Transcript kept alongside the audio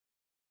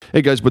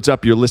Hey guys, what's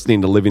up? You're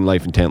listening to Living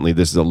Life Intently.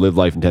 This is a Live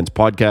Life Intense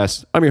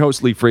podcast. I'm your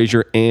host, Lee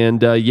Frazier.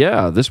 And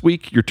this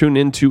week you're tuned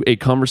into a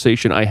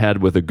conversation I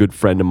had with a good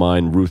friend of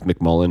mine, Ruth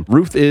McMullen.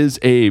 Ruth is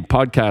a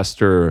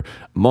podcaster,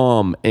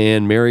 mom,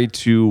 and married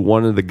to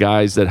one of the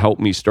guys that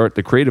helped me start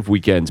the Creative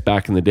Weekends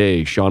back in the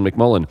day, Sean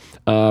McMullen.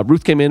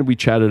 Ruth came in, we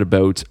chatted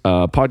about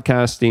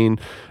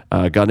podcasting,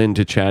 got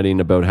into chatting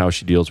about how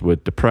she deals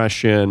with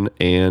depression,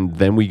 and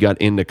then we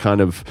got into kind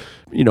of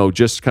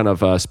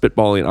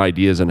spitballing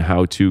ideas on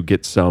how to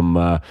get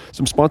some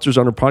sponsors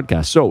on our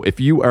podcast. So if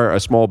you are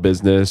a small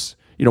business,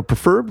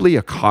 preferably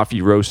a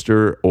coffee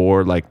roaster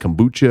or like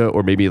kombucha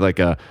or maybe like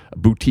a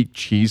boutique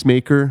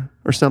cheesemaker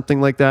or something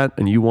like that,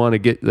 and you want to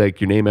get like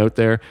your name out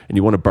there and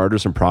you want to barter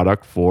some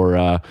product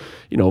for,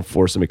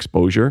 for some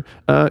exposure,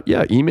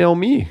 email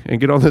me and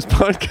get on this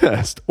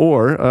podcast,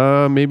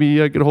 or maybe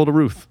get a hold of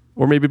Ruth.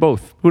 Or maybe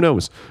both. Who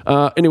knows?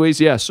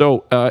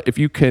 So if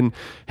you can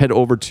head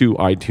over to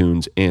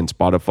iTunes and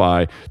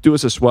Spotify, do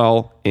us a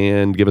swell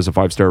and give us a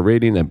 5-star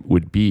rating, that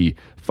would be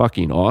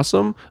fucking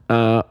awesome.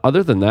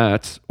 Other than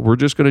that, we're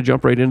just going to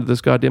jump right into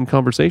this goddamn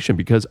conversation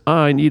because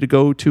I need to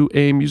go to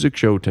a music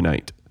show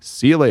tonight.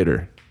 See you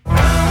later.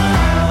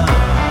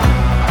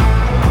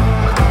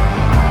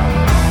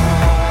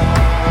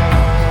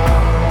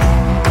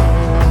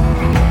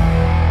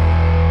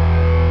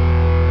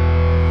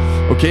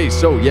 Okay,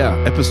 so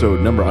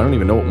episode number, I don't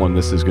even know what one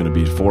this is going to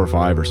be, 4 or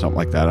 5 or something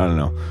like that. I don't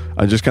know.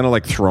 I'm just kind of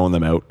like throwing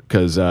them out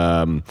because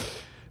I've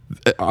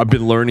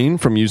been learning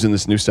from using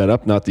this new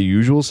setup, not the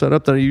usual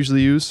setup that I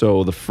usually use.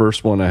 So the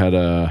first one I had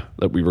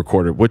that we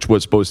recorded, which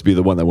was supposed to be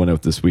the one that went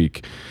out this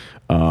week,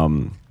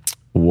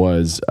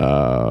 was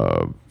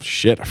I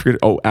forget.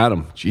 Oh,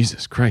 Adam.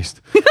 Jesus Christ.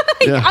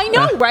 Yeah. I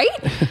know, right?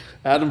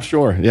 Adam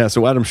Shore. Yeah,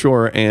 so Adam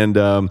Shore, and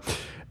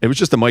it was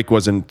just the mic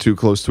wasn't too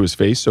close to his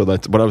face. So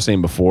that's what I was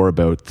saying before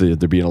about there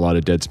being a lot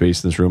of dead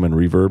space in this room and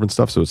reverb and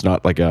stuff. So it's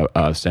not like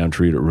a sound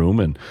treated room.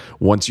 And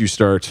once you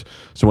start,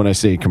 so when I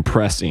say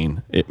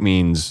compressing, it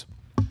means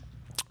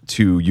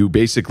you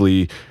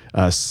basically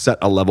set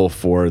a level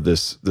for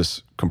this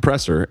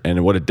compressor.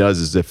 And what it does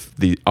is if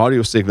the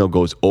audio signal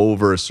goes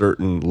over a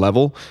certain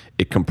level,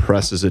 it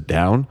compresses it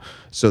down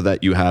so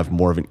that you have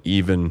more of an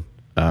even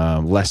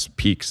less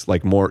peaks,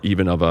 like more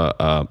even of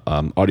a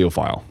audio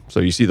file. So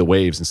you see the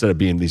waves, instead of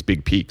being these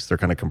big peaks, they're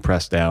kind of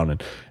compressed down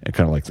and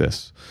kind of like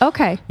this.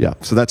 Okay. Yeah.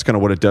 So that's kind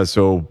of what it does.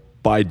 So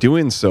by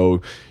doing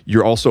so,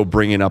 you're also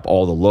bringing up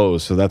all the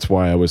lows. So that's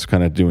why I was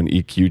kind of doing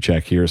EQ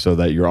check here, so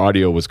that your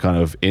audio was kind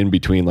of in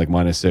between like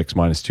 -6,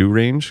 -2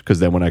 range. Because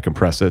then when I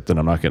compress it, then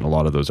I'm not getting a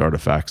lot of those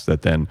artifacts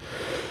that then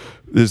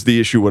is the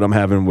issue what I'm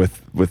having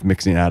with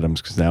mixing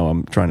atoms, because now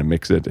I'm trying to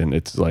mix it and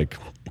it's like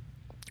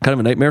kind of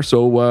a nightmare.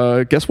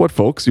 So guess what,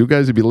 folks? You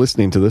guys will be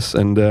listening to this,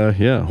 and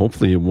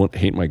hopefully you won't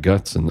hate my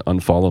guts and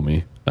unfollow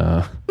me.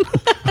 I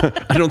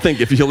don't think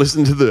if you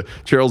listen to the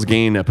Charles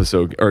Gaines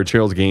episode,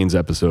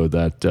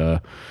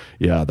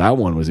 that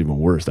one was even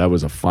worse. That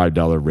was a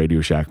 $5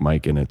 Radio Shack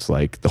mic, and it's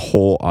like the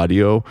whole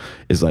audio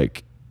is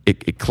like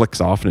it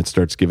clicks off and it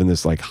starts giving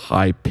this like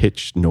high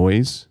pitched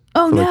noise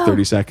for like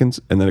 30 seconds,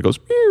 and then it goes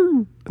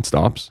and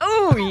stops.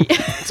 Oh,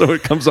 yeah. So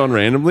it comes on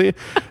randomly.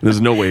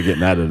 There's no way of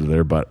getting that out of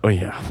there, but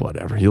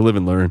whatever. You live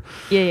and learn.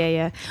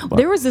 Yeah. But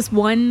there was this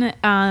one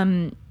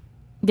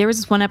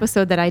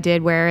episode that I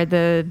did where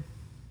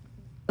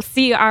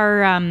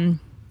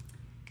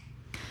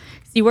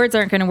words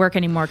aren't going to work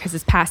anymore because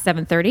it's past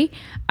 7:30.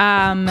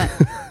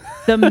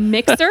 The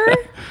mixer,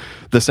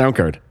 the sound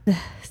card.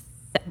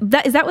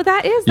 Is that what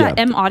that is? That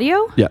M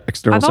Audio? Yeah,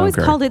 external sound card. I've always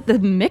called it the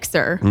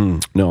mixer.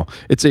 No,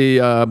 it's a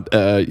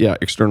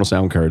external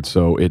sound card.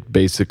 So it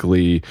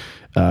basically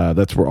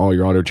that's where all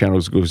your audio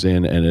channels goes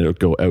in, and it'll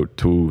go out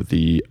to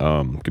the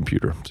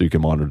computer, so you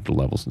can monitor the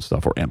levels and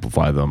stuff, or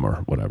amplify them,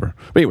 or whatever.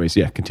 But anyways,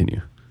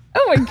 continue.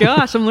 Oh my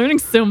gosh, I'm learning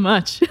so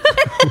much.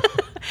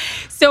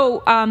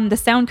 So the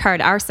sound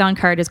card, our sound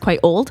card, is quite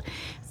old.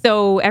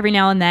 So every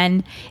now and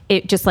then,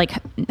 it just like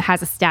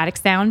has a static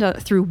sound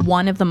through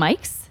one of the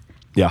mics.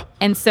 Yeah.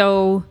 And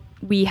so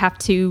we have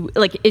to,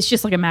 it's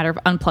just like a matter of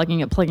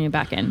unplugging it, plugging it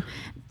back in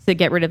to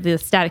get rid of the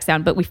static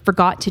sound. But we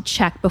forgot to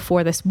check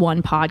before this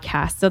one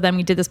podcast. So then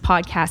we did this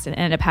podcast and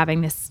ended up having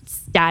this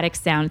static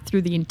sound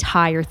through the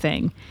entire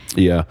thing.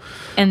 Yeah.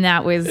 And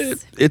that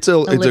was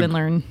live and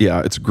learn.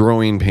 Yeah, it's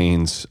growing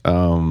pains.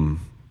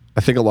 I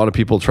think a lot of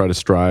people try to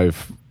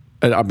strive,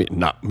 I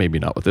mean, maybe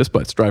not with this,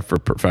 but strive for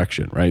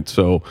perfection, right?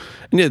 So,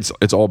 and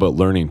it's all about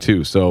learning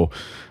too. So,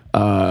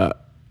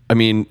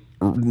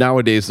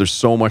 nowadays there's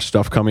so much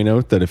stuff coming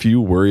out that if you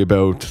worry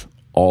about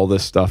all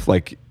this stuff,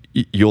 like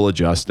you'll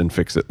adjust and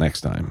fix it next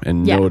time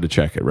and know to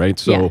check it, right?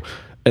 So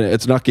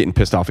it's not getting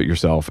pissed off at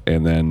yourself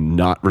and then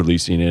not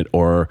releasing it,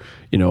 or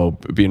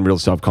being real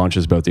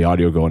self-conscious about the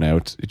audio going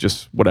out. It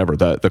just whatever,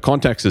 the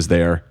context is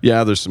there.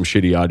 There's some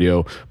shitty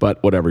audio,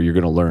 but whatever, you're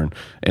going to learn.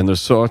 And there's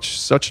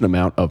such an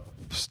amount of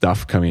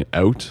stuff coming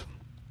out,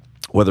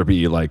 whether it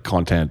be like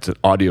content,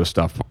 audio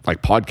stuff,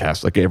 like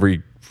podcasts, like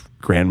every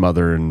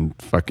grandmother and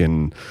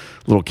fucking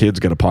little kids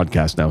get a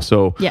podcast now.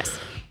 So yes,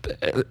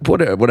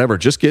 whatever,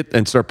 just get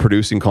and start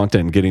producing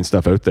content and getting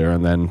stuff out there,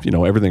 and then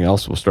everything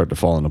else will start to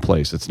fall into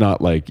place. It's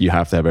not like you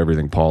have to have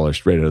everything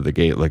polished right out of the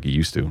gate like you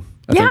used to.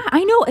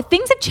 I know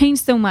things have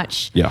changed so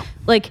much. Yeah,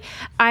 like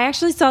I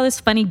actually saw this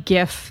funny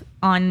GIF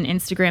on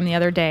Instagram the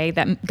other day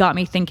that got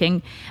me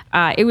thinking.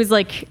 It was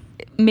like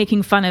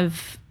making fun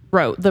of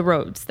the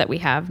roads that we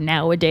have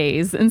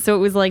nowadays, and so it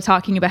was like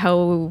talking about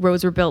how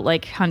roads were built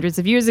like hundreds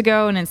of years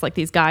ago, and it's like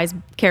these guys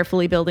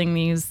carefully building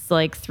these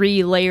like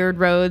 3-layered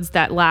roads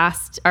that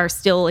are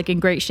still like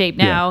in great shape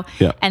now.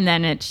 And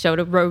then it showed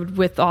a road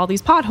with all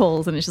these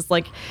potholes, and it's just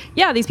like,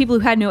 these people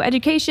who had no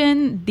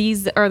education,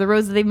 these are the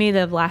roads that they made that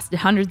have lasted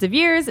hundreds of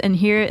years, and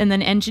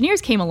then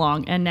engineers came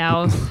along, and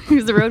now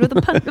here's the road with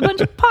a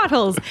bunch of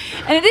potholes.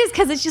 And it is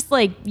because it's just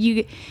like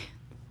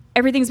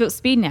everything's about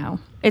speed now.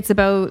 It's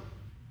about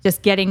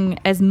just getting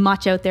as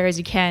much out there as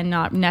you can,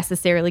 not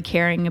necessarily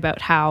caring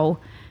about how,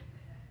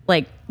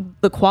 like,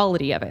 the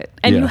quality of it.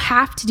 And you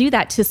have to do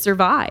that to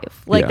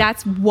survive. Like,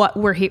 that's what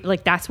we're here.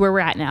 Like, that's where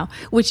we're at now,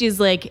 which is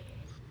like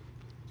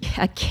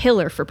a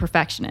killer for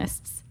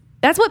perfectionists.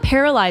 That's what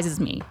paralyzes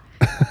me,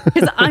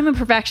 because I'm a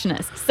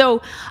perfectionist.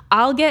 So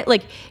I'll get,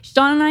 like,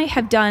 Sean and I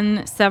have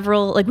done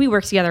several, like, we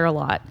work together a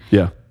lot.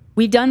 Yeah.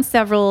 We've done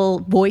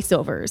several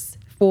voiceovers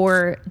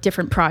for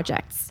different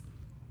projects.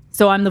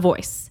 So I'm the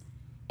voice.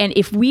 And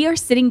if we are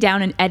sitting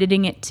down and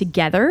editing it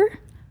together,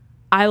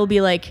 I will be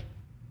like,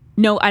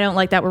 no, I don't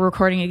like that. We're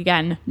recording it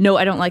again. No,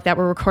 I don't like that.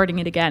 We're recording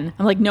it again.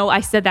 I'm like, no,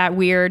 I said that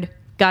weird.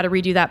 Got to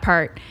redo that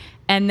part.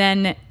 And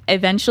then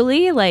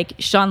eventually, like,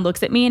 Sean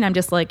looks at me and I'm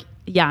just like,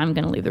 yeah, I'm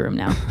going to leave the room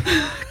now.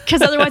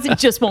 Because otherwise it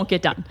just won't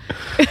get done.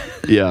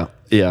 Yeah.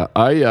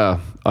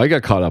 I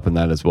got caught up in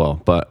that as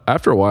well. But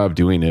after a while of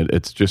doing it,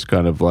 it's just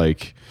kind of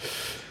like,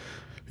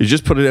 you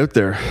just put it out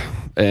there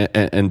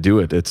and do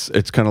it.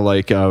 It's kind of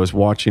like I was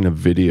watching a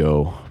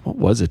video. What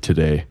was it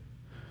today?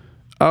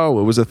 Oh,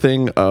 it was a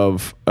thing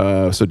of,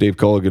 so Dave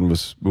Culligan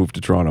was moved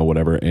to Toronto,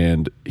 whatever,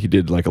 and he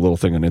did like a little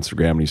thing on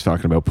Instagram, and he's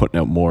talking about putting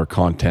out more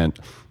content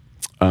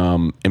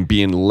and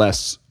being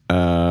less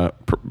of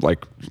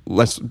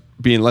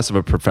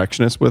a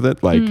perfectionist with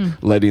it, like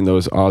letting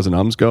those ahs and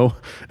ums go.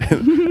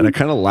 And I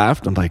kind of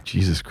laughed. I'm like,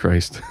 Jesus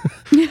Christ.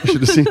 You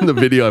should have seen the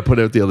video I put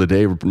out the other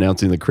day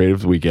announcing the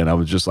Creatives Weekend. I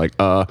was just like,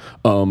 I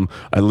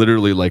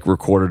literally like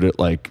recorded it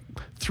like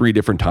 3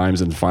 different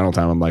times, and the final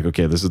time I'm like,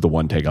 okay, this is the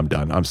one take, I'm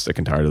done. I'm sick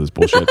and tired of this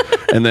bullshit.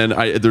 And then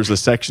there's a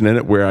section in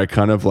it where I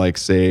kind of like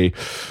say,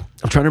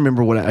 I'm trying to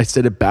remember what I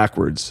said it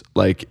backwards.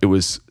 Like it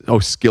was,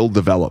 skill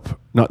develop,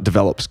 not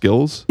develop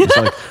skills. It's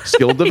like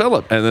skill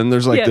develop. And then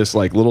there's like this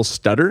like little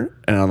stutter,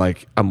 and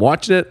I'm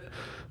watching it,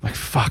 I'm like,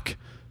 fuck,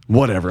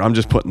 whatever. I'm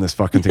just putting this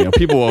fucking thing out.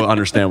 People will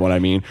understand what I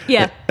mean.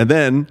 Yeah. And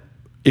then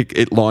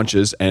it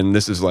launches, and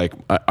this is like,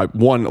 I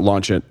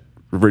launch it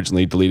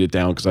originally, delete it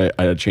down because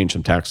I had changed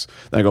some text.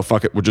 Then I go,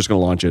 fuck it, we're just going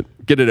to launch it.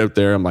 Get it out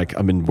there. I'm like,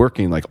 I've been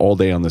working like all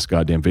day on this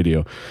goddamn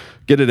video.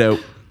 Get it out.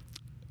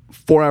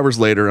 4 hours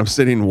later, I'm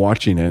sitting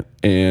watching it,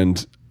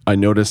 and I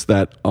noticed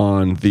that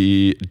on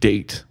the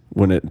date,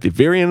 when at the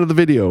very end of the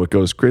video, it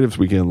goes Creatives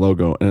Weekend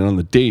logo, and on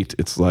the date,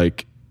 it's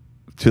like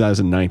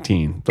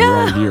 2019, the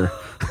wrong year.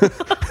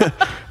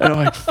 And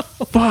I'm like,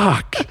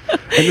 fuck.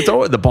 And it's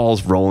all, the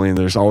ball's rolling.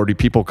 There's already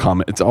people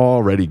comment. It's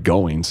already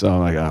going. So I'm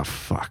like, oh,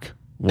 fuck.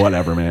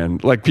 Whatever, man.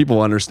 Like,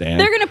 people understand.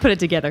 They're going to put it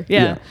together.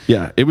 Yeah.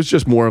 It was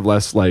just more or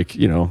less like,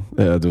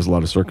 there's a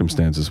lot of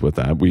circumstances with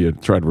that. We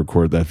had tried to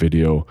record that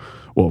video.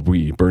 Well,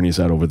 Bernie's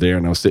out over there,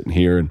 and I was sitting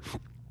here, and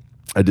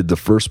I did the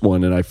first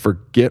one, and I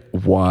forget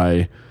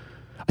why.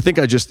 I think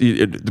I just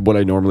what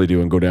I normally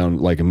do and go down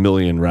like a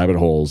million rabbit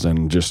holes,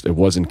 and just it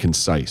wasn't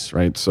concise,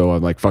 right? So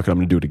I'm like, fuck it, I'm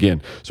gonna do it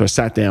again. So I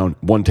sat down,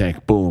 one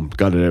take, boom,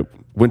 got it out.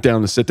 Went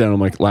down to sit down on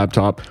my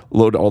laptop,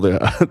 load all the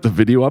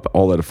video up,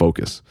 all out of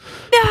focus.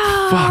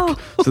 No! Fuck.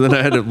 So then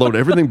I had to load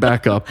everything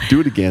back up, do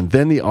it again.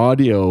 Then the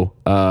audio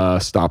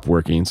stopped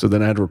working. So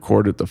then I had to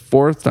record it the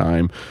 4th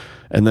time,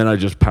 and then I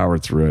just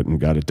powered through it and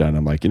got it done.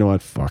 I'm like, you know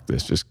what? Fuck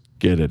this. Just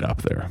get it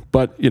up there.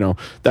 But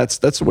that's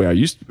the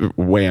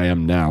way I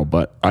am now.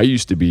 But I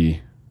used to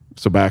be,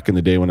 so back in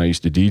the day when I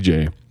used to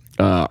DJ,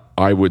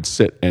 I would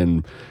sit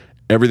and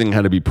everything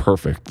had to be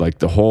perfect. Like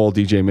the whole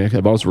DJ mix.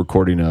 If I was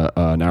recording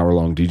an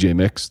hour-long DJ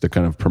mix to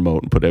kind of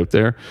promote and put out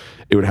there,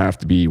 it would have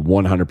to be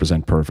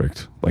 100%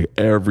 perfect. Like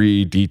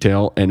every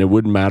detail. And it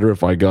wouldn't matter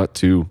if I got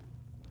to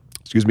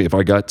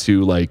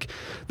like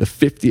the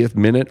 50th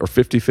minute or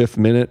 55th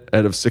minute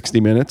out of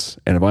 60 minutes,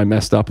 and if I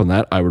messed up on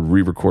that, I would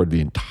re-record the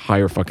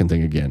entire fucking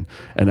thing again.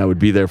 And I would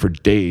be there for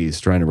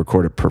days trying to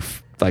record it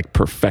like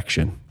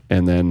perfection.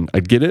 And then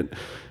I'd get it,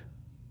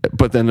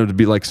 but then it would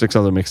be like 6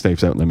 other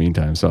mixtapes out in the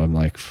meantime. So I'm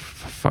like,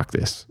 fuck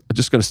this. I'm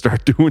just going to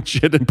start doing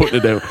shit and putting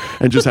it out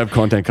and just have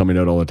content coming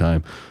out all the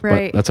time.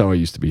 Right. But that's how I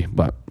used to be.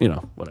 But,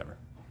 whatever.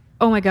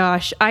 Oh my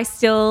gosh. I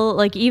still,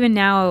 like, even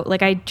now,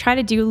 like, I try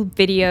to do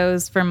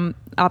videos from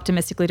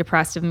Optimistically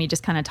Depressed of me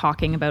just kind of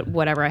talking about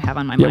whatever I have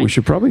on my mind. Yeah, we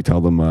should probably tell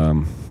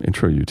them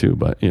intro you too,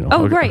 but,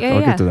 Oh, right.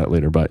 I'll get to that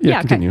later. But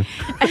continue.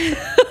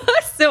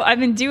 So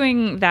I've been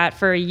doing that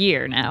for a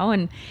year now,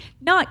 and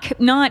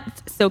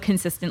not so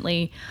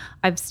consistently.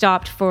 I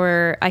stopped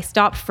for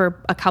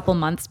a couple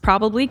months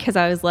probably because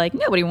I was like,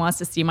 nobody wants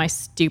to see my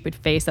stupid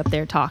face up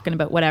there talking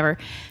about whatever.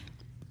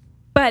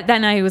 But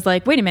then I was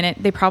like, wait a minute,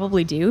 they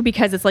probably do,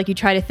 because it's like you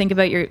try to think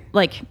about your,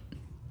 like,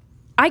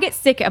 I get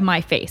sick of my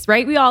face,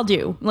 right? We all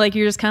do. Like,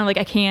 you're just kind of like,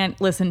 I can't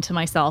listen to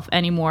myself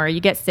anymore. You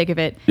get sick of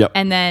it. Yep.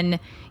 And then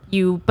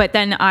but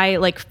then I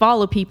like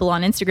follow people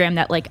on Instagram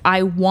that like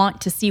I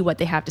want to see what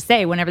they have to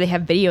say. Whenever they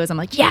have videos, I'm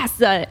like, yes,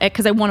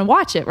 because I want to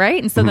watch it,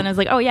 right? And so then I was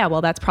like, oh yeah,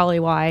 well, that's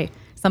probably why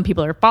some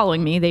people are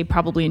following me. They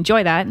probably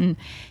enjoy that. And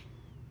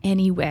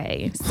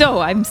anyway, so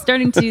I'm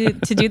starting to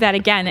do that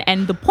again.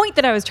 And the point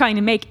that I was trying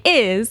to make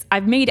is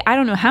I've made, I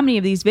don't know how many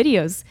of these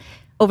videos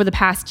over the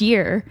past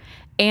year,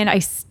 and I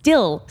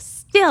still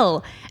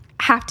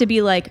have to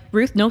be like,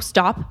 Ruth, no,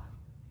 stop.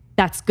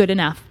 That's good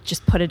enough.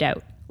 Just put it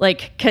out.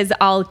 Like, because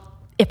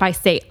if I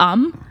say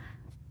I'm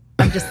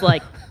just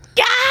like,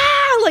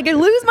 like I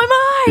lose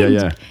my mind.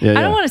 Yeah.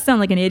 I don't want to sound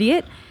like an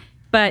idiot,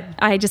 but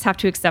I just have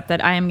to accept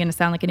that I am going to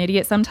sound like an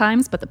idiot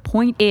sometimes. But the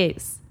point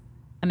is,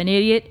 I'm an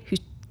idiot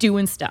who's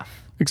doing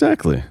stuff.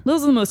 Exactly.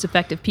 Those are the most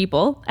effective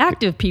people,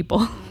 active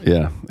people.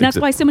 Yeah. That's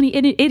why so many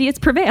idiots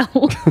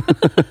prevail.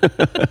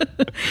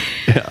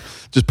 Yeah.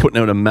 Just putting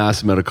out a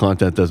mass amount of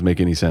content doesn't make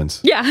any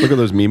sense. Yeah. Look at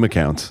those meme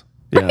accounts.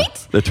 Yeah.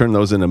 Right? They turn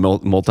those into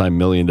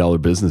multi-million-dollar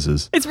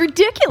businesses. It's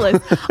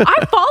ridiculous.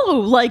 I follow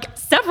like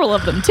several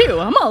of them too.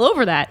 I'm all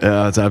over that.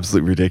 Yeah, it's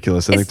absolutely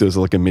ridiculous. I think there was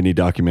like a mini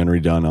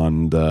documentary done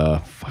on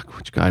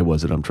which guy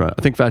was it? I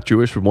think Fat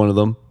Jewish was one of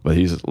them, but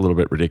he's a little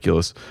bit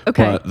ridiculous.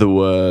 Okay. But there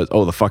was,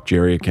 the Fuck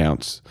Jerry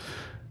accounts.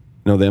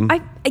 Know them?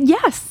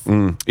 Yes.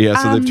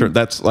 Yeah, so they've turned,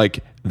 that's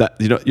like that.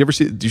 You know, do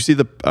you see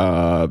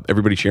the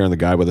everybody sharing the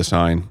guy with a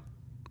sign?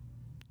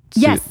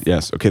 Yes.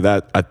 Yes. Okay.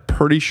 That I'm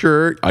pretty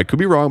sure, I could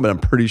be wrong, but I'm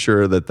pretty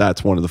sure that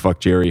that's one of the Fuck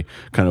Jerry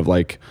kind of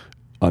like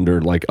under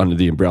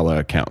the umbrella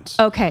accounts.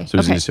 Okay. So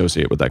he's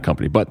associated with that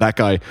company. But that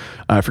guy,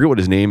 I forget what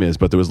his name is,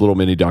 but there was a little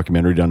mini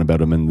documentary done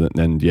about him,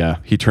 and yeah,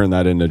 he turned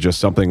that into just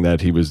something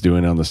that he was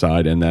doing on the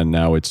side, and then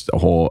now it's a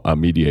whole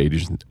media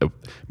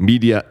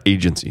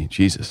agency.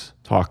 Jesus,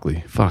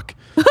 Talkly, fuck.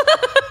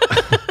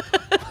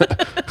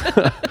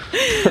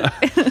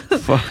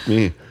 Fuck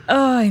me.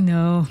 Oh, I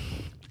know.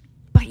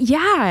 But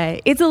yeah,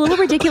 it's a little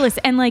ridiculous.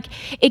 And like,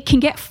 it can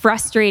get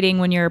frustrating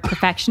when you're a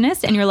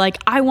perfectionist and you're like,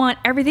 I want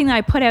everything that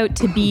I put out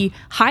to be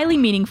highly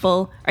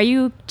meaningful. Are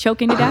you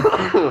choking to death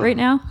right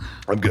now?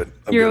 I'm good.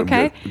 You're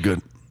okay? I'm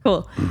good.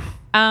 Cool.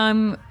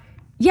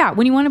 Yeah,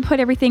 when you want to put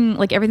everything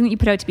that you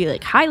put out to be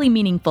like highly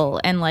meaningful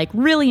and like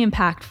really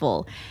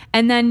impactful,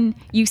 and then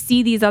you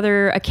see these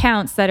other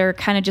accounts that are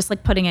kind of just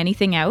like putting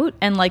anything out,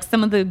 and like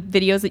some of the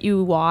videos that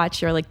you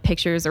watch or like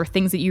pictures or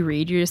things that you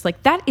read, you're just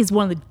like, that is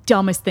one of the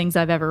dumbest things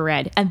I've ever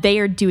read, and they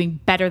are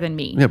doing better than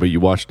me. Yeah, but you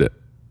watched it.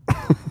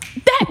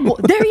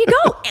 There you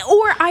go.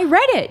 Or I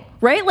read it,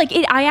 right? Like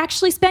I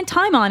actually spent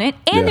time on it,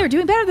 and they're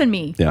doing better than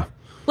me. Yeah.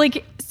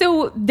 Like,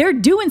 so they're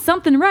doing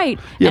something right,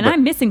 and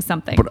I'm missing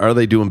something. But are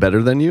they doing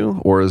better than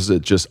you? Or is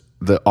it just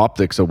the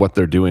optics of what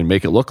they're doing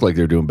make it look like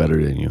they're doing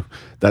better than you?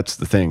 That's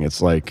the thing.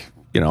 It's like,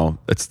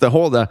 it's the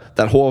whole, that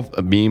whole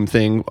meme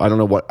thing. I don't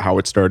know how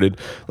it started.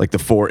 Like the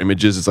 4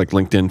 images, it's like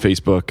LinkedIn,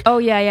 Facebook. Oh,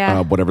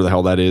 yeah. Whatever the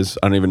hell that is.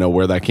 I don't even know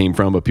where that came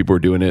from, but people were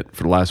doing it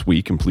for the last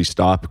week, and please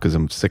stop because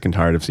I'm sick and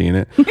tired of seeing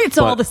it.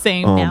 All the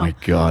same now. Oh my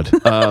God.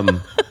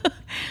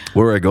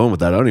 Where were I going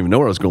with that? I don't even know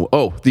where I was going.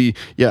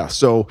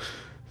 So,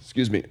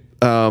 excuse me.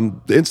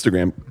 The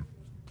Instagram.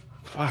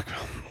 Fuck.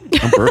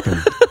 I'm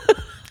burping.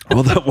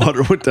 Well, that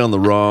water went down the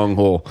wrong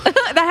hole.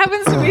 That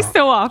happens to me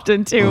so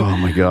often too. Oh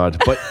my God.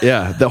 But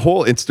yeah, the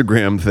whole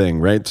Instagram thing,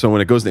 right? So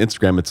when it goes to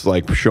Instagram, it's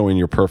like showing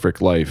your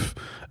perfect life.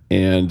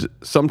 And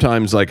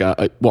sometimes there's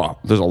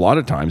a lot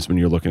of times when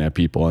you're looking at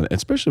people, and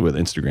especially with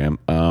Instagram,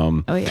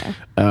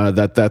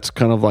 that's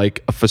kind of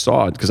like a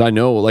facade. Because I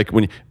know like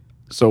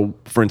so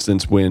for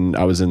instance, when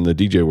I was in the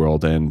DJ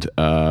world, and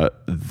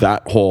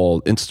that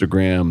whole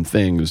Instagram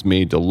thing was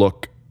made to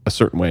look a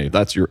certain way.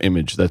 That's your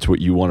image. That's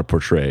what you want to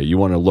portray. You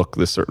want to look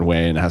this certain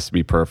way, and it has to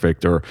be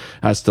perfect or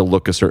has to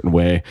look a certain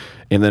way.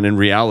 And then in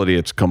reality,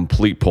 it's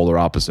complete polar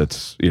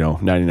opposites,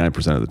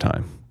 99% of the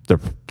time.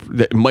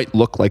 It might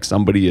look like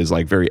somebody is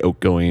like very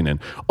outgoing and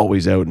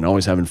always out and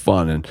always having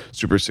fun and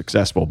super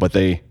successful, but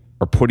they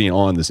are putting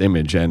on this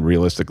image, and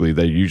realistically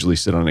they usually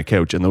sit on a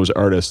couch. And those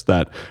artists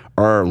that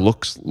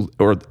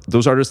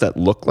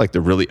look like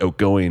they're really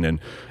outgoing and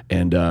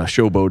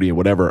showboaty and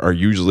whatever are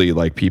usually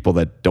like people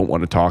that don't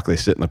want to talk. They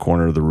sit in the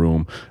corner of the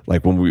room.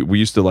 Like when we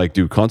used to like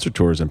do concert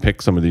tours and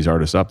pick some of these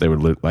artists up, they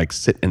would like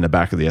sit in the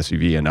back of the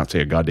SUV and not say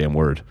a goddamn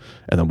word,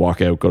 and then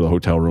walk out, go to the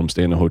hotel room,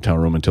 stay in the hotel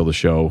room until the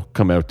show,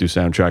 come out, do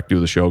sound check,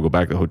 do the show, go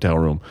back to the hotel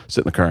room,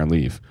 sit in the car and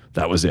leave.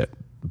 That was it.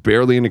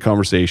 Barely any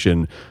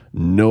conversation,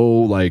 no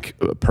like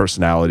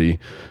personality.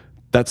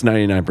 That's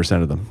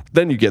 99% of them.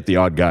 Then you get the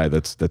odd guy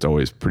that's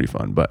always pretty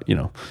fun, but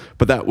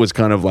that was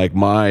kind of like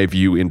my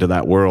view into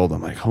that world.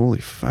 I'm like,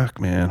 holy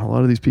fuck, man, a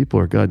lot of these people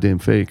are goddamn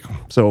fake.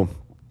 So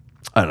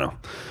I don't know.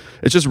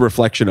 it's just a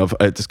reflection of,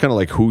 it's kind of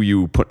like who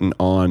you putting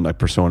on, like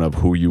persona of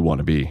who you want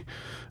to be.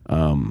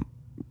 And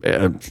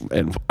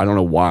I don't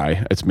know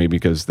why. It's maybe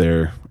because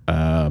they're,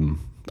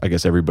 I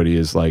guess everybody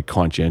is like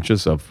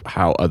conscientious of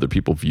how other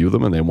people view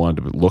them and they want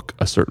to look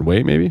a certain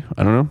way, maybe.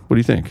 I don't know. What do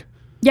you think?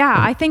 Yeah,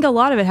 I think a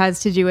lot of it has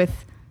to do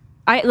with,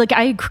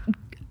 I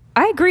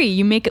agree.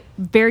 You make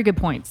very good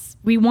points.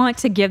 We want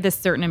to give this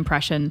certain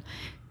impression.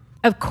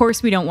 Of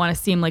course, we don't want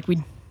to seem like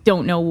we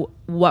don't know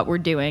what we're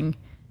doing.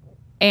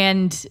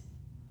 And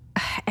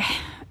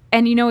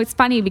it's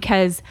funny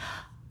because,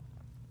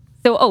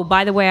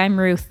 by the way, I'm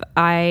Ruth.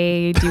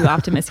 I do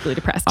Optimistically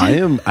Depressed. I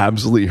am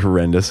absolutely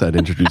horrendous at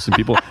introducing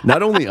people,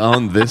 not only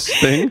on this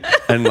thing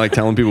and like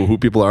telling people who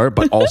people are,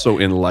 but also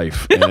in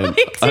life. And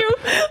Me too.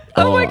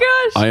 Oh my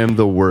gosh. I am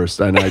the worst.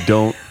 And I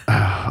don't,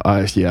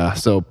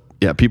 So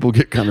yeah, people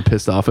get kind of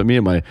pissed off at me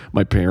and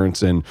my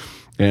parents and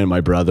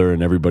my brother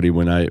and everybody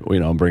when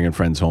I'm bringing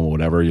friends home or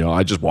whatever,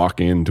 I just walk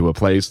into a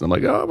place and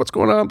I'm like, oh, what's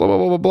going on? Blah, blah,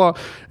 blah, blah,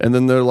 blah. And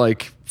then they're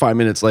like 5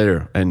 minutes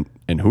later, and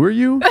who are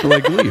you? They're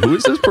like, Lee, who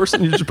is this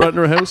person you just brought in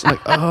our house? I'm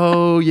like,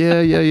 oh,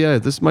 yeah.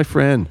 This is my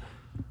friend.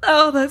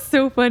 Oh, that's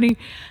so funny.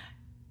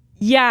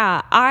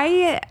 Yeah,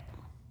 I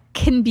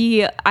can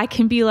be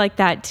like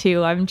that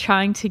too. I'm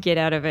trying to get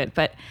out of it,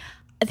 but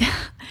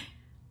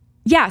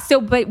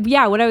so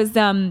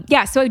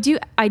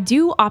I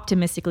do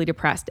Optimistically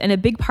Depressed. And a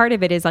big part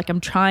of it is like, I'm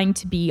trying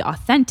to be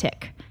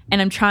authentic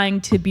and I'm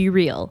trying to be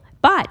real,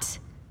 but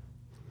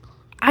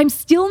I'm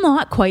still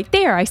not quite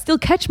there. I still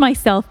catch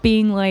myself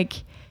being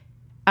like,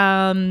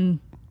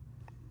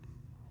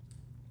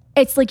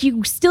 it's like,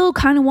 you still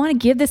kind of want to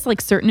give this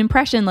like certain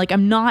impression. Like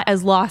I'm not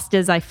as lost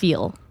as I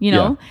feel,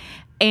 Yeah.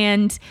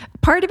 And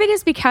part of it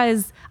is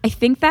because I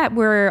think that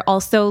we're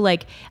also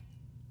like,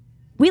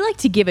 we like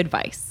to give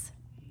advice,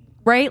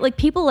 right? Like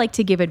people like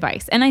to give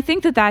advice. And I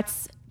think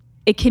that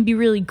it can be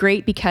really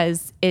great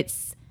because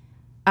it's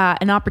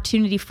an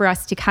opportunity for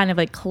us to kind of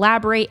like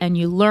collaborate and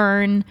you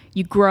learn,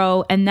 you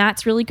grow, and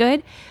that's really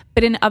good.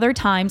 But in other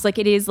times, like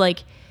it is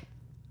like,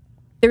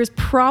 there are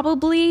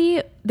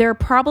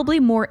probably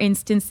more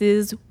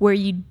instances where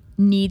you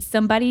need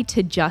somebody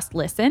to just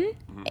listen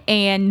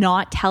and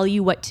not tell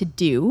you what to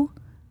do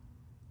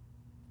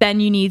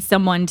than you need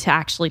someone to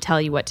actually tell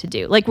you what to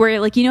do. Like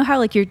where, like, how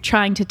like you're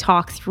trying to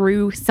talk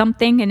through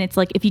something and it's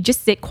like, if you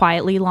just sit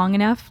quietly long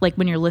enough, like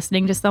when you're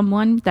listening to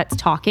someone that's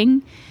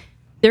talking,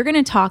 they're going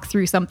to talk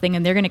through something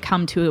and they're going to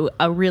come to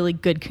a really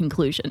good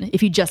conclusion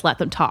if you just let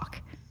them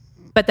talk.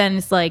 But then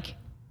it's like,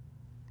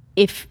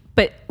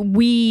 but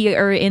we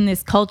are in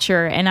this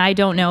culture, and I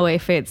don't know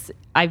if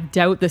I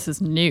doubt this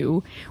is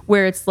new,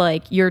 where it's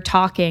like you're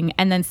talking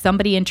and then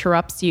somebody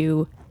interrupts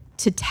you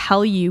to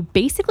tell you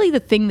basically the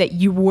thing that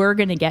you were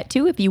going to get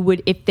to if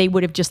they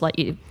would have just let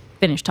you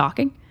finish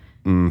talking.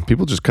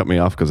 People just cut me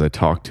off because I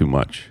talk too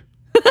much.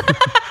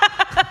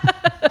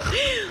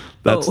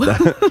 That's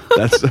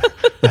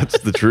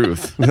the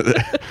truth.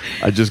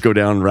 I just go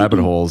down rabbit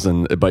holes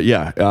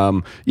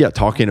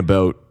talking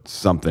about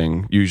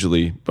something.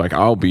 Usually, like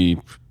I'll be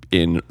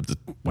in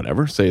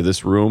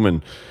this room,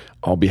 and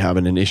I'll be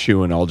having an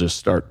issue, and I'll just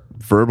start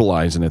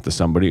verbalizing it to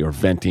somebody or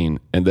venting,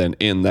 and then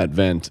in that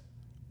vent,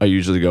 I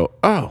usually go,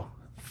 "Oh,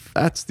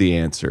 that's the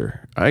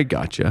answer. I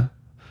gotcha."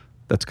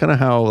 That's kind of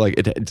how like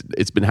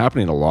it's been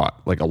happening a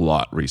lot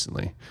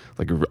recently.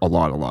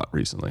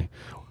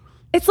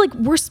 It's like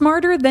we're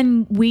smarter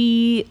than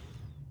we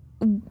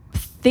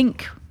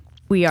think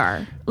we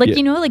are. Like,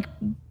 like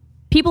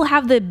people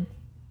have the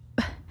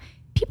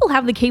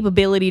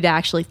capability to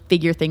actually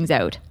figure things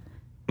out.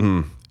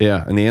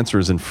 Yeah. And the answer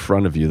is in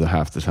front of you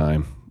half the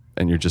time.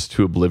 And you're just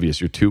too oblivious.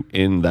 You're too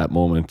in that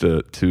moment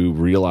to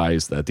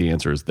realize that the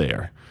answer is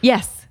there.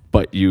 Yes.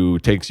 But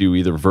takes you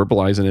either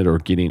verbalizing it or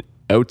getting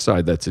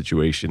outside that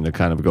situation to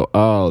kind of go,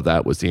 oh,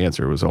 that was the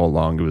answer. It was all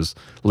along. It was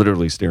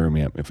literally staring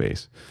me at my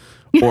face.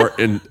 Or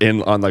in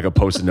on like a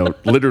Post-it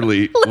note,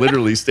 literally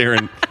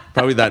staring.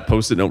 Probably that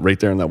Post-it note right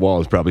there on that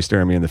wall is probably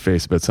staring me in the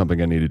face about something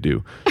I need to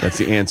do. That's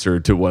the answer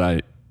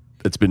to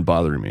it's been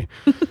bothering me.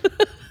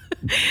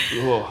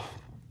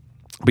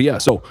 But yeah,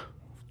 so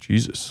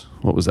Jesus,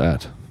 what was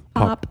that?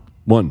 Pop.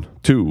 1,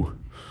 2.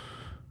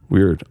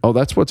 Weird. Oh,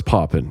 that's what's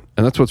popping,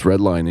 and that's what's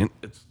redlining.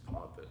 It's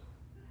popping.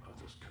 I'll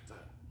just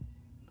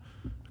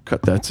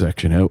cut that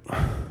section out.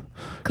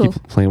 Cool.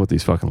 Keep playing with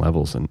these fucking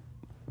levels, and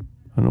I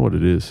don't know what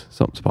it is.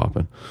 Something's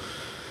popping.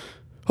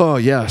 Oh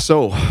yeah.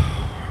 So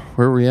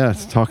where are we at?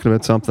 Talking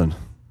about something.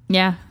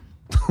 Yeah.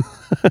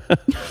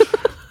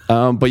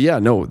 But yeah,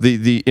 no,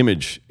 the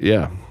image.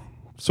 Yeah.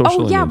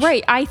 Social image. Yeah,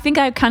 right. I think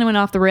I kind of went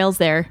off the rails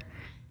there.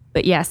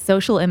 But yes,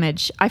 social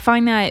image. I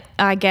find that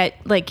I get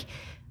like,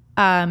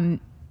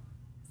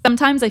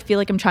 sometimes I feel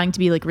like I'm trying to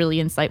be like really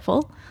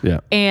insightful. Yeah.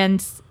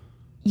 And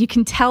I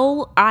can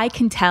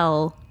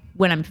tell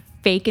when I'm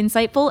fake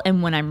insightful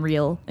and when I'm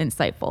real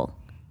insightful.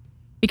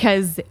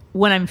 Because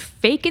when I'm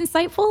fake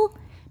insightful,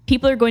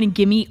 people are going to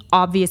give me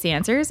obvious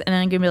answers and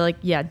then I'm going to be like,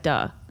 yeah,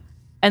 duh.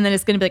 And then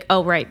it's going to be like,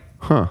 oh, right.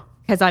 Huh.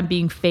 because I'm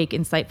being fake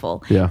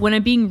insightful. Yeah. When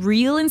I'm being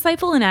real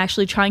insightful and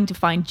actually trying to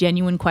find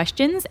genuine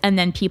questions and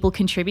then people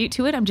contribute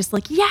to it, I'm just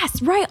like, yes,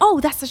 right.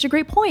 Oh, that's such a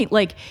great point.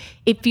 Like,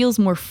 it feels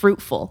more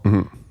fruitful.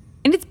 And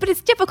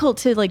it's difficult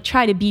to like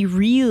try to be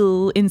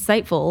real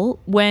insightful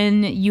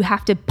when you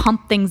have to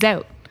pump things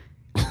out.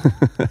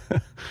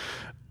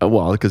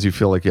 Well, because you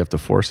feel like you have to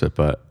force it,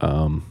 but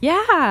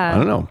Yeah. I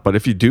don't know. But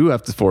if you do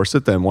have to force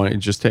it, then why don't you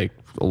just take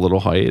a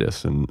little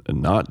hiatus and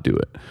not do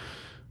it?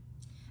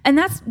 And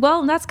that's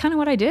kind of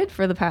what I did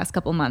for the past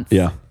couple months.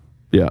 Yeah.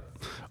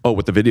 Oh,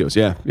 with the videos.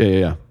 Yeah.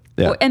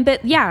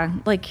 But yeah,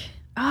 like,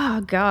 oh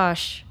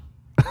gosh.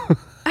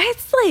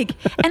 It's like,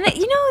 and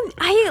you know,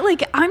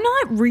 I'm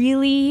not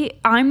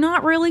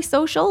really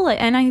social,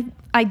 and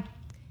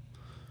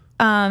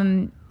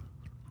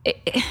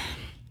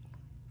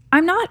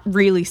I'm not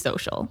really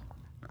social.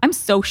 I'm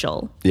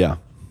social. Yeah.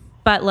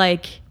 But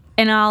like,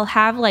 and I'll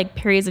have like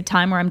periods of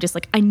time where I'm just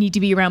like, I need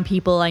to be around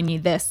people. I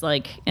need this,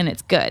 like, and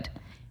it's good.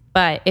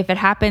 But if it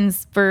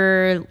happens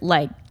for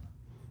like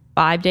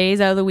 5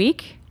 days out of the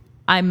week,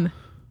 I'm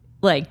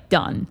like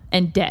done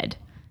and dead.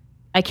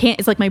 I can't,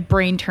 it's like my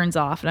brain turns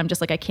off and I'm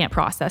just like, I can't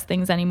process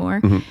things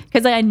anymore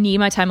because I need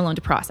my time alone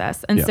to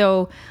process. And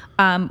so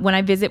when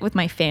I visit with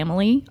my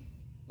family,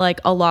 like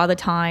a lot of the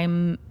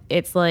time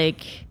it's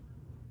like,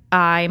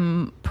 I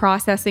need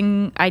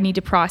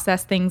to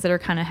process things that are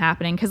kind of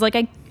happening. Cause like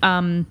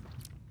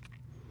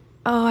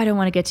I don't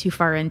want to get too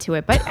far into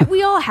it, but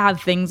we all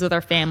have things with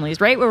our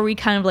families, right? Where we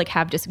kind of like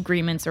have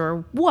disagreements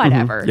or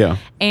whatever. Yeah.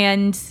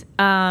 And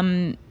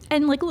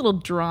like a little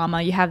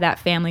drama, you have that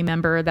family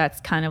member that's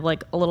kind of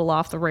like a little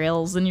off the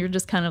rails and you're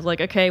just kind of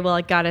like, okay, well,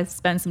 I got to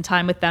spend some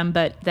time with them,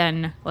 but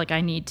then like I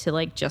need to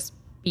like just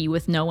be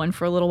with no one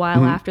for a little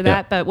while after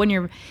that. But when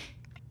you're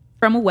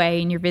from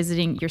away and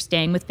you're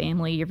staying with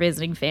family, you're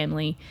visiting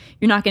family,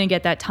 you're not going to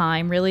get that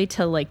time really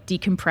to like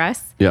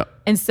decompress. Yeah.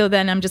 And so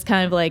then I'm just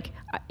kind of like,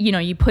 you know,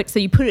 you put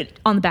it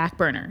on the back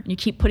burner. You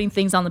keep putting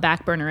things on the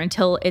back burner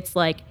until it's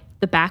like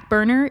the back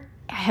burner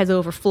has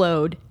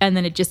overflowed and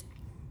then it just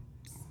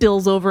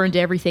spills over into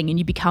everything and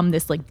you become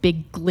this like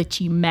big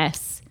glitchy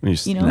mess. You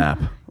snap.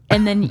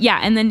 And then,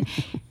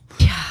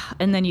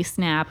 and then you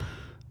snap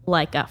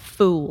like a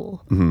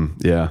fool.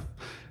 Yeah.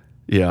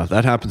 Yeah,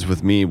 that happens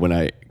with me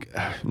when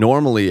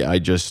normally I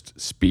just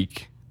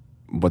speak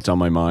what's on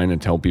my mind and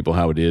tell people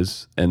how it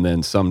is. And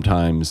then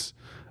sometimes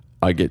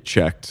I get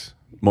checked,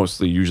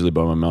 usually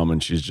by my mom,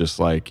 and she's just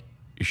like,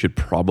 you should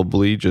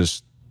probably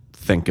just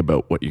think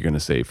about what you're going to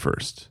say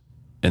first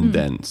and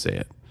then say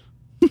it.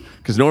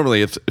 Because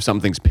normally if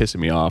something's pissing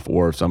me off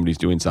or if somebody's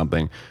doing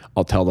something,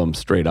 I'll tell them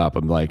straight up.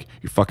 I'm like,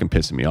 you're fucking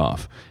pissing me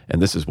off.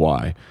 And this is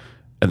why.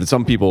 And then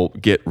some people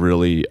get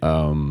really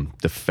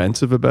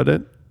defensive about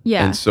it.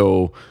 Yeah. And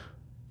so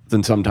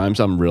then sometimes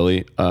I'm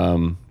really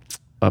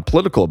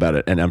political about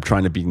it and I'm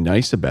trying to be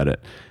nice about it.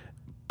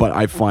 But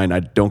I find I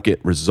don't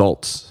get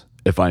results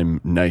if I'm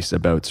nice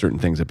about certain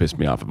things that piss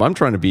me off. If I'm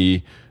trying to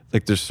be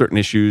like, there's certain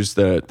issues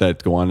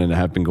that go on and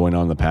have been going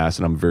on in the past,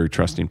 and I'm a very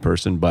trusting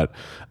person. But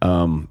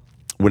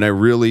when I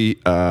really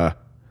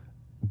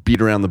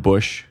beat around the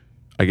bush,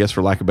 I guess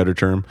for lack of a better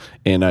term,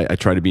 and I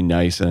try to be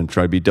nice and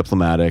try to be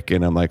diplomatic,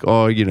 and I'm like,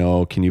 oh, you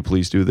know, can you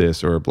please do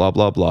this or blah,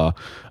 blah, blah.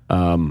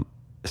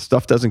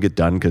 Stuff doesn't get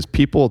done because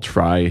people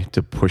try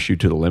to push you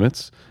to the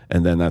limits.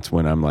 And then that's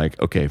when I'm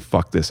like, okay,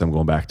 fuck this. I'm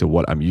going back to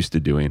what I'm used to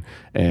doing.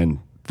 And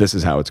this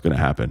is how it's going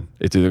to happen.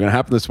 It's either going to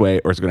happen this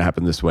way or it's going to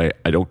happen this way.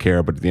 I don't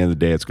care. But at the end of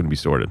the day, it's going to be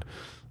sorted.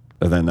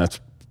 And then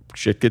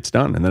shit gets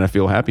done. And then I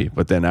feel happy.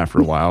 But then after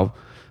a while,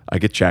 I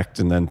get checked.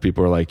 And then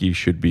people are like, you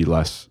should be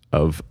less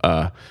of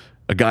a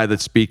guy that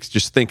speaks.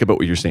 Just think about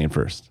what you're saying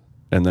first.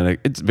 And then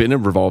it's been a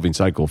revolving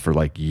cycle for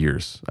like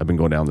years. I've been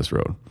going down this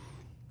road.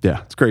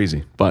 Yeah, it's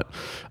crazy. But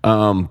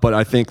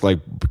I think like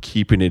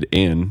keeping it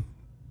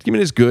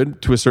is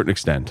good to a certain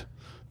extent.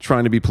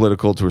 Trying to be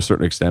political to a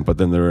certain extent, but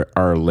then there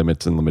are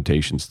limits and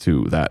limitations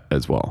to that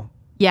as well.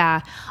 Yeah,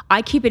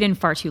 I keep it in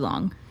far too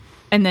long,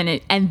 and then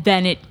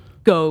it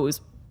goes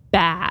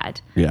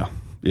bad. Yeah,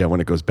 when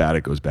it goes bad,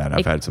 it goes bad.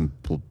 I've had some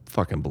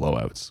fucking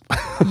blowouts.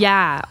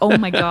 Yeah. Oh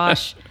my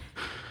gosh.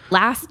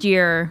 Last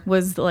year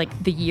was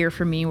like the year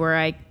for me where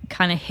I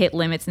kind of hit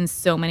limits in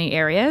so many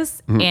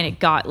areas, and it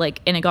got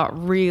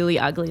really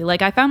ugly.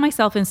 Like I found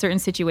myself in certain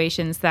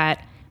situations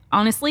that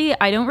honestly,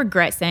 I don't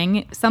regret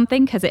saying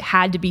something because it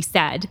had to be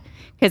said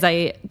because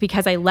I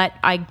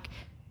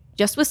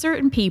just with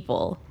certain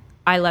people,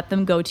 I let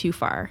them go too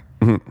far.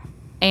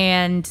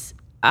 And so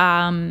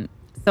I'm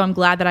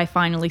glad that I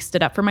finally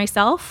stood up for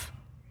myself,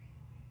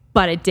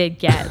 but it did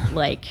get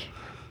like,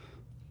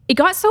 it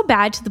got so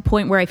bad to the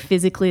point where I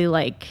physically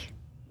like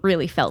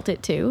really felt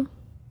it too.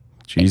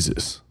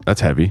 Jesus,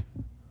 that's heavy.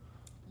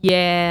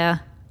 Yeah,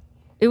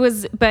 it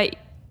was, but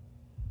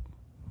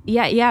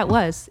yeah, it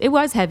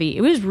was heavy.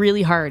 It was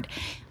really hard.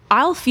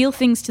 I'll feel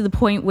things to the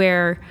point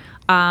where,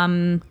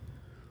 I've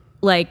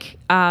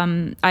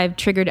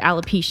triggered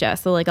alopecia.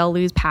 So like I'll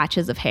lose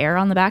patches of hair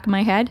on the back of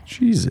my head.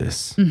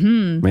 Jesus.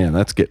 Man,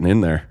 that's getting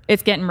in there.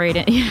 It's getting right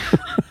in.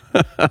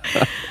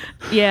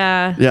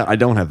 Yeah. Yeah, I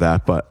don't have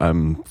that, but I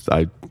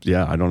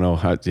don't know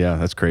how. Yeah,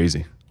 that's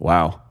crazy.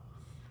 Wow.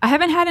 I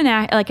haven't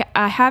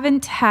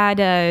had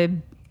a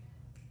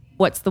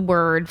what's the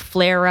word,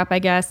 flare up, I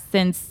guess,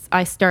 since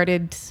I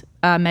started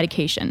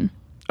medication.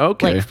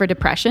 Okay. Like for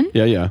depression.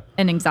 Yeah.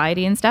 And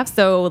anxiety and stuff.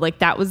 So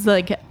that was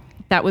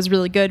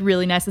really good,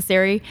 really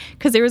necessary.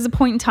 Because there was a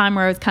point in time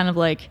where I was kind of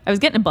like, I was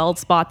getting a bald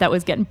spot that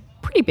was getting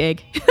pretty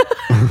big.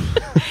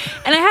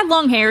 And I had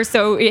long hair,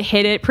 so it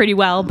hit it pretty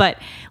well. But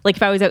like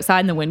if I was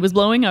outside and the wind was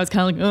blowing, I was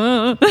kind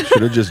of like,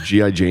 Should have just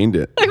G.I. Janed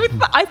it.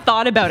 I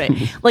thought about it.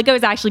 Like I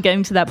was actually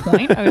getting to that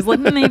point. I was like,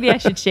 maybe I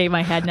should shave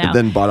my head now.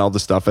 Then bought all the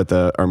stuff at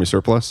the Army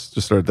Surplus.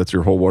 That's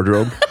your whole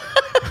wardrobe.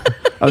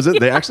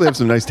 They actually have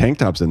some nice tank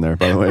tops in there,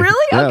 by the way.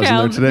 Really? Yeah, okay.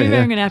 I was in there today.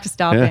 Maybe I'm going to have to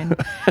stop in.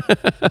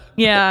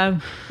 Yeah.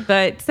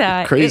 But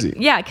crazy.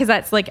 because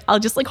that's like, I'll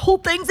just like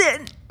hold things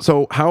in.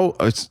 So how,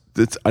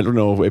 I don't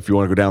know if you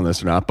want to go down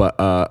this or not,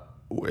 but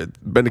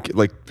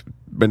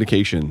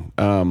medication,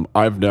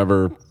 I've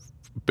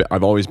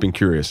always been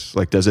curious.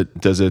 Like, does it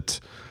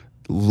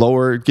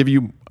give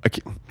you, I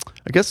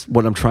guess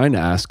what I'm trying to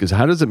ask is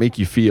how does it make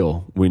you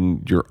feel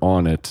when you're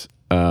on it,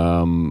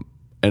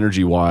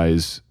 energy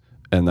wise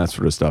and that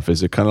sort of stuff?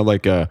 Is it kind of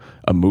like a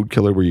mood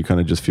killer where you kind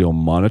of just feel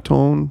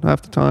monotone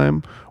half the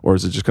time, or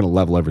is it just going to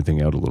level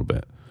everything out a little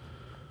bit?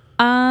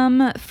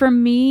 For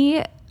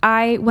me,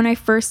 when I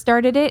first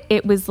started it,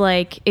 it was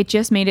like, it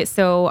just made it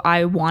so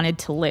I wanted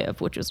to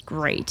live, which was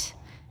great.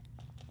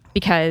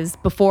 Because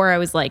before I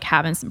was like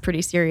having some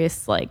pretty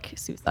serious like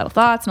suicidal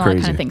thoughts and all that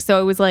kind of thing. So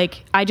it was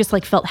like, I just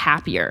like felt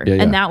happier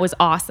and that was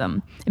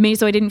awesome. It made it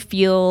so I didn't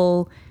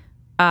feel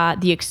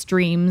the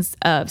extremes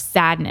of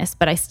sadness,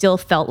 but I still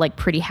felt like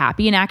pretty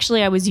happy. And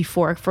actually I was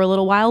euphoric for a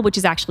little while, which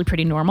is actually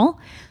pretty normal.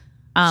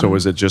 So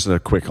was it just a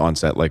quick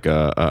onset, like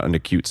an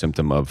acute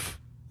symptom of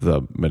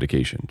the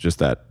medication? Just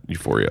that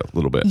euphoria a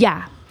little bit?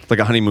 Yeah. Like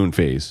a honeymoon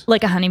phase?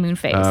 Like a honeymoon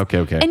phase.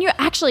 Okay. And you're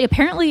actually,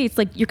 apparently it's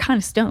like, you're kind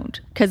of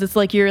stoned because it's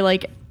like, you're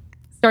like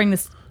starting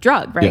this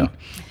drug, right?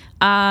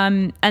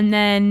 Yeah. And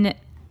then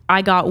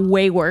I got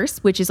way worse,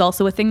 which is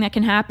also a thing that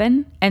can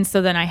happen. And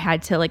so then I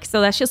had to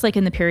so that's just like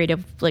in the period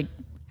of like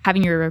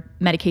having your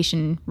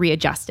medication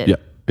readjusted.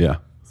 Yeah.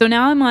 So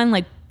now I'm on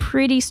like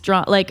pretty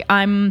strong, like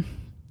I'm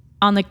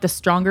on like the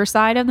stronger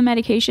side of the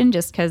medication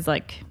just because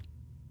like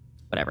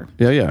whatever.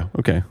 Yeah.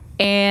 Okay.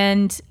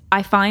 And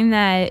I find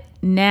that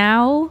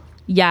now,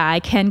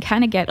 I can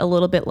kind of get a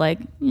little bit like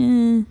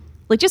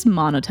just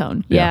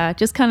monotone. Yeah.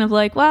 Just kind of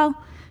like,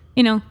 well,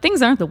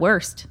 things aren't the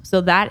worst.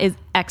 So that is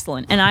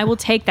excellent. And I will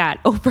take that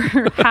over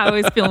how I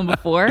was feeling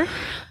before.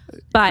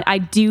 But I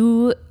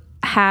do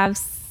have,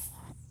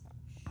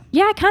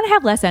 I kind of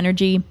have less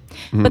energy.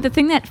 Mm-hmm. But the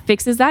thing that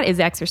fixes that is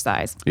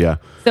exercise. Yeah.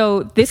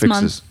 So this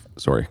month.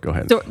 Sorry, go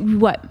ahead. So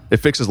what? It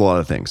fixes a lot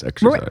of things,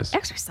 exercise.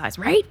 Exercise,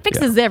 right?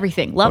 Fixes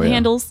everything. Love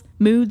handles,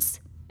 moods,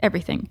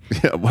 everything.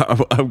 Yeah,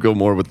 well, I'll go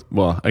more with,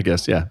 I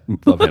guess,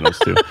 love handles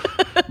too.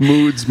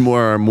 Moods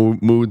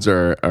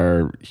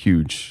are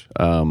huge.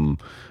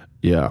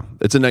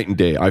 It's a night and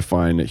day. I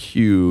find a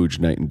huge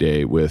night and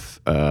day with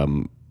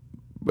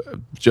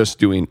just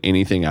doing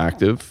anything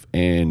active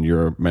and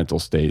your mental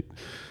state.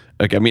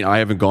 Like, I mean, I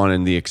haven't gone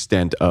in the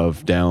extent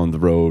of down the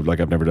road. Like,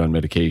 I've never done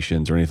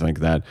medications or anything like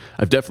that.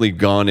 I've definitely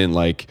gone in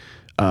like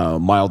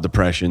mild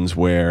depressions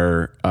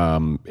where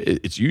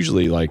it's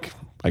usually like,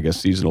 I guess,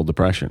 seasonal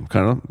depression,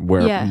 kind of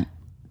where,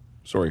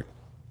 sorry,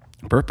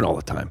 burping all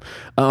the time.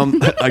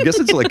 I guess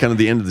it's like kind of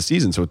the end of the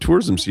season. So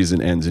tourism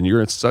season ends and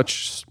you're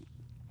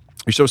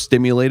so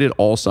stimulated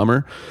all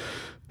summer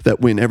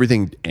that when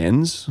everything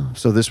ends,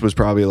 so this was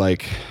probably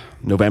like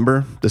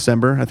November,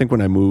 December, I think,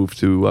 when I moved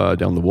to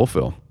down the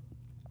Wolfville.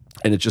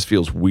 And it just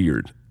feels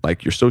weird.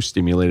 Like you're so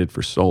stimulated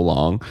for so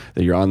long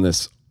that you're on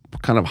this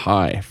kind of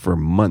high for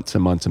months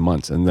and months and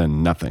months, and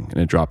then nothing,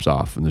 and it drops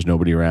off, and there's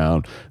nobody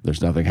around,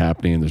 there's nothing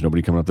happening, there's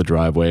nobody coming up the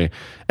driveway,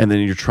 and then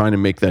you're trying to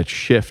make that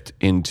shift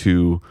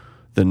into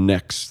the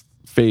next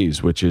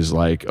phase, which is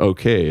like,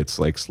 okay, it's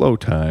like slow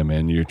time,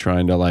 and you're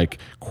trying to like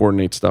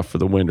coordinate stuff for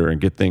the winter and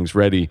get things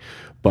ready,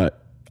 but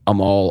I'm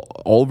all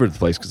over the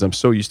place because I'm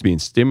so used to being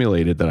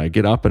stimulated that I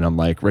get up and I'm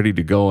like ready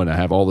to go and I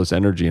have all this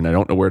energy and I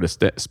don't know where to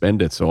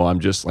spend it. So I'm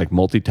just like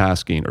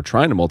multitasking or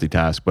trying to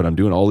multitask, but I'm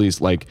doing all these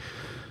I'm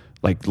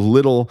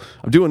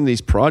doing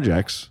these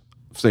projects.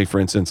 Say, for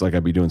instance, like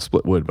I'd be doing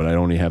split wood, but I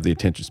only have the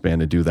attention span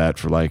to do that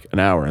for like an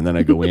hour. And then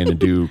I go in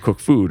and cook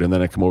food, and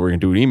then I come over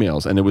and do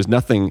emails. And there was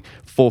nothing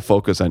full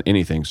focus on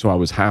anything. So I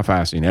was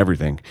half-assing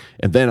everything.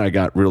 And then I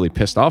got really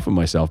pissed off at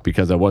myself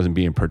because I wasn't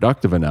being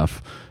productive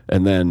enough.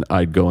 And then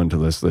I'd go into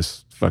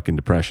this fucking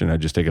depression.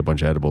 I'd just take a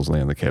bunch of edibles,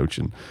 lay on the couch,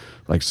 and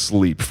like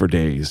sleep for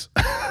days.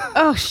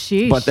 Oh,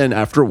 sheesh. But then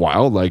after a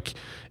while, like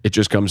it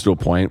just comes to a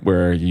point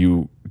where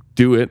you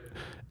do it.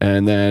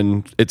 And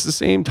then it's the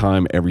same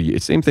thing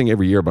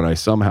every year, but I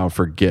somehow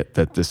forget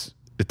that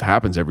it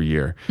happens every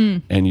year.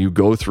 And you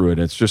go through it.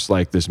 It's just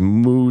like this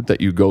mood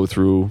that you go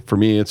through. For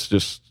me, it's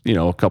just,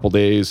 a couple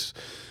days,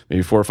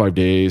 maybe 4 or 5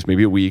 days,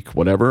 maybe a week,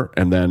 whatever.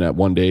 And then at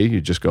one day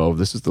you just go,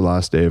 this is the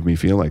last day of me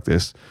feeling like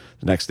this.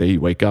 The next day you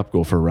wake up,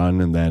 go for a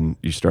run, and then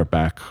you start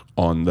back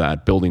on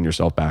that, building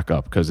yourself back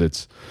up.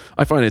 Because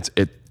I find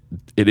it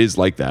is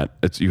like that.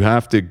 You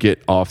have to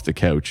get off the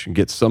couch and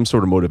get some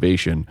sort of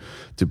motivation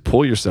to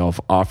pull yourself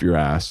off your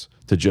ass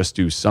to just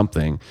do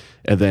something.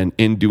 And then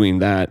in doing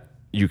that,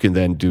 you can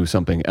then do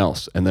something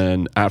else. And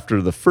then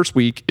after the first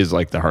week is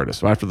like the hardest.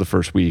 So after the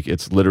first week,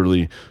 it's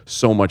literally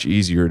so much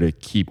easier to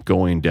keep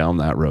going down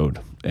that road.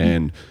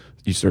 And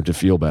you start to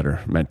feel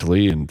better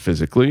mentally and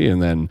physically.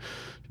 And then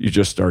you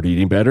just start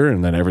eating better,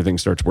 and then everything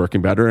starts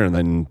working better. And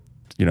then,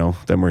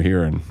 then we're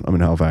here, and I'm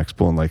in Halifax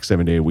pulling like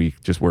 7 day a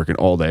week, just working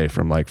all day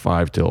from like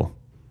 5 till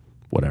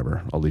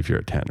whatever. I'll leave here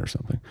at 10 or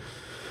something.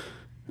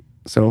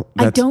 So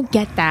I don't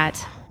get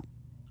that.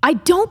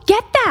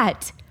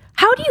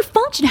 How do you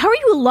function? How are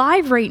you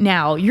alive right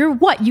now? You're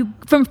what? You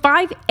from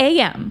 5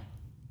 a.m.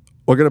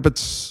 Well, I got up at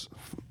 6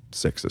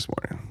 this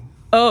morning.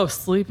 Oh,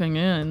 sleeping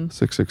in.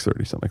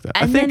 6:30, something like that.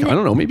 I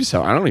don't know, maybe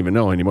so. I don't even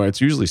know anymore.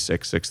 It's usually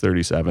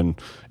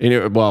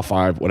 6:37,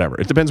 5, whatever.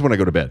 It depends when I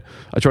go to bed.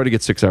 I try to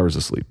get 6 hours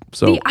of sleep.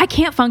 So see, I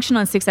can't function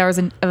on 6 hours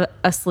of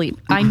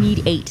sleep. I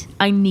need 8.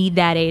 I need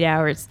that 8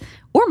 hours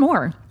or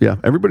more. Yeah,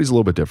 everybody's a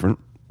little bit different.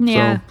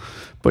 Yeah. So,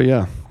 but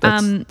yeah,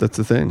 that's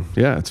the thing.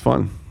 Yeah, it's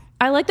fun.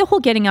 I like the whole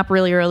getting up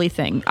really early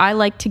thing. I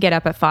like to get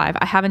up at 5.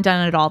 I haven't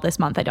done it at all this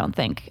month, I don't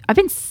think. I've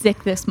been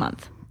sick this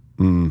month.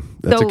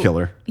 That's a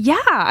killer.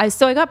 Yeah.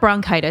 So I got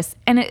bronchitis.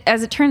 And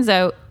as it turns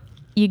out,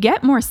 you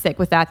get more sick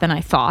with that than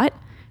I thought.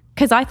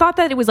 Because I thought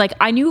that it was like,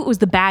 I knew it was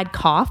the bad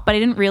cough, but I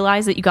didn't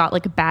realize that you got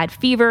like a bad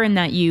fever and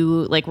that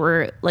you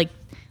were like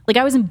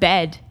I was in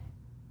bed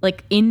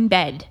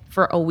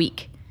for a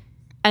week.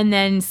 And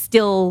then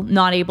still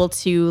not able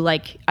to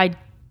I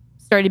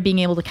started being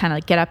able to kind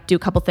of get up, do a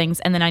couple things.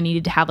 And then I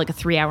needed to have like a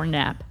 3-hour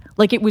nap.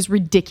 Like it was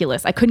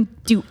ridiculous. I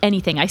couldn't do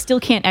anything. I still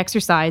can't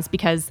exercise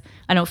because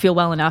I don't feel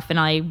well enough.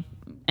 And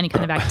any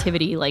kind of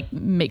activity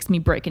makes me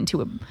break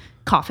into a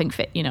coughing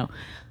fit,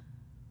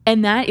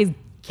 and that is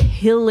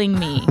killing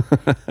me.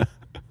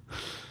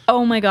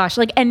 Oh my gosh.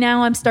 And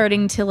now I'm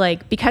starting to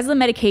because of the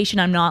medication,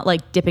 I'm not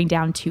dipping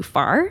down too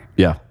far.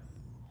 Yeah.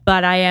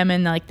 But I am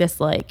in this,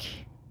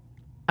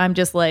 I'm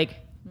just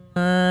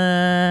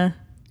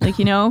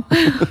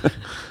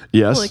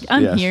yes.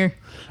 I'm here.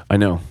 I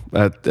know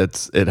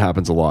it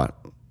happens a lot.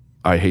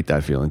 I hate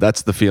that feeling.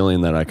 That's the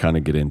feeling that I kind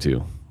of get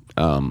into.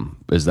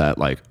 Is that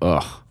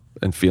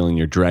and feeling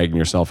you're dragging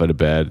yourself out of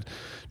bed,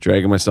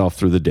 dragging myself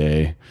through the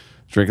day,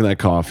 drinking that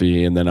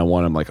coffee, and then I'm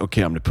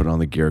okay, I'm gonna put on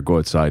the gear, go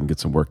outside and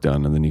get some work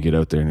done, and then you get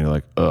out there and you're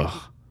like, ugh,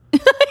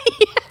 yes.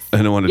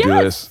 I don't want to do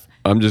this.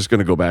 I'm just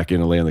gonna go back in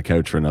and lay on the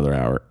couch for another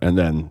hour, and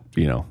then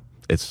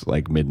it's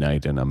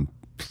midnight and I'm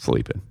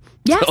sleeping.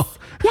 Yes, so.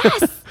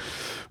 Yes.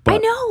 But I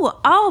know.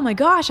 Oh my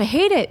gosh, I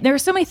hate it. There are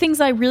so many things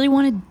I really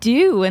want to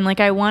do and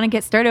I want to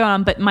get started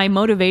on, but my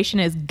motivation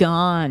is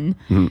gone.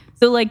 Mm-hmm.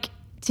 So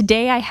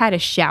today I had a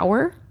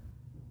shower,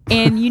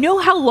 and you know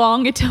how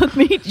long it took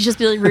me to just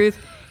be like, Ruth,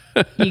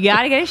 you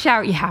got to get a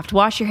shower. You have to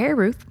wash your hair,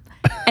 Ruth.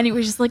 And it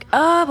was just but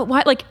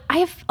why? I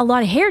have a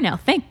lot of hair now.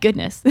 Thank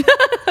goodness.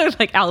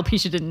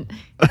 Alopecia didn't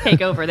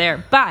take over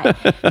there. But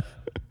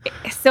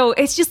so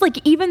it's just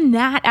even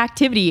that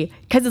activity,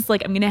 because it's I'm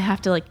going to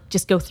have to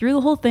just go through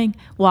the whole thing,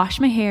 wash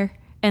my hair,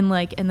 and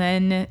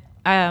then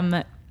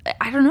I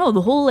don't know,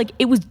 the whole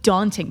it was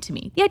daunting to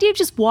me. The idea of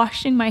just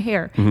washing my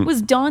hair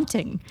was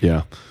daunting.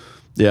 Yeah.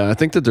 Yeah, I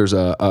think that there's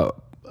I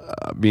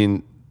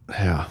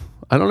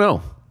don't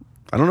know.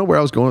 I don't know where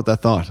I was going with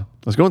that thought. I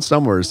was going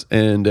somewheres,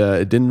 and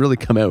it didn't really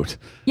come out.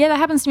 Yeah, that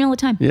happens to me all the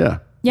time. Yeah.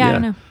 Yeah, I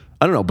don't know.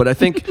 I don't know, but I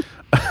think,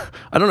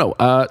 I don't know,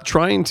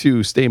 trying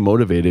to stay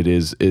motivated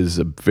is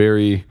a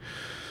very,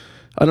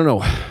 I don't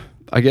know.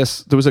 I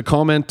guess there was a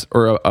comment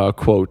or a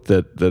quote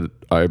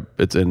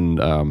it's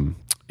in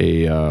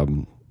a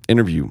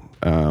interview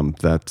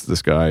that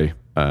this guy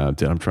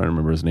did. I'm trying to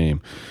remember his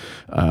name.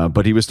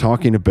 But he was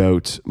talking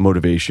about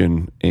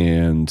motivation,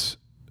 and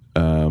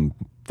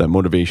that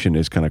motivation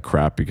is kind of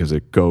crap because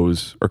it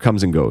goes or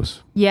comes and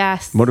goes.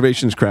 Yes.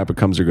 Motivation is crap. It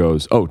comes or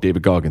goes. Oh,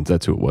 David Goggins.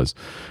 That's who it was.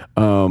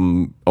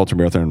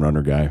 Ultramarathon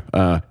runner guy.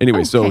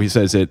 Anyway, So he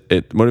says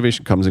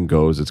motivation comes and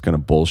goes. It's kind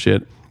of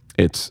bullshit.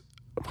 It's,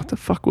 what the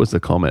fuck was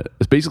the comment?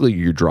 It's basically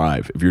your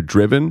drive. If you're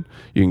driven,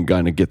 you can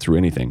kind of get through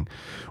anything,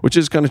 which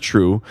is kind of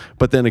true.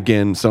 But then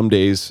again, some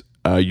days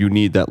you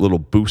need that little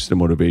boost of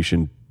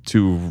motivation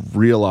to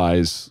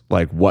realize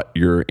what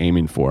you're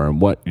aiming for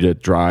and what the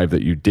drive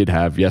that you did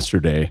have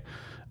yesterday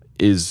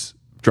is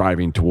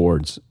driving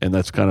towards. And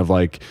that's kind of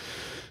I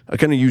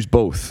kind of use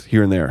both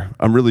here and there.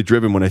 I'm really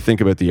driven when I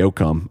think about the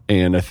outcome.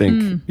 And I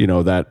think,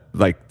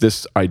 that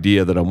this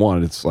idea that I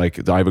want, it's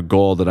I have a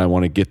goal that I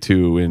want to get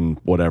to in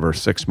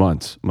 6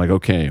 months. I'm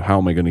okay, how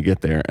am I going to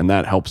get there? And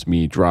that helps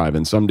me drive.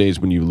 And some days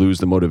when you lose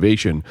the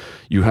motivation,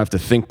 you have to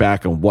think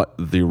back on what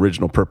the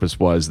original purpose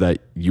was that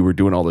you were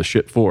doing all this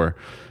shit for,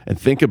 and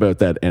think about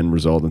that end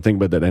result and think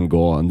about that end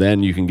goal. And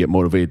then you can get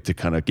motivated to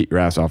kind of get your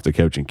ass off the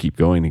couch and keep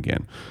going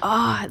again.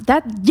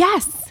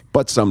 Yes.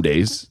 But some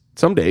days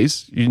some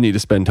days you need to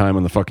spend time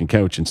on the fucking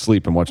couch and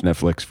sleep and watch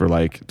Netflix for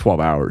like 12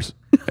 hours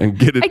and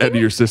get it out of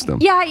your system.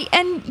 Yeah.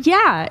 And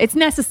yeah, it's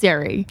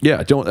necessary.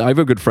 Yeah. I have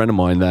a good friend of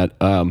mine that,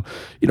 I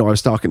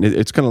was talking,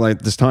 it's kind of like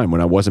this time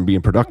when I wasn't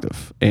being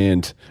productive,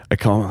 and I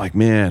call him like,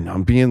 man,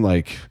 I'm being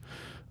like,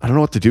 I don't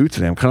know what to do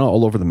today. I'm kind of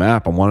all over the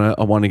map.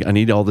 I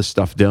need all this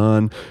stuff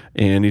done.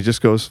 And he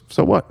just goes,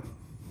 so what?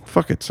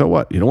 Fuck it. So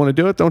what? You don't want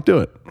to do it? Don't do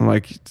it. I'm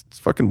like, it's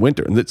fucking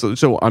winter. And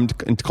so I'm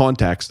in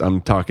context.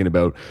 I'm talking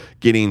about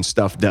getting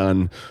stuff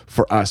done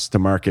for us to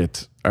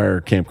market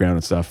our campground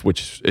and stuff,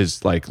 which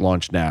is like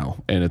launched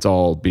now. And it's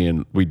all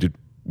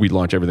we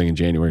launch everything in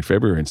January,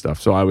 February and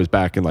stuff. So I was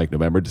back in like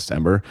November,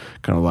 December,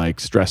 kind of like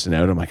stressing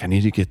out. I'm like, I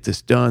need to get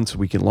this done so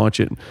we can launch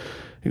it. And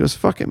he goes,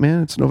 fuck it,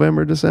 man. It's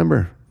November,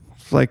 December.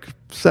 It's like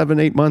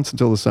 7-8 months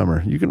until the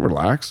summer. You can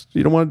relax.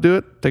 You don't want to do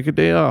it? Take a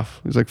day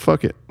off. He's like,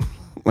 fuck it. I'm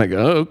like,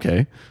 oh,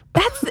 okay.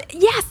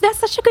 That's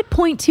such a good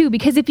point too,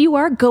 because if you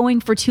are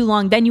going for too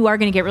long, then you are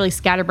going to get really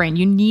scatterbrained.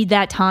 You need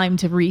that time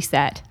to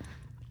reset.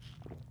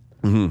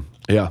 Mm-hmm.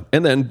 Yeah.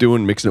 And then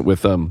mixing it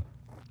with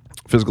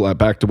physical,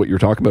 back to what you were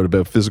talking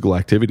about physical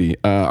activity.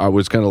 I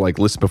was kind of like,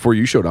 before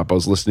you showed up, I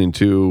was listening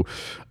to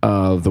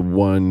the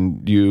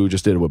one you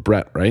just did with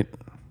Brett, right?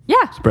 Yeah.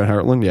 It's Brett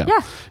Hartland. Yeah.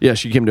 Yeah.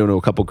 She came down to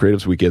a couple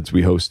creatives weekends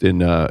we host in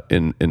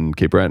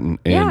Cape Breton.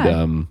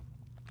 And,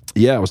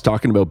 I was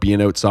talking about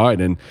being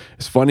outside, and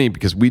it's funny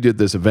because we did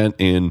this event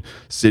in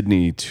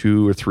Sydney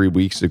 2 or 3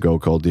 weeks ago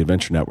called the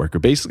Adventure Network.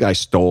 Basically, I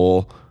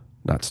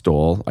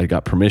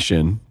got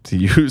permission to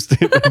use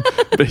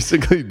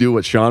basically do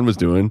what Sean was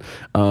doing,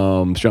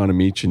 Sean and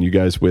Meech and you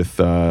guys with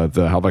the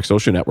Halifax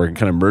Social Network, and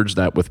kind of merged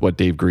that with what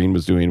Dave Green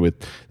was doing with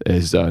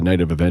his Night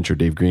of Adventure.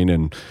 Dave Green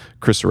and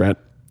Chris Surratt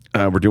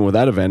were doing with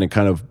that event, and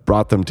kind of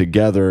brought them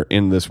together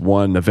in this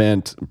one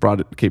event, brought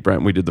it to Cape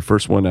Breton. We did the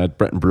first one at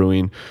Breton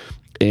Brewing.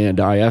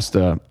 And I asked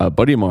a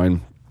buddy of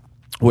mine,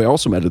 who I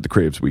also met at the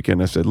Creatives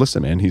Weekend, I said,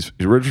 listen, man, he's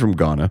originally from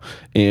Ghana.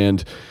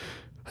 And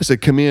I said,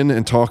 come in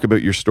and talk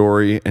about your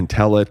story and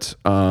tell it.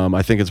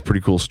 I think it's a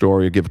pretty cool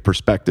story. Give a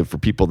perspective for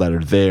people that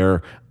are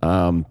there,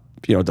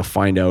 to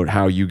find out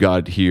how you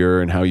got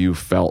here and how you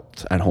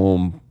felt at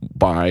home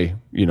by,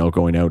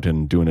 going out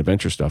and doing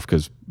adventure stuff.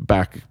 Because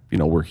back,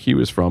 where he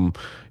was from,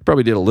 he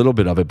probably did a little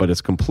bit of it, but it's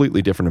a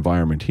completely different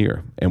environment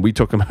here. And we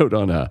took him out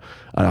on a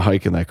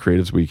hike in that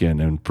Creatives Weekend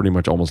and pretty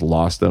much almost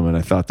lost him. And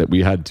I thought that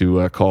we had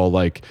to call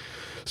like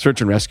search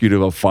and rescue to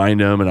go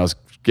find him. And I was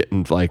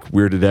getting like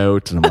weirded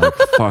out, and I'm like,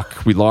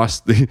 fuck, we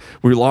lost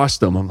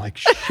him. I'm like,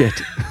 shit.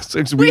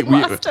 So we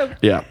lost him.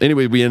 Yeah.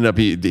 Anyway, we ended up,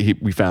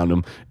 we found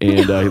him, and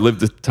he lived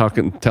to talk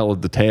and tell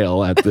the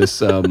tale at this,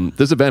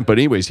 this event. But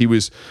anyways, he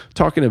was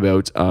talking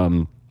about,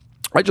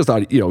 I just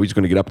thought, he's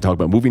going to get up and talk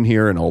about moving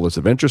here and all this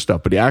adventure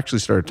stuff. But he actually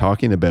started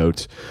talking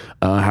about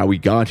how he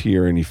got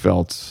here, and he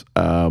felt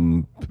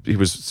he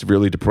was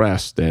severely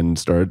depressed and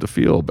started to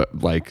feel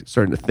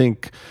starting to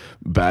think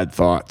bad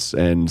thoughts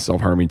and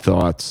self-harming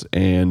thoughts,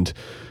 and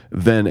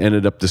then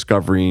ended up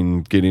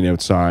discovering getting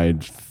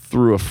outside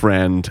through a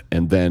friend,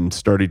 and then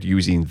started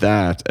using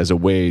that as a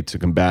way to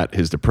combat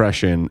his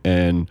depression.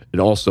 And it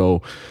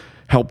also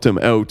helped him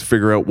out to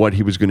figure out what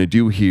he was going to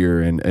do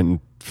here, and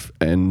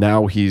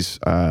now he's,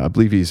 I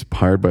believe he's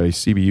hired by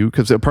CBU,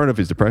 because a part of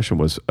his depression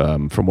was,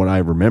 from what I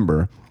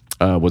remember,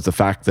 was the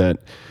fact that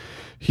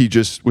he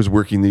just was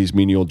working these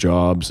menial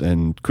jobs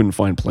and couldn't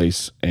find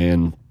place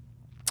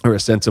or a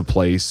sense of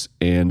place.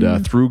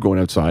 And through going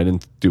outside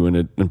and doing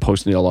it and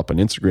posting it all up on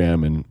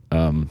Instagram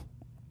and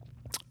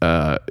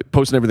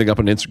posting everything up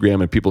on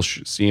Instagram, and people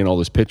seeing all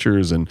his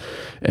pictures, and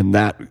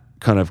that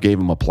kind of gave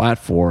him a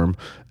platform,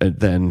 and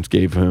then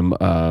gave him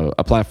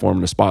a platform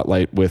and a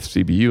spotlight with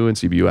CBU, and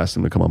CBU asked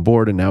him to come on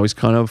board. And now he's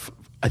kind of,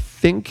 I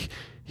think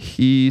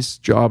his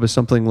job is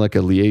something like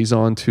a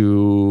liaison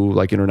to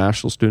like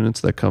international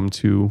students that come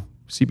to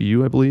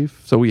CBU, I believe.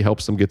 So he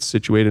helps them get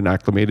situated and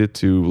acclimated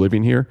to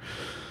living here,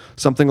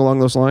 something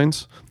along those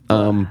lines.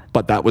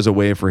 But that was a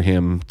way for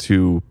him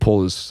to pull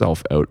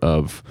himself out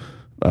of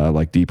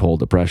like deep hole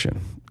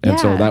depression. And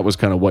so that was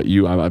kind of what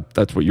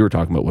that's what you were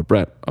talking about with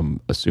Brett,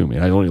 I'm assuming.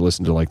 I only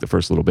listened to like the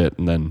first little bit,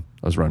 and then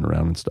I was running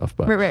around and stuff.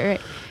 But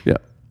Right. Yeah.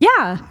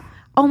 Yeah.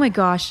 Oh my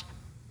gosh.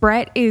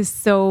 Brett is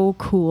so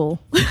cool.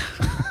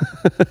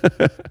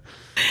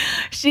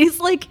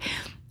 She's like,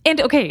 and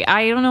okay,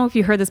 I don't know if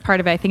you heard this part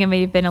of it. I think it may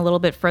have been a little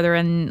bit further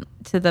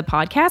into the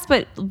podcast,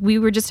 but we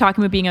were just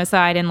talking about being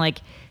outside and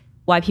like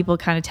why people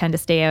kind of tend to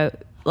stay out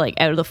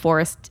of the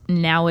forest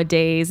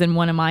nowadays. And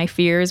one of my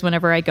fears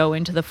whenever I go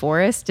into the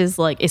forest is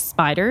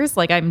spiders.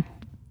 Like, I'm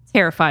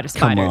terrified of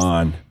spiders. Come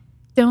on.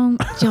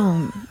 Don't.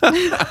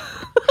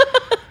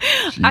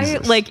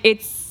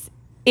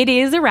 It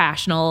is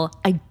irrational.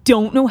 I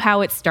don't know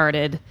how it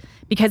started,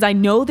 because I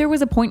know there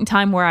was a point in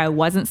time where I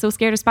wasn't so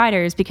scared of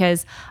spiders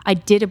because I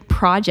did a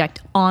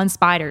project on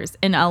spiders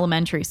in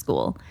elementary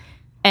school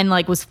and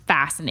was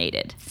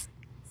fascinated.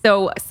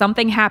 So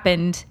something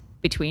happened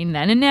between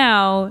then and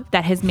now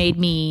that has made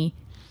me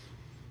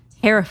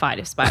terrified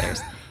of spiders.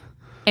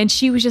 And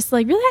she was just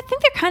like, really? I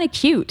think they're kind of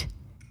cute.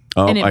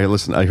 Oh, And it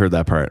I heard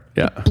that part.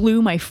 Yeah.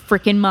 blew my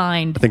freaking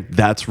mind. I think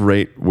that's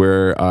right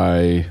where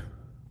I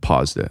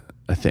paused it,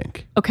 I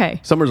think. Okay.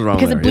 Somewhere's wrong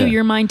Because there, it blew yeah.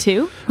 your mind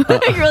too?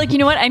 You're like, you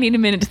know what? I need a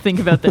minute to think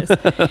about this.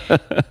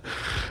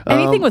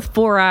 Anything with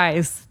 4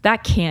 eyes,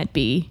 that can't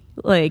be.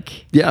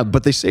 Like, Yeah,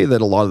 but they say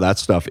that a lot of that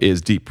stuff is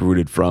deep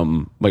rooted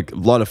from like a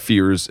lot of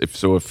fears. If,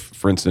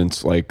 for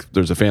instance, like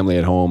there's a family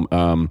at home,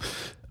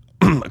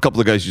 a couple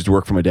of guys used to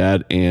work for my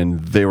dad, and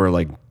they were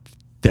like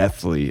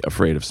deathly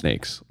afraid of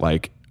snakes.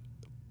 Like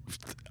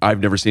I've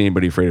never seen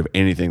anybody afraid of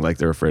anything like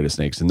they're afraid of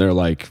snakes, and they're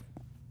like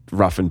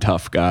rough and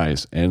tough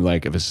guys. And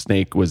like if a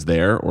snake was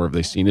there, or if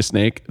they seen a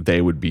snake,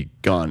 they would be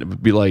gone. It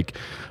would be like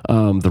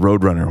the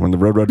Roadrunner when the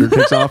Roadrunner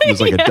takes off. It was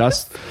like a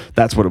dust.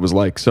 That's what it was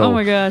like. So oh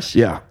my gosh.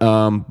 yeah.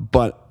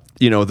 But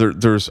you know,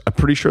 there's I'm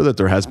pretty sure that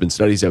there has been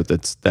studies out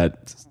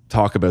that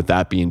talk about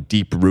that being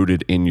deep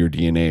rooted in your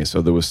DNA.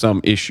 So there was some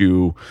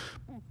issue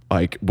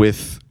like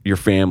with your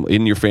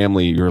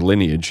family, your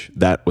lineage,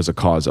 that was a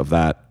cause of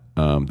that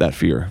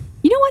fear.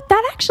 You know what?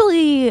 That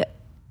actually,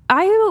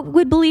 I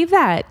would believe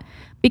that,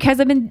 because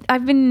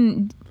I've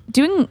been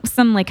doing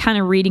some like kind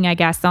of reading, I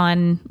guess,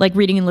 on like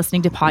reading and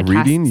listening to podcasts.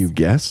 Reading, you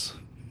guess?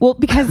 Well,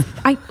 because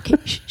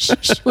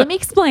let me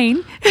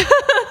explain.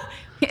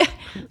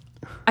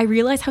 I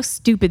realize how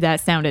stupid that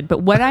sounded,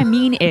 but what I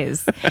mean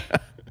is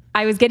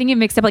I was getting it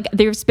mixed up. Like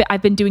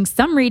I've been doing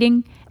some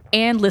reading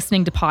and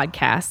listening to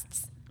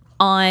podcasts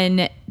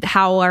on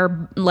how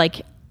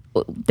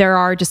there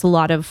are just a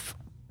lot of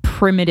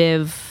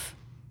primitive,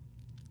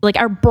 like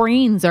our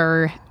brains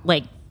are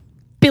like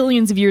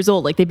billions of years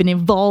old. Like they've been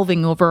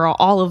evolving over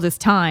all of this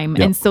time.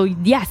 Yep. And so,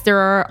 yes, there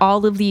are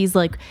all of these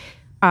like,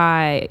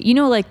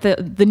 like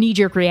the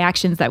knee-jerk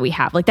reactions that we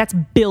have, like that's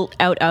built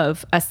out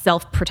of a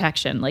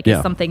self-protection, like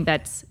it's something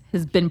that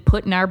has been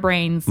put in our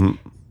brains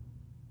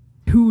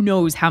who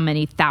knows how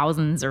many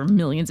thousands or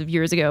millions of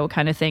years ago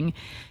kind of thing.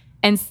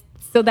 And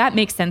so that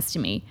makes sense to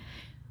me.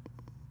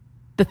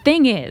 The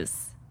thing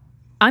is,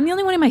 I'm the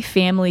only one in my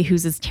family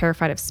who's as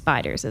terrified of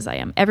spiders as I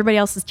am. Everybody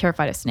else is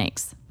terrified of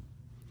snakes.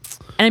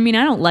 And I mean,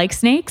 I don't like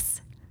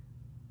snakes,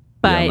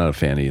 but I'm not a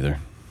fan either.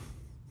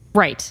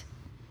 Right.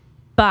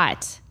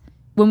 But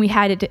when we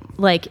had it,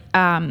 like,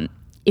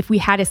 if we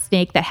had a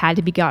snake that had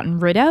to be gotten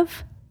rid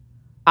of,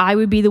 I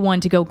would be the one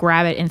to go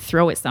grab it and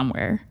throw it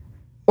somewhere,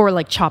 or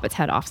like chop its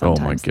head off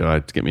sometimes. Oh my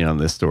God. Get me on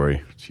this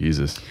story.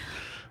 Jesus.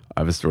 I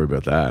have a story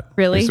about that.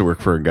 Really? I used to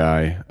work for a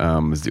guy.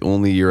 It was the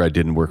only year I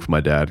didn't work for my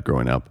dad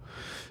growing up.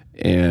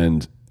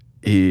 And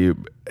he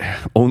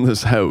owned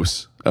this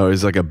house. It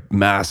was like a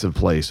massive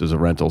place. It was a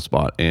rental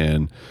spot.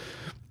 And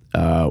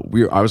I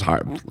was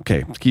hired.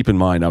 Okay, keep in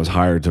mind, I was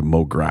hired to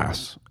mow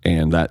grass.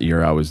 And that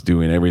year I was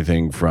doing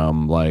everything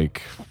from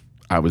like,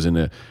 I was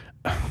in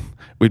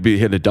we'd be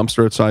hitting a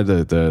dumpster outside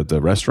the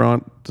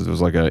restaurant. It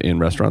was like a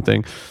in-restaurant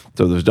thing.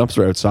 So there's a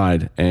dumpster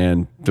outside,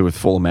 and it was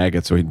full of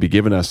maggots. So he'd be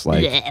giving us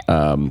like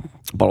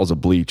bottles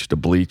of bleach to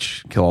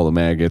bleach, kill all the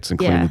maggots and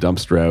clean the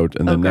dumpster out.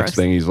 And then next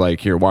thing he's like,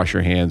 here, wash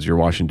your hands. You're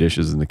washing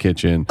dishes in the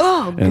kitchen.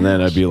 And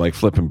then I'd be like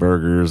flipping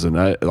burgers. And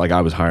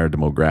I was hired to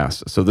mow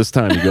grass. So this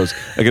time he goes,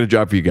 I got a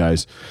job for you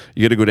guys.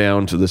 You got to go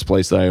down to this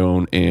place that I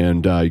own,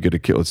 and you got to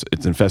kill.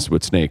 It's infested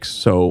with snakes.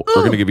 So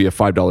we're going to give you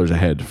 $5 a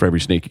head for every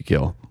snake you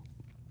kill.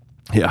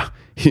 Yeah.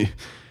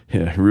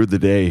 Yeah, rued the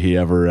day he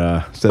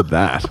ever said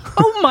that.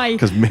 Oh my!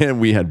 Because man,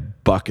 we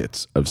had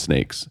buckets of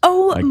snakes.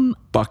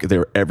 They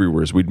were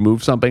everywhere. So we'd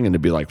move something and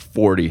it'd be like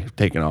 40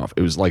 taken off.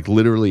 It was like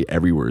literally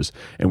everywhere,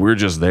 and we were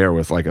just there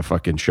with like a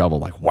fucking shovel,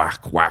 like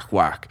whack, whack,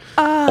 whack,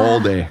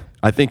 all day.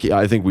 I think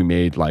we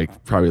made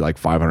like probably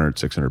like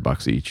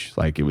 $500-$600 each.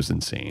 Like it was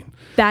insane.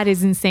 That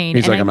is insane.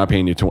 He's like, I'm not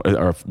paying you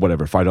or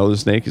whatever, $5 a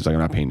snake. He's like,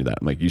 I'm not paying you that.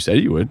 I'm like, you said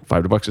you would.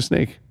 $5 a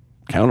snake.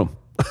 Count them.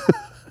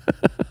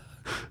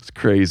 It's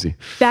crazy.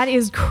 That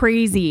is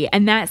crazy.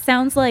 And that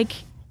sounds like,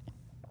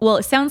 well,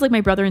 it sounds like my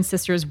brother and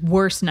sister's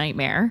worst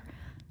nightmare.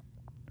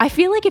 I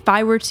feel like if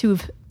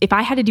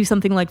I had to do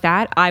something like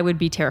that, I would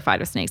be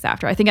terrified of snakes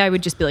after. I think I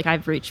would just be like,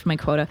 I've reached my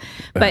quota.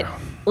 But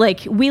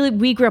like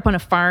we grew up on a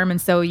farm,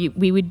 and so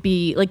we would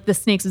be like, the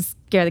snakes would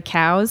scare the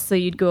cows. So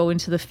you'd go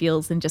into the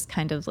fields and just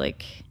kind of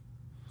like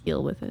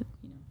deal with it.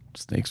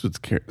 Snakes would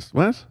scare,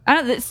 what?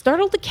 It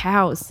startled the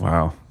cows.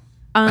 Wow.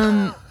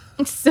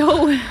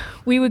 So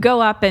we would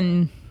go up,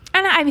 and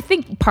I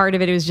think part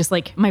of it was just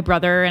like my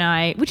brother and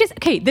I, which is,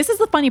 okay, this is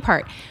the funny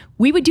part.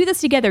 We would do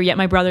this together, yet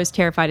my brother's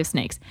terrified of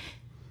snakes.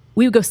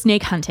 We would go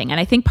snake hunting. And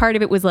I think part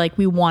of it was like,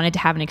 we wanted to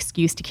have an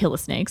excuse to kill the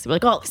snakes. We're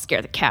like, oh,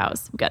 scare the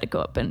cows. We got to go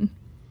up and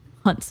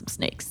hunt some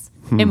snakes.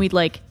 And we'd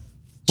like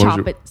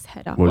chop its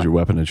head off. What was your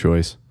weapon of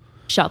choice?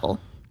 Shovel.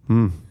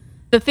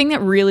 The thing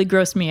that really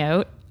grossed me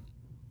out,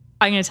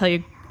 I'm going to tell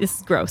you, this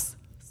is gross.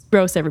 It's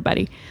gross,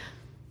 everybody.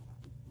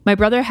 My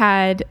brother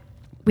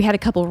we had a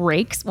couple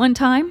rakes one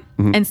time.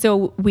 And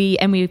so we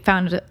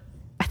found,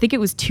 I think it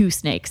was 2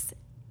 snakes.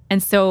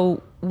 And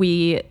so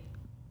we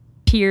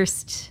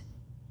pierced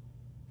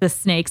the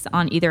snakes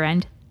on either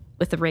end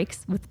with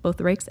both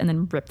the rakes, and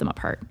then ripped them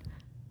apart.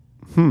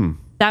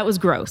 That was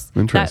gross.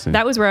 Interesting.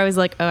 That was where I was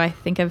like, oh, I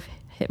think I've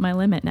hit my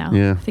limit now.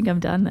 Yeah. I think I've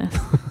done this.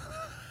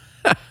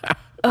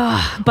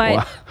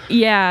 But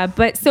yeah,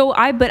 but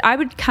I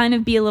would kind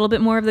of be a little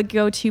bit more of the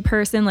go-to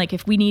person. Like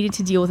if we needed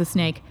to deal with a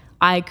snake,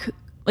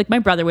 like my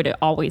brother would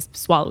always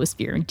swallow his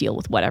fear and deal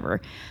with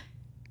whatever.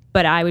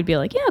 But I would be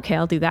like, yeah, okay,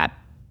 I'll do that.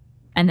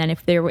 And then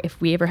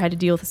if we ever had to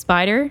deal with a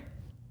spider,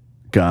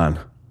 Gone.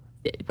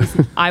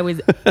 I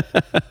was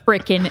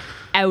freaking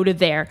out of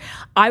there.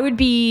 I would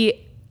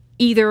be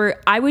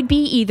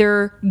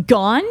either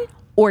gone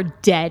or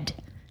dead.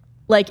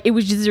 Like it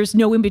was just, there's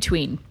no in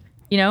between,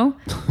 you know?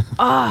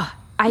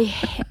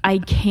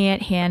 I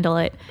can't handle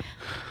it.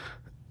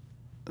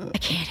 I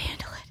can't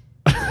handle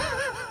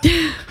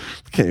it.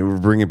 Okay, we're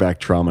bringing back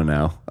trauma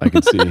now. I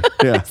can see.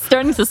 Yeah.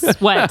 Starting to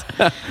sweat.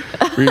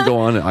 We can go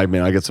on. I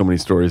mean, I got so many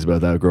stories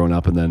about that growing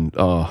up, and then,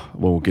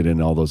 we'll get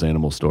into all those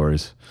animal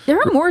stories. There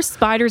are more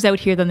spiders out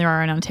here than there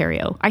are in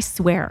Ontario. I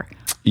swear.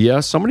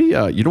 Yeah, somebody,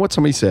 you know what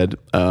somebody said,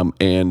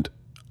 and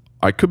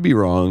I could be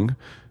wrong,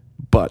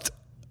 but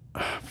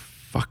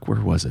fuck,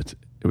 where was it?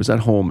 It was at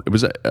home. It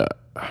was,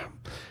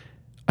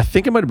 I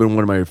think it might have been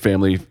one of my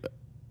family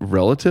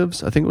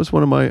relatives. I think it was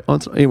one of my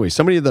aunts. Anyway,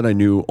 somebody that I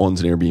knew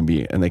owns an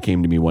Airbnb, and they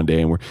came to me one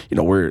day, and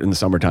we're in the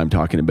summertime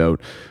talking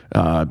about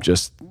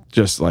just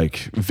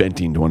like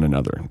venting to one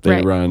another.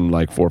 They run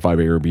like 4 or 5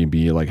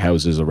 Airbnb like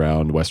houses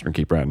around Western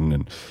Cape Breton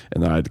and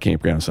the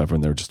campground and stuff,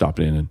 and they were just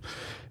stopping in, and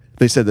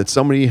they said that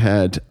somebody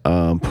had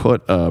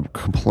put a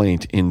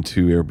complaint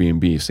into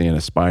Airbnb saying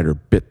a spider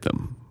bit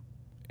them.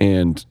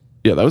 And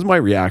yeah, that was my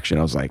reaction.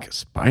 I was like, a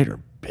spider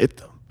bit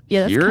them?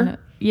 Yeah, that's here?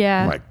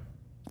 yeah. I'm like,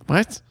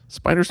 what?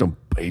 Spiders don't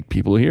bite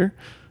people here.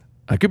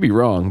 I could be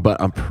wrong,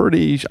 but I'm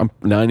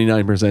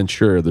 99%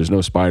 sure there's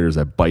no spiders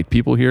that bite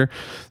people here.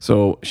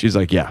 So she's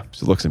like, yeah.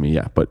 She looks at me,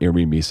 yeah, but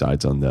Airbnb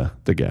sides on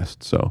the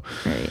guest. So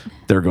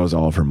there goes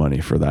all of her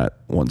money for that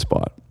one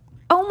spot.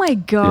 Oh my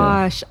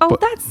gosh. Yeah,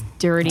 that's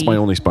dirty. That's my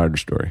only spider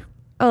story.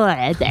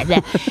 Oh,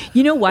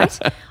 you know what?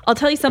 I'll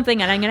tell you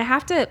something, and I'm going to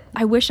have to,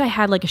 I wish I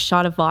had like a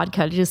shot of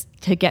vodka just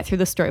to get through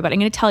the story, but I'm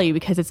going to tell you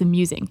because it's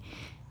amusing.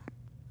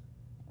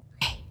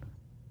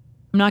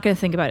 I'm not going to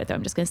think about it though.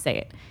 I'm just going to say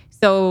it.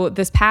 So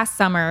this past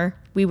summer,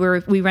 we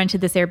rented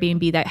this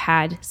Airbnb that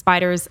had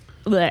spiders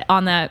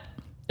on the.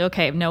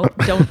 Okay, no,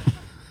 don't.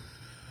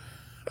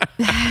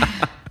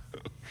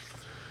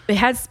 They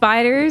had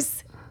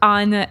spiders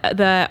on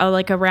the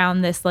like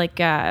around this like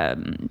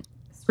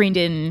screened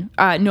in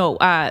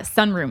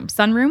sunroom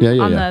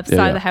on the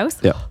side of the house.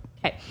 Yeah.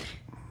 Okay,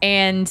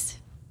 and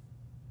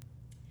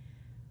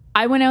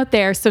I went out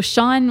there. So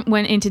Sean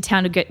went into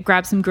town to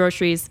grab some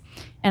groceries.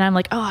 And I'm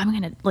like, oh, I'm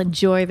going to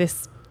enjoy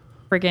this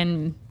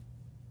friggin'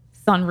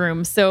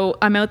 sunroom. So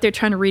I'm out there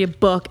trying to read a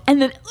book.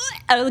 And then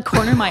out of the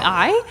corner of my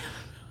eye,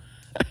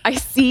 I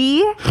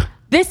see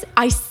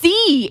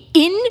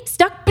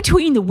stuck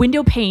between the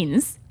window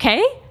panes,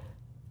 okay,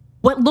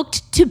 what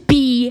looked to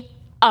be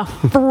a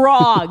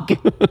frog.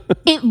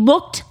 It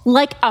looked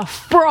like a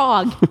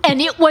frog, and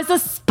it was a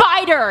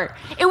spider.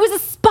 It was a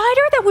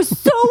spider that was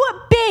so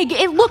big,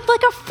 it looked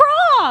like a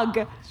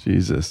frog.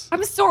 Jesus.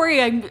 I'm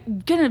sorry, I'm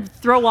going to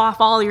throw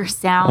off all your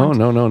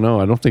sound. Oh, no.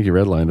 I don't think you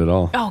redlined at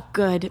all. Oh,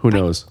 good. Who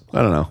knows?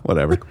 I don't know.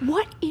 Whatever. Like,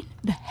 what in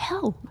the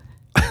hell?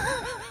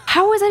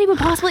 How is that even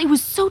possible? It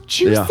was so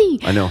juicy.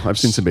 Yeah, I know. I've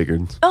seen some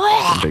bacons.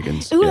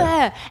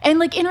 Yeah. And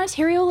like in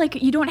Ontario, like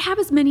you don't have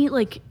as many,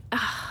 like,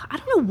 I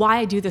don't know why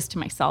I do this to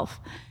myself.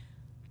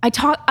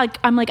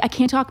 I'm like, I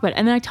can't talk about it.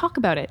 And then I talk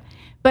about it.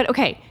 But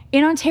okay,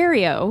 in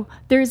Ontario,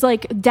 there's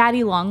like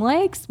daddy long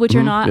legs, which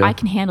are not, I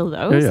can handle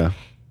those. Yeah.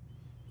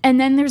 And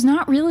then there's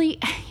not really,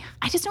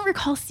 I just don't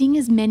recall seeing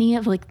as many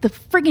of like the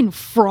friggin'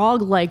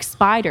 frog-like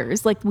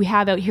spiders like we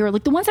have out here,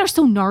 like the ones that are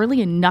so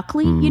gnarly and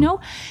knuckly, you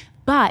know?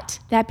 But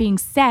that being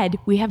said,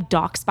 we have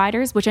dock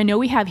spiders, which I know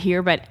we have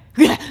here, but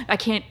I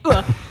can't.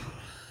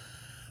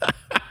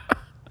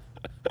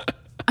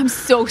 I'm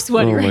so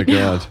sweaty right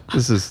now. Oh my God.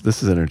 This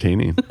is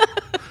entertaining.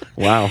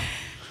 Wow.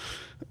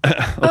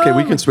 Okay,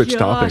 we can switch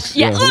topics.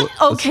 Yeah.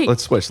 Okay.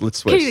 Let's switch.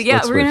 Okay,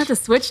 yeah, we're going to have to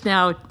switch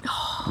now.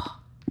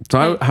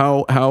 So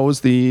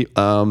how's the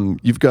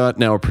you've got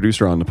now a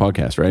producer on the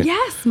podcast, right?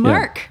 Yes,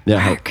 Mark.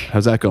 Yeah. Mark.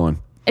 How's that going?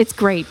 It's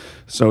great.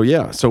 So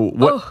yeah. So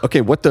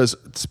what does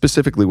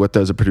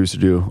a producer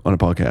do on a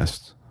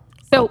podcast?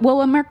 So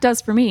what Mark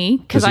does for me,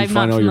 because I'm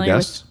not familiar your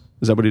guests?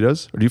 Is that what he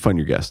does? Or do you find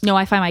your guests? No,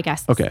 I find my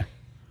guests. Okay.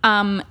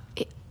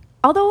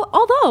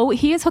 Although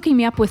he is hooking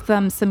me up with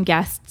some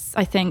guests,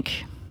 I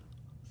think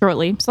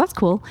shortly. So that's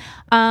cool.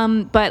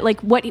 But like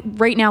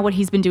right now what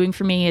he's been doing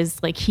for me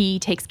is like he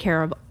takes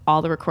care of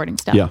all the recording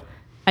stuff. Yeah.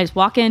 I just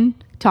walk in,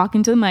 talk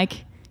into the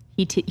mic.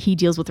 He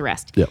deals with the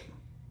rest. Yeah.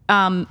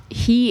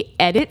 He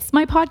edits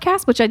my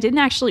podcast, which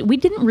we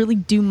didn't really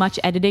do much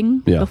editing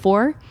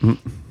before.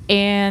 Mm-hmm.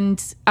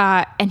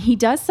 And he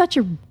does such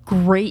a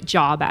great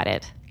job at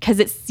it because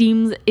it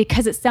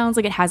sounds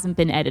like it hasn't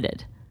been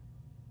edited.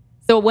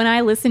 So when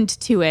I listened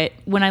to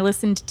one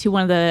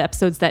of the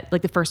episodes that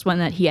like the first one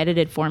that he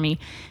edited for me,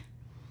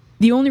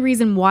 the only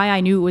reason why I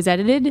knew it was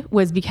edited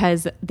was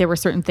because there were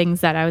certain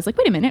things that I was like,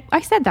 wait a minute, I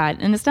said that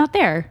and it's not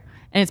there.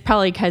 And it's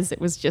probably because it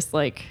was just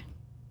like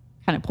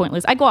kind of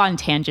pointless. I go on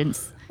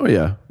tangents. Oh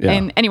yeah. Yeah.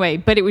 And anyway,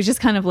 but it was just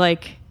kind of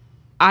like,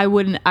 I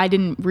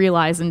didn't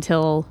realize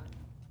until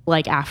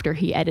like after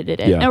he edited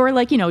it. Yeah. Or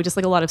like, just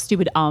like a lot of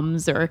stupid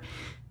ums, or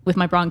with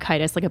my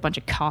bronchitis, like a bunch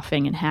of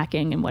coughing and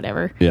hacking and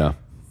whatever. Yeah.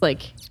 It's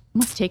like, it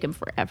must take him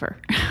forever.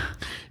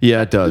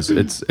 Yeah, it does.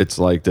 It's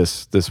like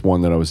this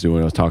one that I was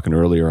doing. I was talking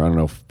earlier. I don't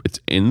know if it's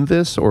in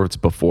this or it's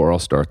before I'll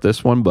start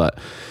this one, but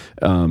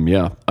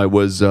I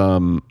was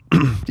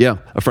yeah,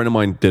 a friend of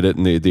mine did it,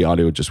 and the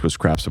audio just was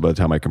crap. So by the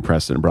time I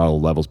compressed it and brought all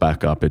the levels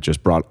back up, it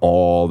just brought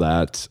all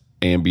that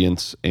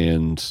ambience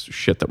and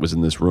shit that was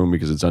in this room,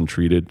 because it's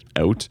untreated,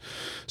 out.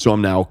 So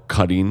I'm now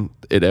cutting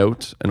it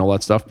out and all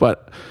that stuff.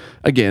 But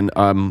again,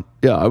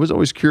 yeah, I was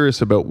always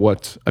curious about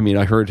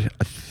I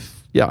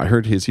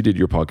heard he did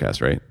your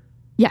podcast, right?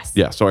 Yes.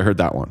 Yeah, so I heard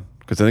that one,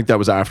 because I think that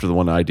was after the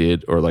one I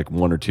did, or like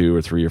 1 or 2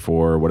 or 3 or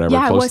 4 or whatever.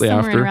 Yeah, closely it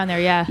was somewhere after. around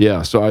there. Yeah.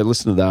 Yeah, so I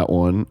listened to that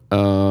one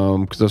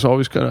because I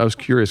was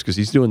curious, because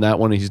he's doing that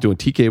one, and he's doing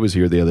TK was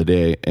here the other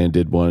day and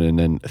did one, and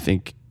then I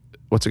think,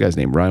 what's the guy's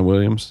name? Ryan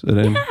Williams.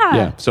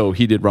 Yeah. So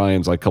he did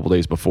Ryan's like a couple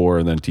days before,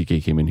 and then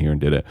TK came in here and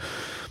did it.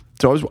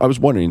 So I was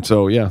wondering.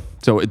 So yeah,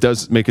 so it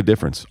does make a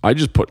difference. I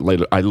just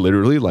I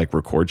literally like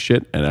record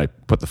shit and I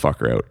put the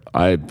fucker out.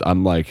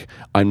 I'm like,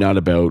 I'm not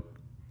about.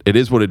 It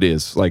is what it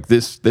is. Like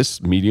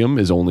this medium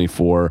is only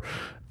for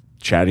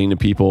chatting to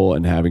people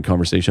and having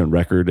conversation on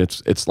record.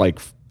 It's like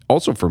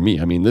also for me.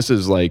 I mean, this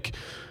is like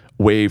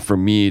way for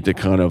me to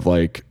kind of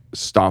like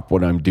stop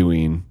what I'm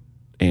doing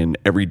in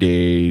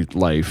everyday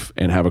life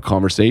and have a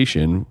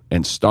conversation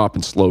and stop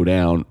and slow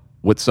down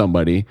with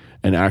somebody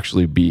and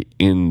actually be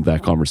in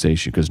that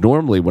conversation. Because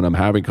normally when I'm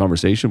having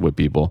conversation with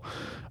people,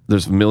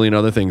 there's a million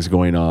other things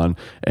going on,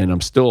 and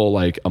I'm still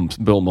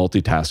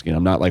multitasking.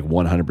 I'm not like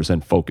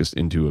 100% focused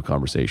into a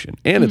conversation.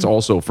 And it's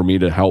also for me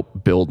to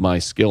help build my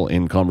skill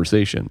in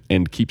conversation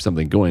and keep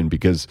something going,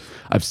 because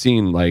I've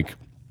seen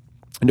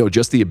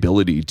just the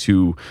ability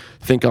to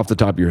think off the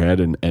top of your head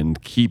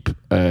and keep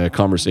a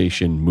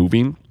conversation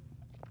moving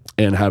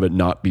and have it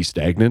not be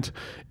stagnant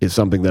is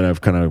something that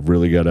I've kind of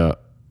really got to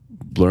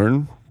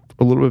learn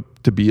a little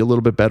bit to be a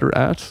little bit better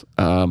at.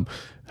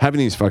 Having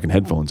these fucking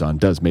headphones on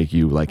does make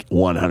you like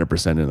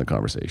 100% in the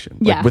conversation.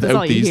 Yeah, like,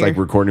 without these, hear. like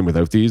recording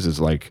without these is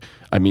like,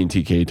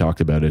 TK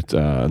talked about it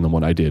in the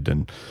one I did,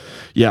 and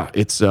yeah,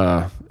 it's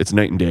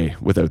night and day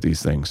without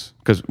these things.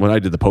 Because when I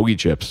did the Pogie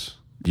Chips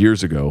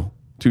years ago,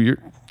 2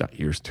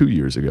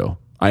 years ago,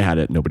 I had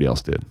it, nobody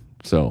else did.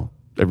 So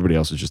everybody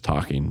else was just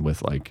talking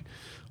with like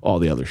all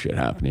the other shit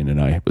happening, and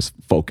I was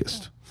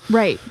focused.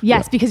 Right.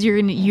 Yes, because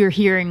you're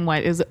hearing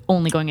what is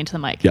only going into the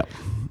mic. Yeah.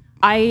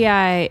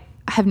 I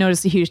have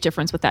noticed a huge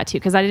difference with that too,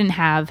 because I didn't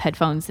have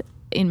headphones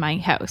in my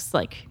house,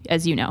 like,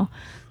 as you know.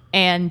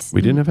 And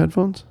We didn't have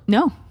headphones?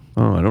 No.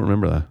 Oh, I don't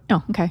remember that.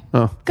 Oh, okay.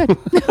 Oh. Good.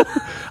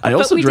 I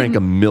also we drank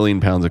didn't. 1 million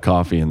pounds of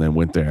coffee and then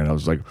went there, and I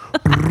was like,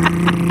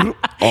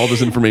 all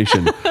this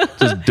information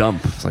just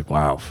dump. It's like,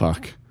 wow,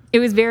 fuck. It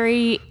was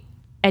very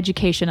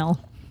educational.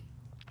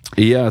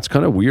 Yeah, it's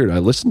kind of weird. I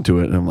listened to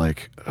it and I'm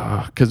like,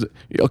 because,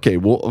 okay,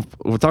 we'll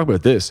talk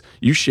about this.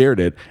 You shared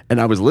it and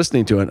I was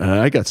listening to it and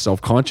I got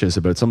self-conscious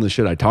about some of the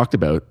shit I talked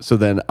about. So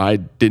then I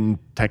didn't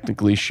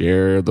technically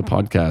share the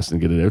podcast and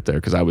get it out there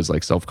because I was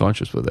like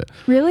self-conscious with it.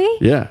 Really?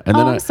 Yeah. And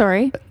then I'm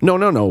sorry. No.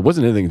 It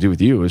wasn't anything to do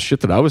with you. It was shit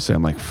that I was saying.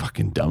 I'm like,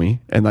 fucking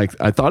dummy. And like,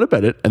 I thought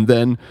about it and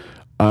then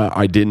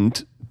I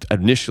didn't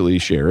initially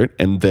share it.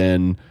 And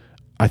then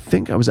I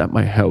think I was at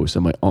my house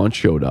and my aunt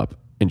showed up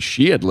and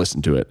she had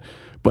listened to it.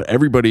 But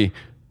everybody,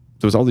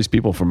 there was all these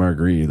people from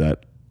Marguerite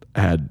that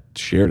had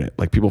shared it.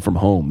 Like people from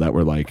home that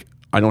were like,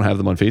 I don't have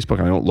them on Facebook.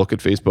 And I don't look at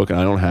Facebook. And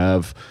I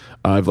have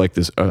like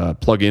this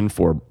plug-in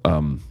for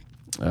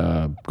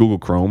Google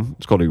Chrome.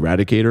 It's called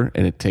Eradicator.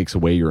 And it takes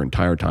away your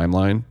entire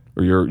timeline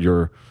or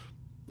your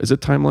is it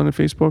timeline on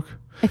Facebook?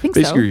 I think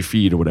Basically so. your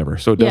feed or whatever.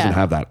 So it doesn't Yeah.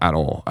 have that at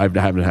all. I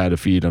haven't had a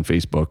feed on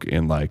Facebook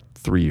in like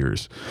 3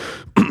 years.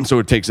 So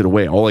it takes it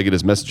away. All I get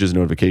is messages and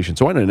notifications.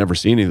 So I never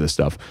see any of this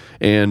stuff.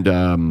 And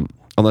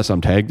unless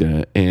I'm tagged in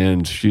it.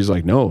 And she's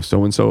like, no,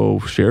 so-and-so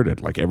shared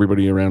it. Like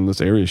everybody around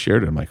this area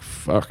shared it. I'm like,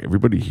 fuck,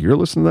 everybody here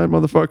listen to that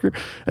motherfucker?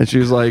 And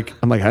she's like,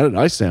 I'm like, how did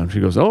I sound? She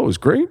goes, oh, it was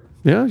great.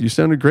 Yeah, you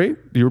sounded great.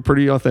 You were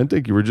pretty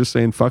authentic. You were just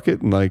saying fuck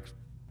it. And like,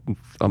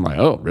 I'm like,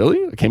 oh,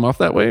 really? I came off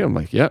that way? I'm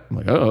like, yeah. I'm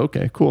like, oh,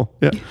 okay, cool.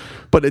 Yeah.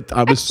 But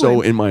I was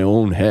so in my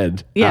own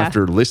head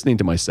after listening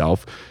to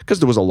myself because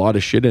there was a lot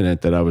of shit in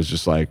it that I was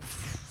just like,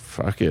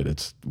 fuck it.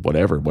 It's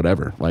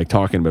whatever. Like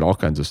talking about all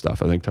kinds of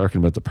stuff. I think talking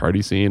about the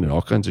party scene and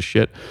all kinds of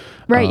shit.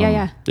 Right.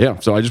 Yeah. Yeah.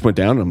 So I just went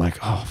down and I'm like,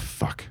 oh,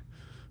 fuck.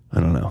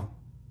 I don't know.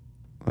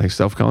 Like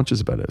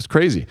self-conscious about it. It's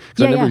crazy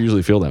because I never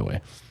usually feel that way.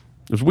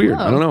 It was weird.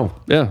 Whoa. I don't know.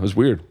 Yeah, it was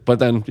weird. But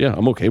then, yeah,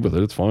 I'm okay with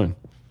it. It's fine.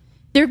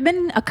 There have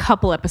been a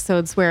couple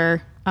episodes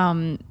where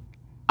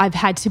I've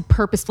had to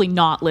purposely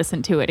not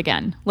listen to it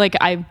again. Like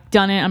I've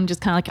done it. I'm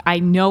just kind of like, I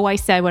know I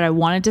said what I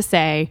wanted to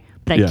say,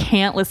 but I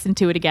can't listen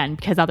to it again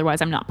because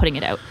otherwise I'm not putting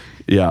it out.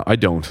 Yeah, I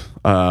don't.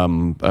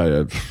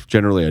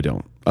 Generally, I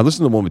don't. I listened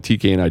to the one with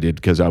TK and I did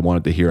because I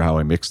wanted to hear how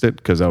I mixed it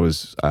because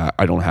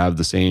I don't have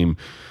the same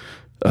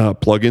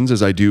plugins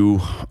as I do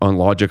on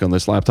Logic on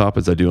this laptop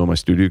as I do on my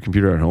studio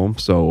computer at home.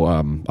 So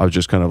I was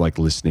just kind of like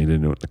listening to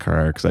it in the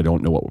car because I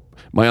don't know what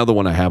my other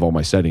one. I have all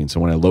my settings, so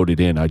when I load it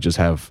in, I just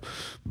have,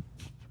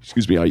 I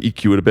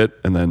EQ it a bit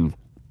and then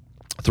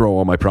throw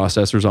all my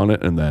processors on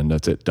it, and then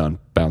that's it, done.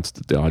 Bounce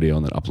the audio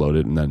and then upload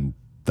it, and then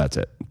that's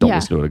it. Don't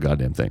listen to a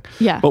goddamn thing.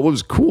 Yeah. But what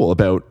was cool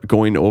about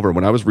going over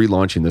when I was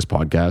relaunching this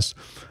podcast,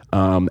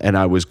 and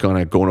I was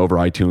going over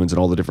iTunes and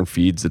all the different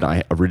feeds that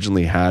I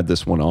originally had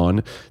this one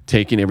on,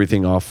 taking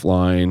everything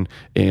offline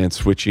and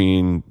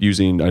switching,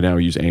 I now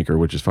use Anchor,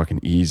 which is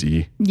fucking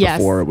easy. Yes.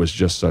 Before it was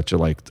just such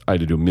I had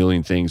to do a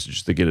million things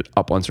just to get it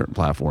up on certain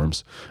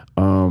platforms.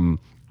 When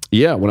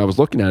I was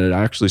looking at it,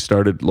 I actually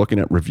started looking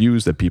at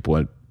reviews that people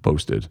had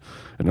posted,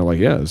 and they're like,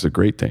 yeah, it's a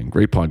great thing,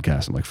 great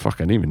podcast. I'm like, fuck,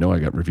 I didn't even know I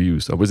got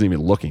reviews. I wasn't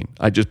even looking.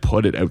 I just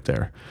put it out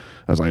there.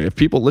 I was like, if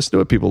people listen to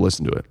it, people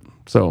listen to it.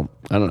 So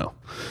I don't know.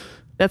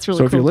 That's really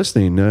so cool. if you're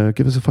listening,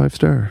 give us a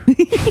 5-star.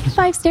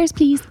 5 stars,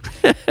 please.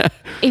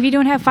 If you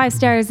don't have 5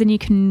 stars, then you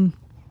can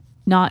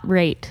not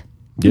rate.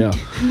 Yeah.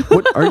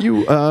 What are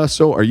you?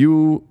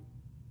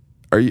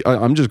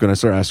 I'm just going to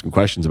start asking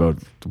questions about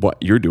what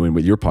you're doing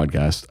with your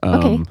podcast.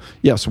 Okay.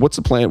 Yeah. So what's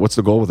the plan? What's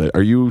the goal with it?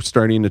 Are you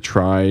starting to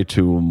try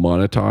to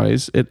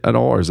monetize it at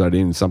all? Or is that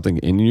even something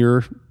in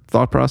your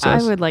thought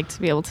process? I would like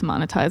to be able to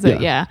monetize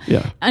it. Yeah.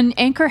 And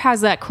Anchor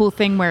has that cool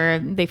thing where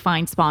they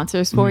find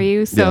sponsors for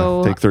you.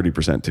 So take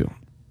 30% too.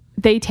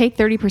 They take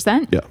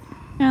 30%? Yeah.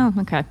 Oh,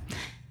 okay.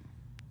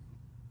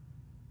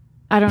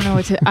 I don't know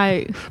what to.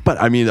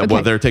 But I mean,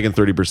 well, they're taking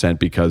 30%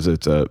 because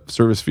it's a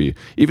service fee.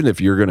 Even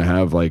if you're going to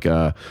have like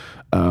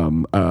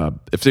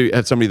if they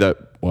had somebody that,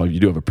 well,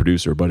 you do have a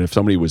producer, but if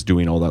somebody was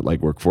doing all that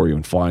legwork for you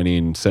and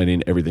finding,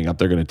 setting everything up,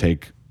 they're going to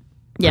take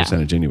a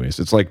percentage anyways.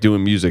 It's like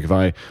doing music.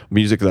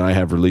 Music that I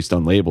have released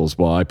on labels,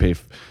 well, I pay,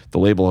 the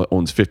label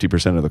owns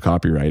 50% of the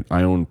copyright.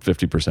 I own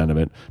 50% of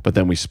it, but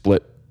then we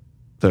split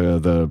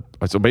so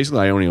basically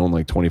I only own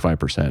like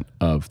 25%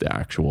 of the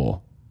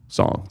actual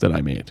song that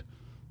I made.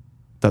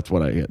 That's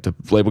what I get. The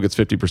label gets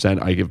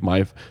 50%. I give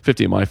my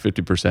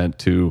 50%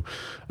 to,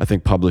 I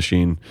think,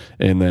 publishing,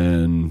 and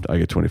then I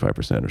get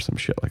 25% or some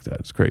shit like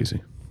that. It's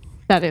crazy.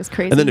 That is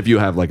crazy. And then if you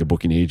have like a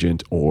booking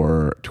agent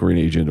or touring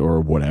agent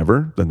or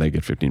whatever, then they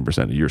get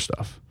 15% of your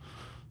stuff.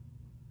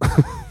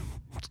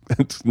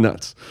 It's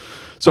nuts.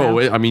 So,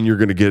 wow. I mean, you're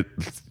going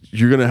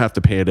to have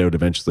to pay it out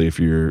eventually if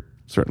you're a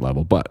certain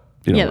level, but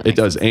it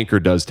does. Sense. Anchor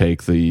does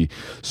take the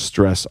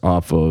stress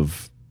off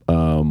of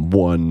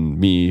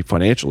me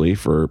financially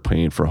for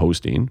paying for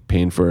hosting,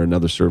 paying for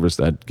another service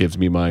that gives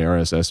me my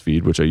RSS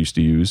feed, which I used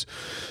to use,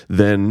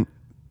 then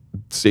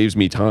saves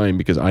me time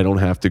because I don't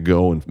have to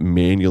go and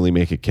manually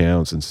make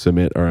accounts and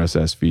submit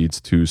RSS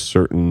feeds to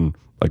certain,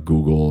 like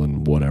Google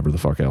and whatever the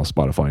fuck else,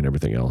 Spotify and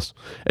everything else,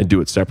 and do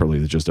it separately.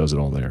 That just does it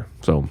all there.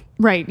 So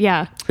right,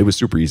 yeah, it was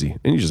super easy,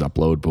 and you just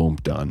upload, boom,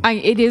 done.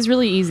 It is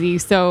really easy.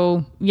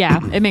 So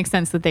yeah, it makes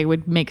sense that they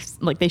would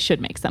they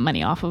should make some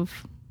money off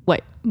of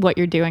what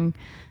you're doing.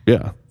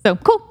 Yeah. So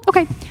cool.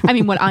 Okay. I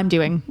mean, what I'm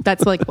doing,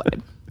 that's like,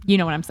 you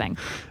know what I'm saying.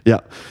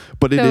 Yeah.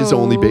 But it is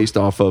only based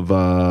off of,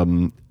 I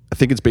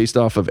think it's based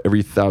off of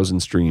every 1,000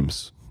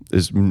 streams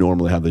is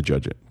normally how they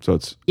judge it. So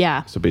it's,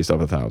 so based off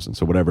 1,000.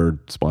 So whatever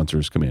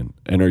sponsors come in.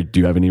 And do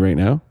you have any right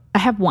now? I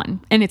have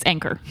one, and it's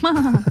Anchor.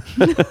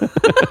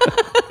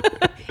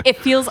 It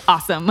feels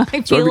awesome.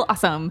 I feel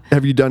awesome.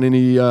 Have you done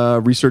any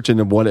research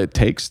into what it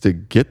takes to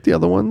get the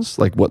other ones?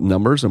 Like what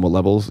numbers and what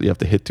levels you have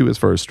to hit to as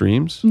far as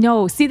streams?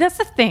 No. See, that's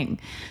the thing.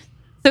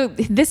 So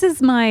this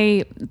is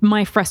my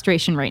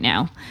frustration right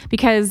now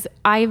because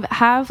I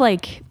have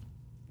like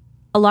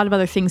a lot of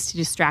other things to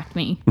distract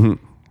me.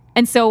 Mm-hmm.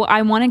 And so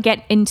I want to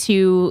get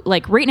into,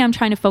 like, right now I'm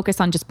trying to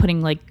focus on just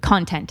putting like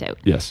content out.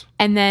 Yes.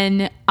 And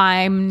then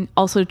I'm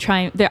also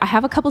I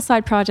have a couple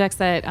side projects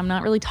that I'm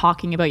not really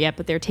talking about yet,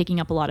 but they're taking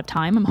up a lot of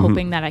time. I'm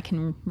hoping that I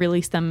can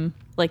release them,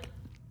 like,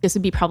 this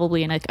would be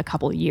probably in a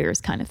couple of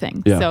years kind of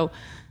thing. Yeah. So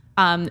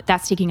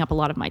that's taking up a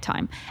lot of my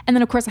time. And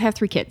then of course I have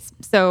 3 kids.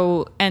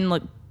 So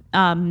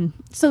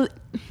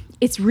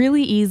it's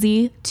really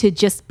easy to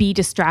just be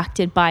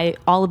distracted by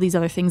all of these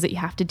other things that you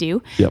have to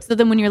do. Yep. So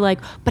then when you're like,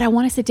 but I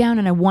want to sit down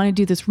and I want to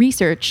do this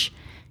research,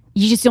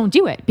 you just don't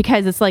do it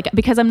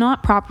because I'm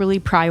not properly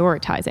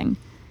prioritizing,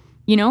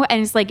 and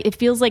it's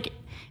like,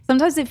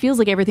 sometimes it feels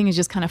like everything is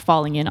just kind of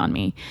falling in on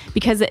me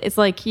because it's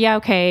like, yeah,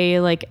 okay.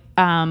 Like,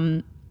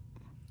 being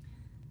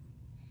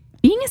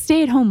a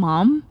stay-at-home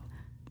mom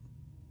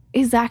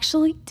is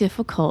actually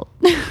difficult.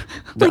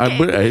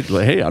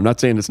 Hey, I'm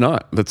not saying it's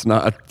not. That's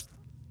not.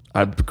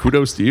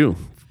 Kudos to you.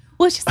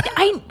 Well, it's just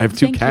I have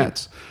 2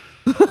 cats.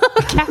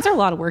 Cats are a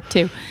lot of work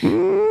too.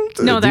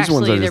 No, these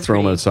ones I just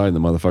throw them outside and the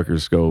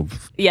motherfuckers go.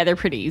 Yeah, they're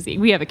pretty easy.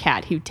 We have a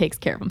cat who takes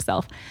care of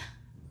himself.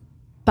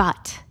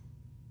 But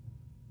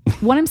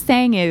what I'm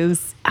saying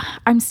is,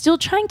 I'm still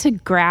trying to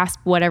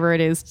grasp whatever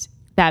it is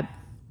that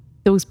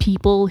those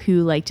people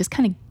who like just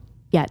kind of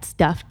get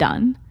stuff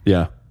done.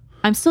 Yeah.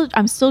 I'm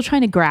still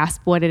trying to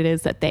grasp what it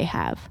is that they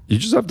have. You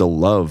just have to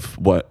love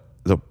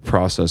the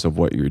process of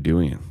what you're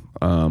doing.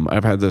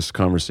 I've had this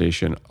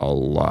conversation a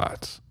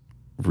lot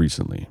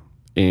recently,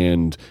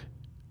 and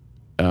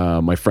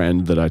my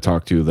friend that I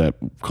talked to that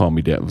called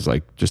me was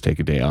like, just take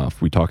a day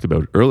off. We talked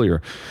about it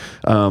earlier.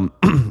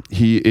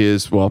 He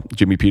is,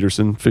 Jimmy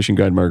Peterson, Fishing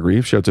Guide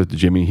Marguerite. Shouts out to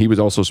Jimmy. He was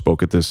also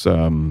spoke at this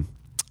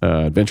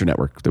Adventure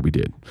Network that we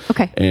did.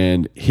 Okay.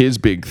 And his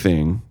big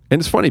thing, and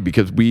it's funny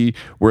because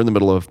we're in the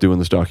middle of doing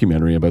this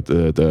documentary about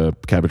the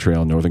Cabot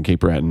Trail, Northern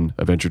Cape Breton,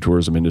 adventure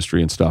tourism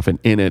industry and stuff. And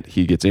in it,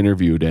 he gets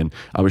interviewed, and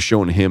I was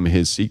showing him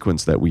his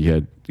sequence that we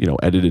had,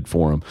 edited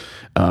for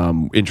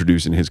him,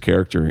 introducing his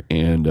character.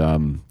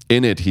 And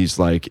in it, he's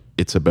like,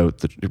 it's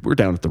about we're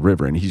down at the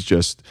river, and he's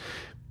just,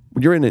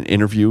 when you're in an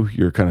interview,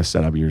 you're kind of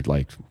set up, you're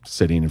like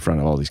sitting in front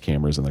of all these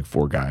cameras and like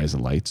 4 guys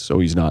and lights. So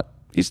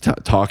he's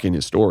talking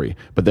his story,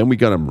 but then we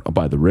got him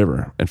by the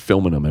river and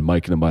filming him and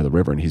micing him by the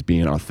river, and he's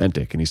being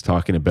authentic and he's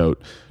talking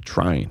about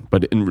trying.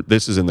 But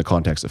this is in the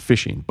context of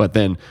fishing. But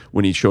then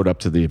when he showed up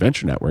to the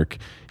Adventure Network,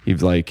 he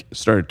like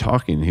started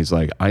talking, and he's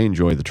like, I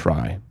enjoy the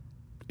try.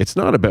 It's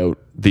not about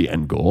the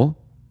end goal.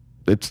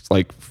 It's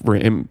like, for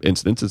him,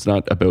 instance, it's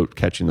not about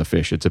catching the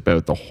fish. It's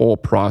about the whole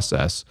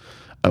process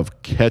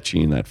of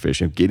catching that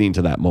fish and getting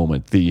to that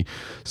moment, the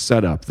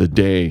setup, the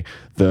day,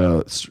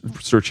 the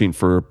searching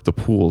for the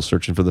pool,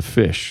 searching for the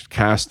fish,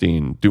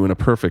 casting, doing a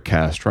perfect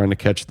cast, trying to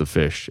catch the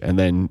fish. And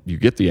then you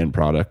get the end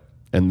product,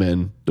 and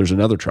then there's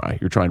another try.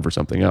 You're trying for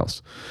something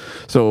else.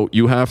 So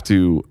you have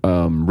to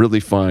really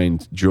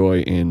find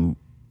joy in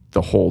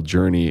the whole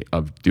journey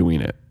of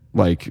doing it.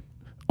 Like,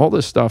 all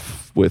this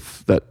stuff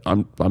with that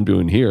I'm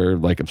doing here,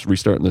 like I'm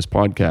restarting this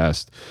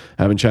podcast,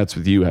 having chats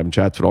with you, having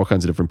chats with all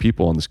kinds of different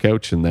people on this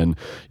couch, and then,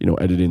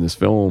 editing this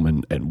film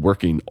and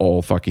working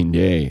all fucking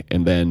day,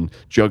 and then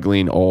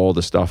juggling all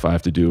the stuff I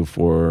have to do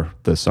for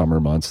the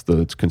summer months,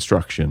 the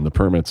construction, the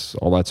permits,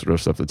 all that sort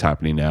of stuff that's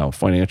happening now,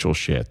 financial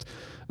shit,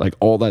 like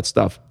all that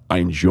stuff. I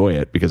enjoy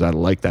it because I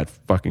like that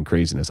fucking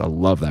craziness. I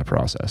love that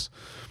process.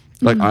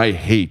 Like, I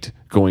hate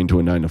going to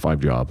a 9-to-5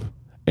 job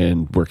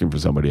and working for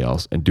somebody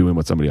else and doing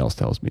what somebody else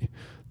tells me.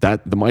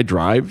 My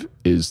drive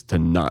is to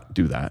not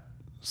do that.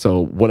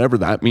 So whatever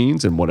that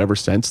means in whatever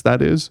sense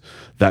that is,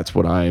 that's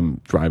what I'm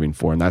driving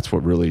for. And that's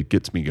what really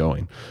gets me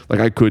going.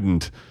 Like, I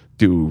couldn't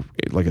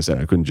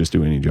just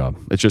do any job.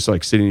 It's just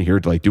like sitting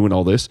here, like doing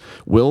all this.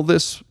 Will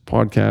this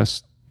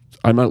podcast,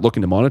 I'm not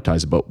looking to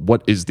monetize it, but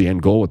what is the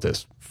end goal with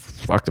this?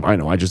 Fuck if I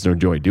know. I just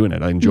enjoy doing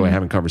it. I enjoy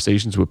having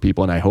conversations with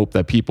people. And I hope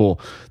that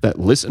people that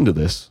listen to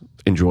this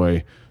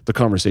enjoy the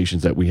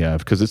conversations that we have,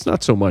 because it's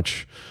not so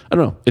much, I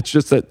don't know, it's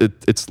just that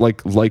it's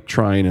like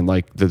trying and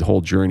like the whole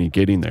journey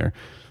getting there,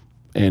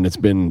 and it's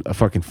been a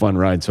fucking fun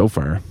ride so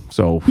far.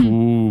 So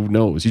who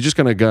knows? You just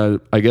kind of got,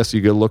 I guess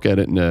you got to look at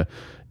it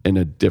in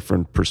a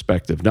different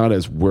perspective, not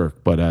as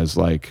work, but as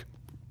like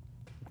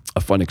a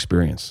fun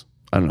experience.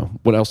 I don't know,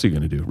 what else are you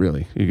going to do,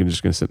 really? You're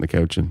just going to sit on the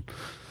couch and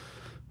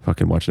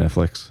fucking watch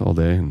Netflix all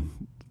day, and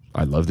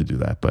I'd love to do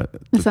that, but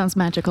it sounds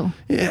magical.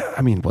 Yeah,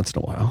 I mean, once in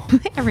a while.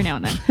 Every now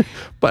and then.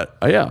 But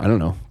yeah, I don't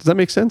know. Does that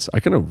make sense? I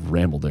kind of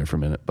rambled there for a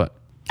minute, but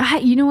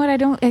you know what?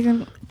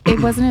 It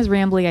wasn't as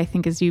rambly, I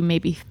think, as you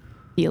maybe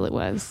feel it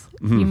was.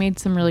 You made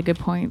some really good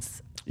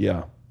points.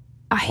 Yeah.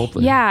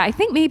 Hopefully. I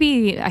think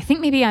maybe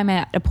I'm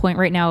at a point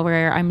right now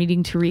where I'm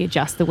needing to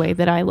readjust the way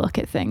that I look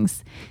at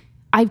things.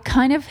 I've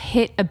kind of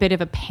hit a bit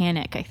of a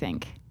panic, I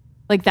think.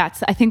 I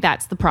think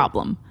that's the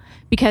problem.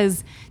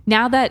 Because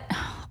now that,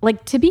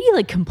 like, to be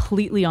like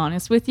completely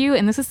honest with you,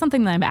 and this is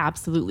something that I'm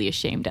absolutely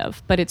ashamed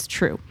of, but it's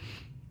true.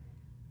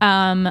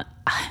 Now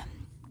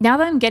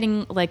that I'm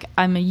getting, like,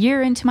 I'm a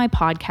year into my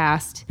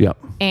podcast,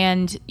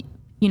 and,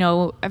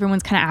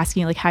 everyone's kind of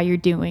asking, like, how you're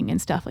doing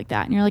and stuff like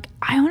that. And you're like,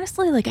 I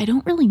honestly, like, I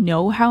don't really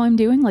know how I'm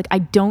doing. Like, I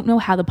don't know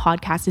how the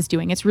podcast is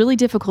doing. It's really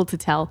difficult to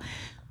tell.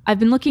 I've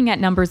been looking at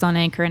numbers on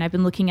Anchor, and I've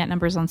been looking at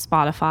numbers on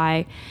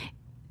Spotify.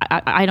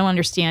 I don't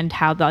understand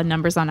how the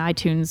numbers on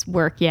iTunes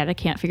work yet. I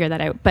can't figure that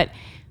out. But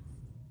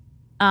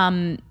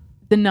the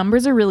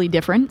numbers are really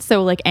different.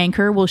 So like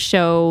Anchor will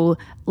show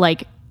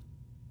like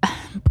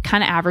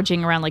kind of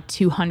averaging around like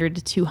 200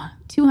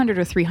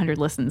 or 300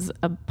 listens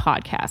a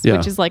podcast,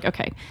 which is like,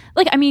 okay.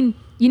 Like, I mean,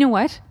 you know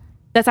what?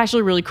 That's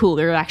actually really cool.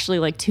 There are actually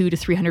like 200 to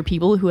 300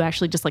 people who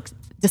actually just like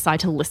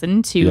decide to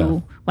listen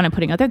to when I'm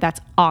putting out there. That's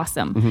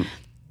awesome.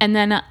 And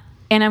then,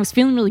 and I was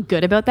feeling really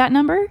good about that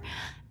number.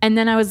 And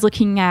then I was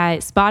looking at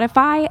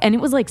Spotify, and it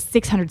was like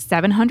 600,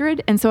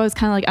 700. And so I was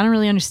kind of like, I don't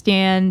really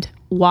understand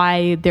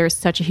why there's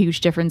such a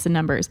huge difference in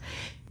numbers.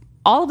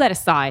 All of that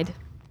aside,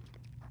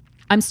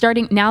 I'm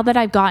starting, now that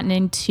I've gotten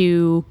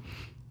into,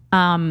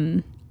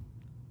 I'm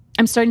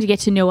starting to get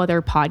to know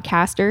other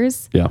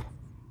podcasters. Yeah.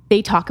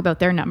 They talk about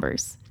their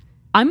numbers.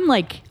 I'm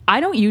like,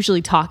 I don't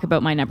usually talk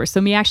about my numbers.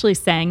 So me actually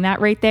saying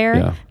that right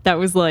there, that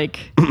was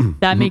like,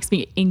 that makes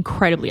me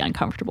incredibly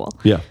uncomfortable.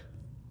 Yeah.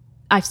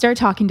 I've started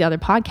talking to other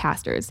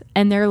podcasters,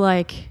 and they're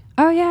like,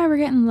 oh yeah, we're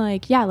getting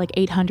like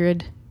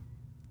 800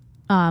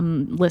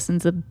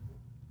 listens an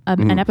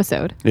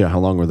episode. Yeah. How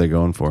long were they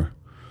going for?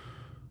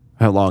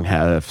 How long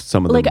have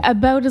some of them? Like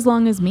about as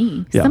long as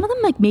me. Yeah. Some of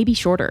them like maybe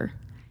shorter.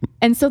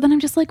 And so then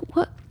I'm just like,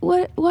 what,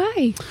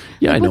 why?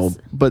 Yeah, like, I know.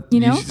 But you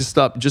just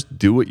stop, just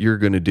do what you're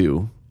going to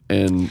do.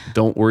 and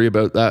don't worry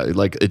about that.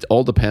 Like, it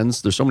all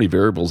depends. There's so many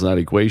variables in that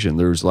equation.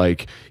 There's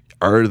like,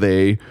 do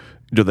they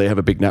have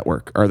a big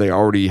network? Are they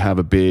already have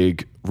a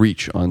big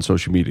reach on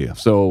social media?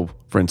 So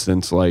for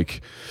instance,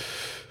 like,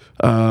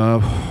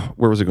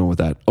 where was I going with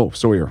that? Oh,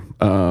 Sawyer,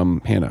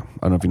 Hannah.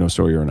 I don't know if you know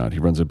Sawyer or not. He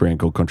runs a brand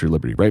called Country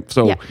Liberty, right?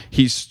 So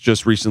he's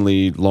just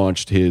recently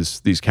launched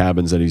these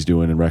cabins that he's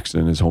doing in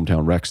Rexton, his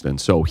hometown Rexton.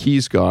 So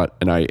he's got,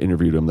 and I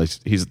interviewed him.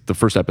 He's the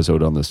first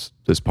episode on this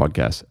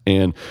podcast,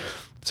 and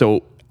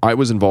so I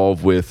was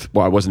involved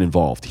I wasn't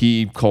involved.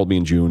 He called me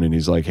in June and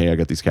he's like, hey, I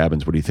got these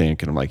cabins. What do you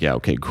think? And I'm like, yeah,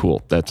 okay,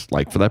 cool. That's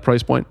like, for that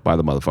price point, buy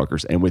the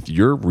motherfuckers. And with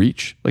your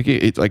reach, like,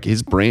 it's like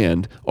his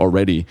brand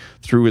already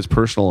through his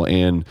personal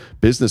and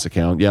business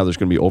account. Yeah, there's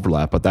going to be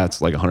overlap, but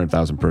that's like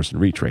 100,000 person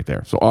reach right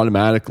there. So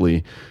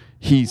automatically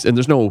and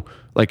there's no,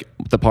 like,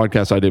 the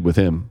podcast I did with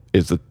him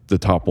is the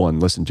top one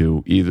listened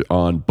to either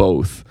on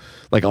both,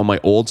 like on my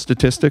old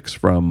statistics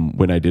from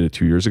when I did it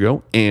 2 years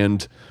ago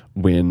and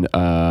when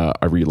I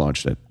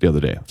relaunched it the other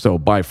day. So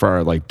by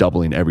far, like,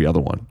 doubling every other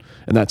one.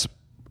 And that's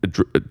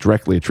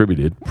directly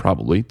attributed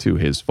probably to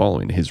his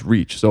following, his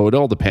reach. So it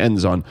all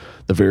depends on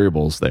the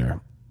variables there.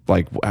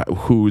 Like,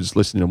 who's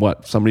listening to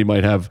what. Somebody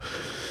might have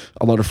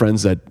a lot of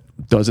friends that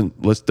doesn't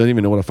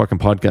even know what a fucking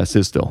podcast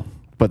is still.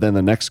 But then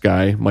the next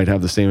guy might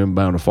have the same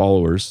amount of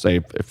followers, say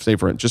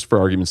for just for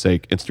argument's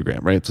sake, Instagram,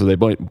 right? So they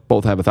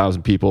both have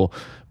 1,000 people,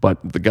 but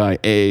the guy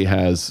A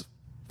has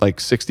like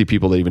 60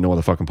 people that even know what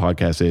the fucking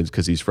podcast is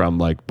because he's from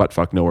like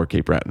buttfuck nowhere,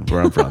 Cape Breton, where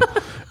I'm from.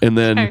 And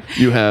then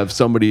you have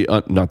somebody,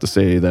 not to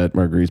say that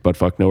Marguerite's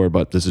buttfuck nowhere,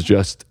 but this is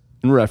just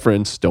in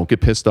reference. Don't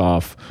get pissed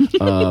off.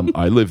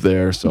 I live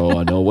there, so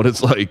I know what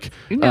it's like.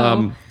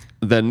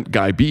 Then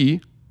guy B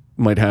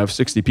might have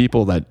 60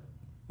 people that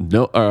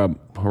know,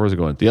 where was it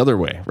going? The other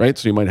way, right?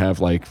 So you might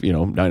have like,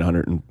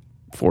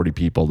 940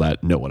 people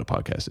that know what a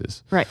podcast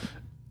is. Right.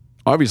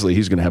 Obviously,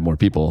 he's going to have more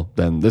people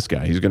than this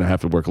guy. He's going to have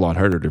to work a lot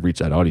harder to reach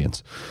that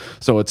audience.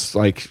 So it's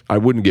like, I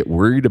wouldn't get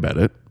worried about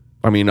it.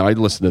 I mean, I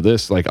listen to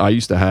this. Like, I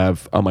used to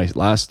have, on my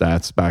last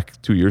stats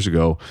back 2 years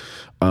ago,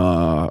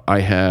 I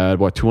had,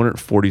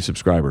 240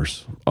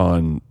 subscribers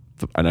and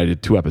I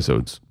did 2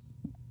 episodes.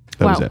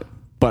 That was it.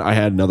 But I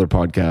had another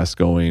podcast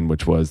going,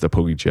 which was the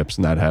Pogie Chips,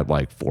 and that had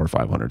like 400 or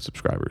 500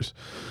 subscribers.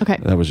 Okay.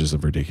 And that was just a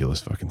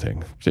ridiculous fucking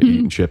thing.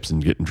 Eating chips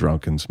and getting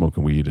drunk and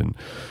smoking weed and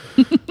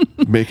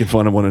making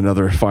fun of one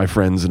another, 5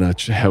 friends in a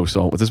house.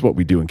 This is what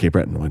we do in Cape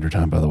Breton in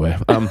wintertime, by the way.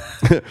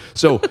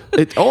 So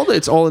it's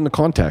all in the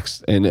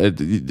context. And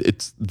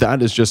that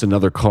is just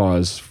another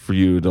cause for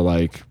you to,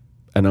 like,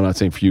 and I'm not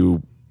saying for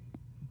you,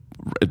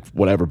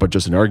 whatever, but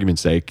just an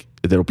argument's sake,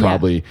 that'll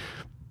probably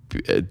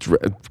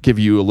give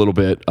you a little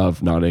bit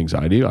of, not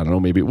anxiety, I don't know,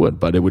 maybe it would,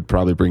 but it would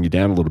probably bring you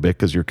down a little bit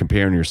because you're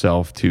comparing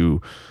yourself to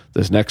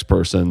this next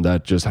person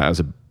that just has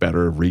a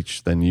better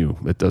reach than you.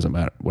 It doesn't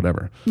matter,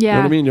 whatever. Yeah. You know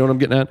what I mean? You know what I'm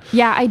getting at?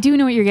 Yeah, I do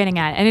know what you're getting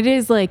at. And it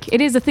is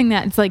a thing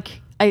that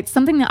it's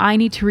something that I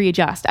need to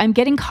readjust. I'm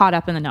getting caught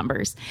up in the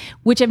numbers,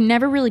 which I've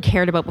never really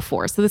cared about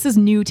before. So this is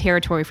new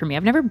territory for me.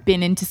 I've never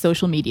been into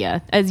social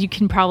media, as you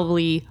can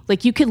probably,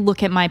 like, you could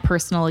look at my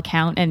personal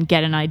account and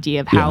get an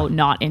idea of how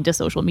not into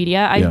social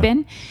media I've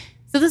been.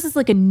 So this is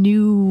like a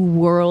new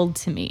world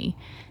to me.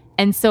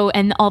 And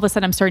all of a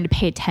sudden I'm starting to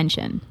pay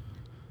attention.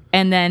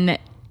 And then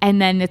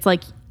it's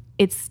like,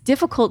 it's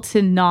difficult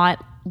to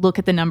not look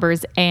at the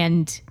numbers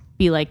and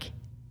be like,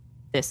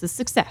 this is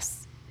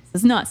success.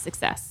 This is not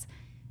success.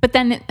 But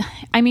then,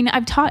 I mean,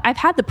 I've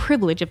had the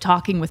privilege of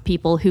talking with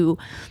people who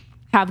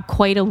have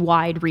quite a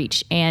wide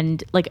reach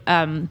and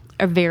are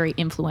very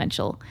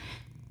influential.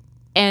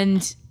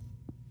 And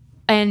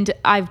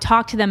I've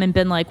talked to them and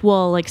been like,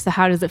 well, like, so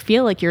how does it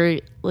feel like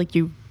you're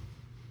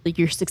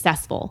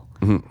successful?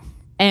 Mm-hmm.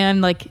 And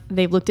like,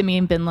 they've looked at me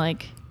and been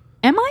like,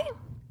 am I?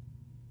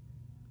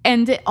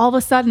 And all of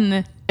a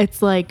sudden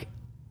it's like,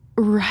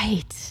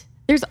 right.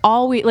 There's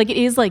always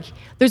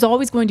there's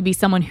always going to be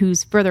someone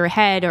who's further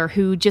ahead, or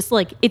who just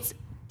like,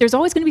 there's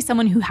always going to be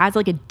someone who has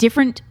like a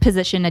different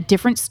position, a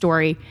different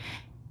story.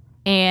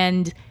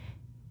 And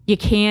you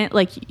can't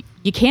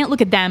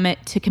look at them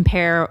to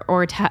compare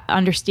or to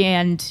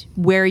understand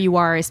where you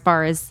are as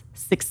far as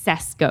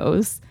success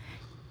goes.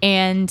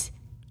 And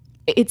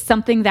it's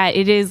something that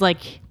it is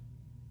like,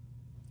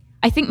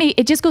 I think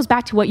it just goes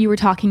back to what you were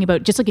talking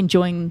about, just like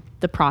enjoying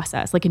the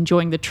process, like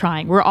enjoying the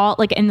trying. We're all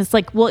like, and it's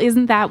like, well,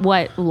 isn't that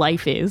what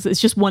life is?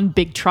 It's just one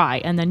big try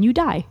and then you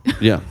die.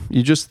 Yeah.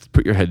 You just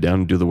put your head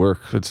down and do the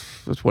work. It's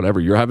whatever.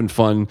 You're having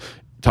fun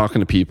talking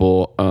to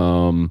people,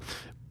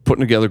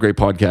 putting together great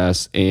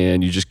podcasts,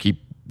 and you just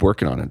keep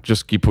working on it.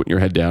 Just keep putting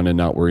your head down and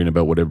not worrying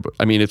about whatever.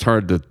 I mean, it's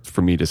hard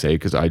for me to say,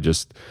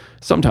 because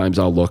sometimes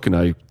I'll look and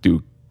I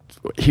do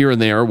here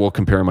and there, will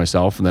compare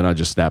myself, and then I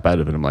just snap out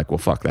of it. I'm like, well,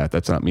 fuck that.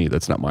 That's not me.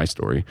 That's not my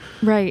story.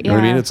 Right. You know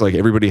what I mean? It's like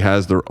everybody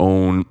has their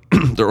own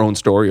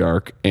story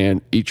arc,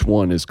 and each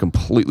one is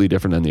completely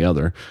different than the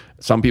other.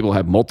 Some people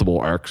have multiple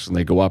arcs and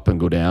they go up and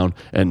go down.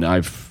 And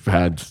I've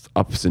had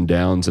ups and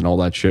downs and all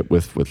that shit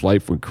with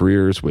life, with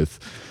careers, with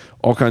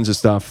all kinds of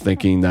stuff,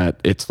 thinking that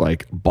it's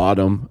like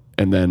bottom,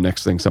 and then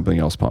next thing something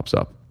else pops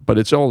up. But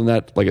it's all in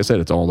that, like I said,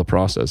 it's all the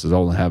process. It's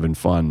all having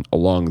fun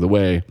along the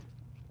way.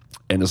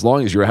 And as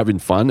long as you're having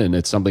fun and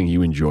it's something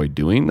you enjoy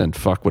doing, then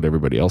fuck what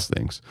everybody else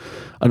thinks.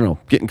 I don't know.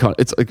 Getting caught.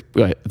 It's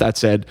like, that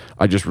said,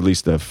 I just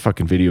released a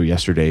fucking video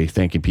yesterday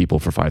thanking people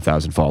for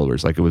 5,000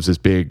 followers. Like, it was this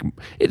big,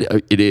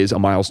 it is a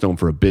milestone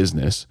for a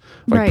business.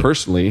 Like, Right.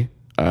 personally,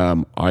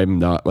 I'm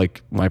not,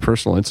 like, my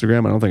personal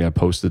Instagram, I don't think I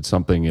posted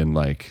something in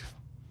like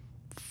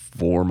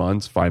 5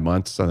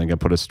 months. I think I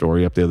put a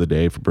story up the other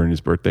day for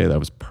Bernie's birthday. That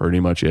was pretty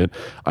much it.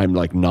 I'm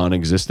like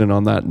non-existent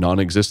on that.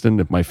 Non-existent.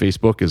 If my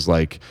Facebook is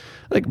like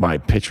my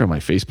picture on my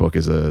Facebook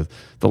is the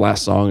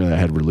last song that I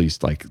had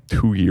released like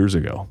 2 years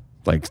ago.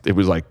 Like, it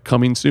was like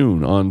coming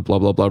soon on blah,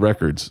 blah, blah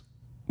records.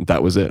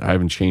 That was it. I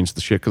haven't changed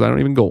the shit because I don't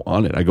even go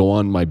on it. I go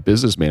on my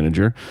business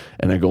manager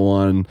and I go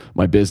on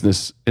my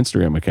business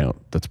Instagram account.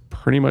 That's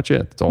pretty much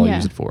it. That's all I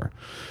use it for.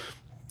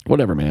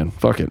 Whatever, man.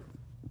 Fuck it.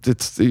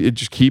 It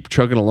just keep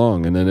chugging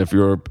along. And then if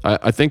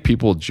I think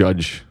people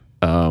judge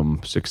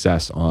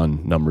success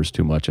on numbers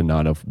too much and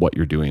not of what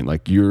you're doing.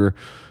 Like, you've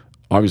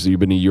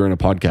been a year in a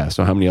podcast.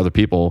 So how many other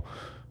people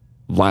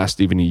last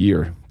even a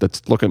year?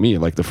 Look at me.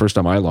 Like, the first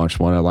time I launched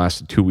one, I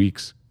lasted 2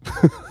 weeks.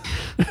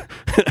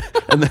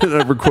 And then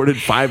I recorded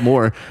 5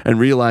 more and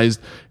realized,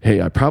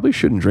 hey, I probably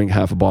shouldn't drink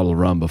half a bottle of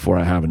rum before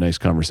I have a nice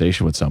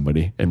conversation with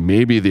somebody. And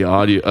maybe the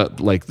audio,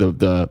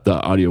 the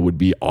audio would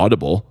be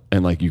audible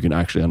and like you can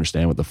actually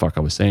understand what the fuck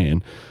I was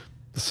saying.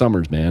 The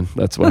summers, man.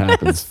 That's what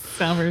happens.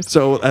 Summers.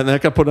 So, and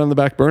that got put on the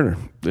back burner.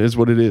 It is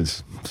what it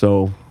is.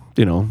 So,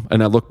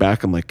 and I look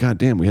back, I'm like, God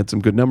damn, we had some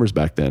good numbers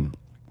back then.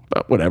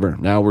 But whatever.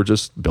 Now we're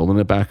just building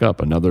it back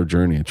up. Another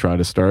journey. I try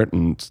to start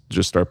and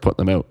just start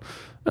putting them out.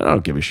 I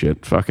don't give a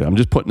shit. Fuck it. I'm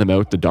just putting them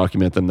out to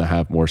document them, to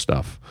have more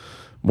stuff,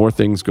 more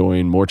things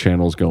going, more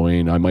channels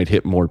going. I might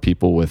hit more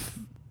people with,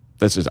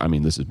 this is me.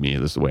 This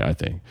is the way I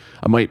think.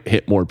 I might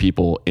hit more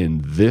people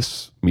in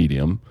this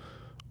medium,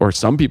 or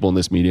some people in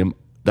this medium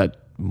that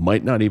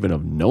might not even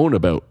have known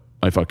about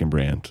my fucking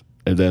brand.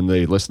 And then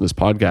they listen to this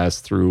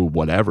podcast through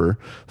whatever,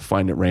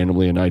 find it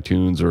randomly in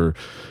iTunes or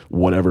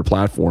whatever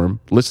platform,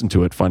 listen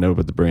to it, find out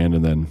about the brand,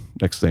 and then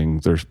next thing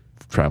they're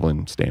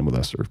traveling, staying with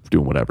us or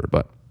doing whatever.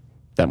 But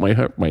that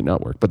might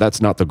not work. But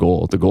that's not the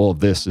goal. The goal of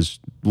this is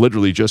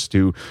literally just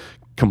to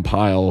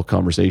compile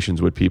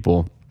conversations with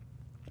people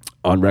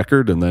on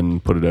record and then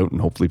put it out, and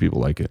hopefully people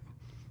like it.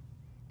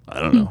 I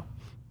don't know.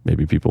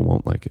 Maybe people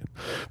won't like it.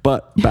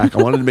 But back,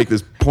 I wanted to make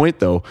this point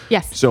though.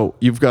 Yes. So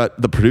you've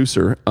got the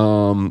producer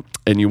and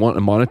you want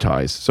to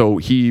monetize. So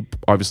he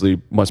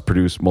obviously must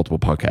produce multiple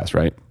podcasts,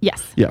 right?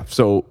 Yes. Yeah.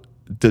 So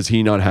does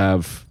he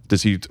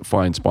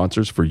find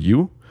sponsors for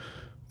you?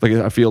 Like,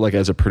 I feel like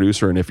as a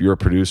producer, and if you're a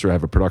producer,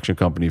 have a production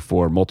company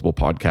for multiple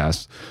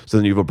podcasts, so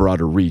then you have a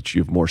broader reach,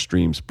 you have more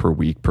streams per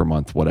week, per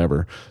month,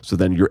 whatever. So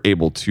then you're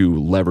able to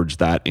leverage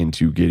that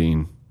into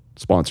getting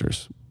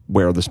sponsors,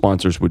 where the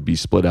sponsors would be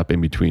split up in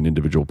between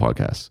individual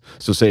podcasts.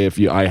 So say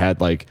I had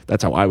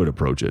that's how I would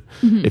approach it.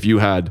 Mm-hmm. If you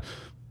had,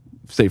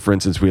 say for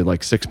instance, we had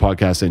like 6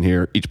 podcasts in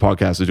here, each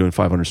podcast is doing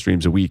 500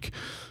 streams a week.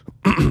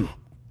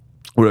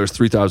 Where there's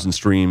 3,000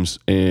 streams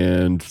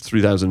and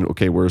 3,000,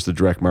 okay, where's the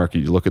direct market?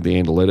 You look at the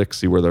analytics,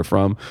 see where they're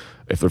from.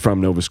 If they're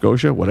from Nova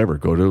Scotia, whatever,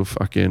 go to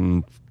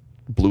fucking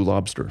Blue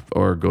Lobster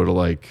or go to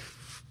like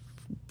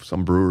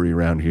some brewery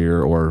around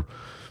here. Or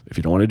if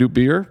you don't want to do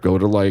beer, go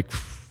to like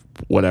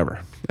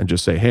whatever and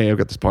just say, hey, I've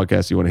got this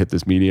podcast. You want to hit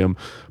this medium,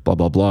 blah,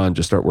 blah, blah, and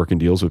just start working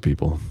deals with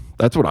people.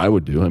 That's what I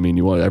would do. I mean,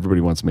 everybody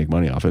wants to make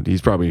money off it.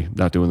 He's probably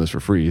not doing this for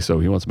free, so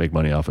he wants to make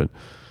money off it.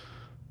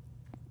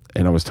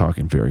 And I was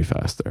talking very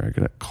fast there. I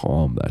gotta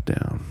calm that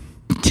down.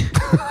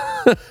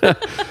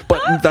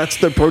 But that's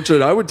the approach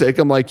that I would take.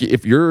 I'm like,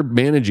 if you're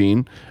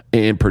managing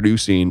and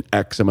producing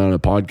X amount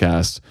of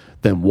podcasts,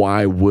 then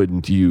why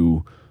wouldn't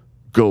you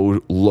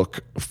go look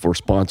for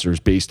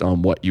sponsors based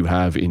on what you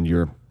have in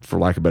your, for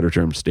lack of a better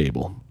term,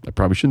 stable? I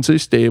probably shouldn't say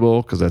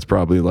stable because that's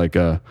probably like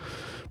a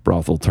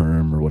brothel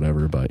term or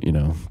whatever, but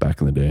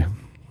back in the day.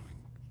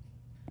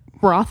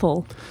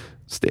 Brothel.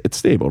 It's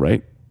stable,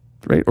 right?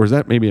 Right? Or is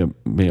that maybe a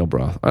male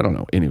broth? I don't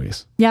know.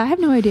 Anyways. Yeah, I have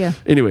no idea.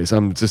 Anyways,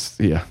 I'm just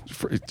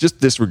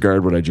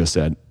disregard what I just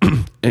said.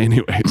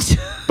 Anyways,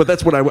 but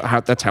that's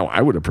that's how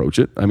I would approach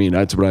it. I mean,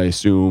 that's what I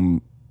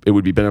assume it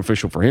would be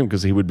beneficial for him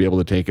because he would be able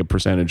to take a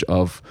percentage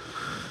of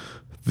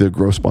the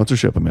gross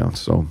sponsorship amount.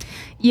 So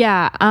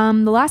yeah,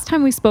 the last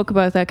time we spoke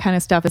about that kind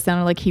of stuff, it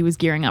sounded like he was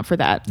gearing up for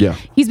that. Yeah,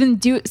 he's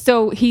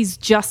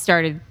just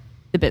started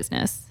the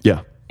business.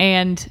 Yeah.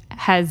 And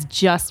has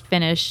just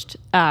finished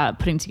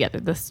putting together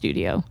the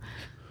studio.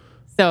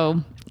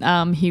 So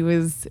he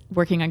was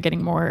working on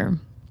getting more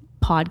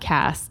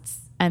podcasts.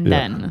 And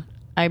then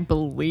I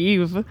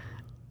believe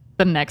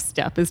the next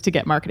step is to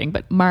get marketing.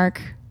 But Mark,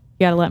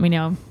 you got to let me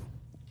know.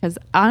 Because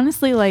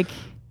honestly,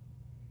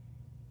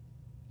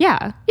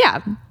 yeah.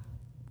 I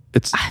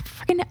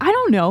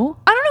don't know.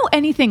 I don't know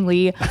anything,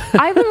 Lee.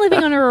 I've been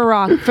living under a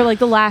rock for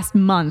the last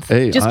month.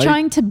 Just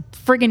trying to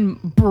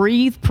friggin'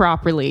 breathe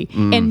properly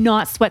and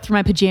not sweat through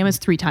my pajamas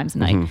 3 times a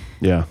night.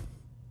 Mm-hmm. Yeah.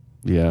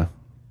 Yeah.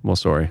 Well,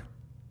 sorry.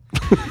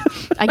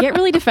 I get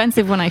really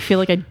defensive when I feel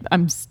like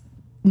I'm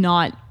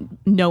not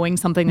knowing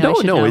something that I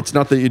should know. No, it's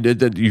not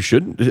that you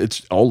shouldn't.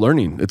 It's all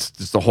learning. It's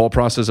the whole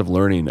process of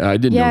learning. I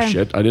didn't know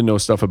shit. I didn't know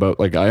stuff about,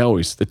 like,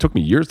 it took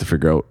me years to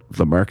figure out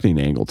the marketing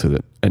angle to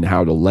it and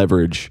how to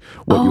leverage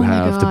what you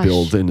have to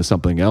build into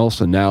something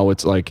else. And now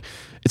it's like,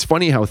 it's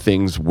funny how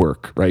things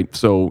work, right?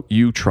 So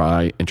you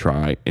try and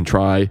try and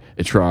try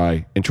and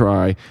try and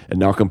try and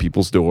knock on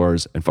people's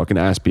doors and fucking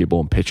ask people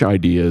and pitch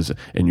ideas,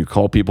 and you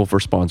call people for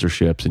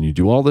sponsorships and you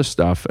do all this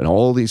stuff, and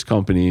all these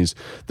companies,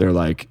 they're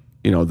like,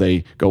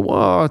 they go,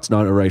 oh, it's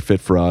not a right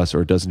fit for us,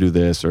 or it doesn't do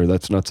this, or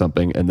that's not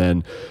something. And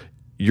then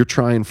you're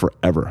trying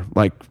forever.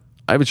 Like,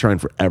 I was trying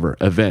forever.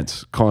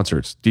 Events,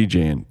 concerts,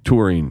 DJing,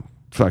 touring,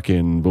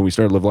 fucking, when we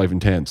started Live Life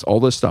Intense,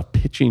 all this stuff,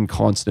 pitching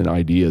constant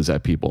ideas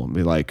at people and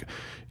be like,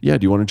 yeah,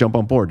 do you want to jump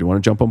on board? Do you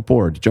want to jump on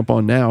board? Jump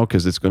on now,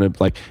 because it's going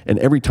to, like, and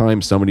every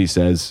time somebody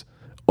says,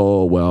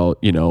 oh, well,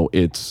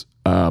 it's,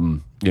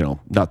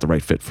 not the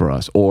right fit for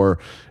us, or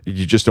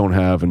you just don't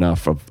have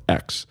enough of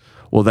X.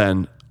 Well,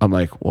 then I'm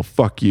like, well,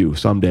 fuck you.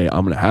 Someday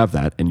I'm going to have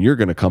that, and you're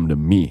going to come to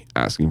me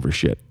asking for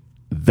shit.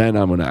 Then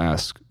I'm going to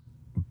ask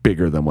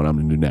bigger than what I'm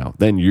going to do now.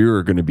 Then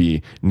you're going to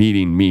be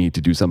needing me to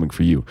do something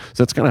for you.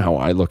 So that's kind of how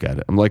I look at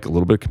it. I'm like a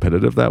little bit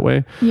competitive that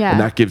way. Yeah. And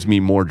that gives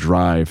me more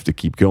drive to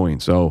keep going.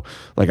 So,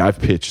 like, I've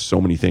pitched so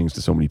many things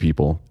to so many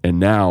people. And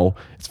now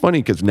it's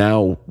funny because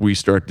now we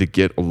start to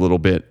get a little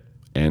bit,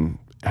 and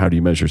how do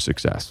you measure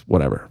success?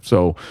 Whatever.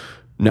 So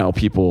now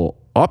people,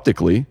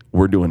 optically,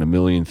 we're doing a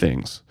million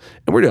things.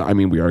 And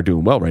we are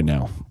doing well right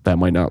now. That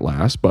might not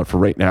last, but for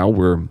right now,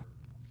 we're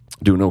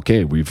doing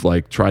okay. We've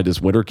tried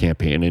this winter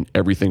campaign, and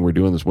everything we're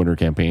doing this winter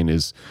campaign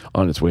is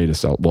on its way to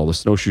sell. Well, the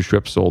snowshoe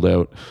strip sold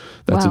out.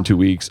 That's in 2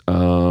 weeks.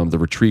 The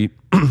retreat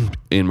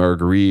in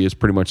Marguerite is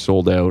pretty much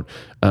sold out.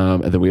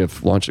 And then we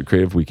have launched at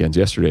Creative Weekends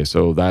yesterday.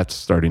 So that's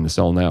starting to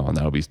sell now, and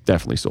that'll be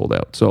definitely sold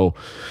out. So,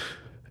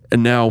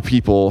 and now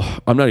people,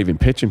 I'm not even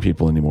pitching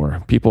people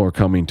anymore. People are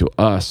coming to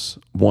us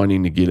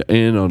wanting to get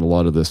in on a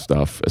lot of this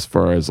stuff, as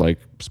far as like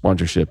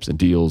sponsorships and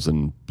deals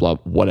and blah,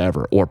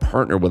 whatever, or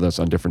partner with us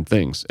on different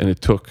things. And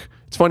it's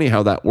funny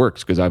how that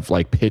works, because I've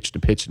pitched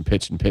and pitched and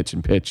pitched and pitched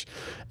and pitched.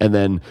 And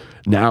then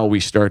now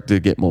we start to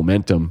get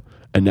momentum,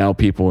 and now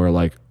people are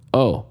like,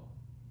 oh,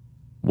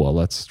 well,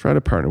 let's try to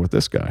partner with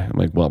this guy. I'm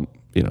like, well,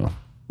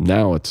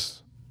 now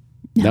it's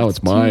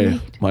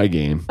my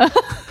game.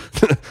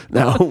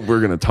 Now we're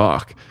going to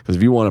talk, because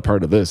if you want a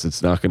part of this,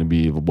 it's not going to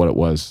be what it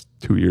was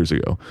 2 years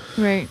ago.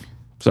 Right.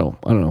 So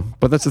I don't know,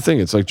 but that's the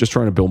thing. It's like just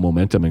trying to build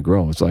momentum and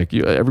grow. It's like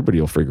everybody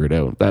will figure it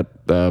out.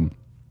 That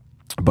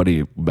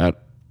buddy, Matt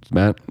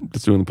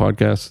that's doing the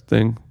podcast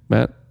thing.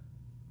 Matt,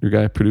 your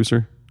guy,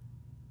 producer.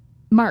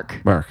 Mark.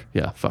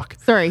 Yeah. Fuck.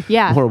 Sorry.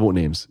 Yeah. Horrible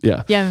names.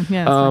 Yeah. Yeah.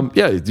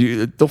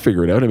 They'll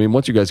figure it out. I mean,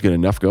 once you guys get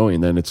enough going,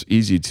 then it's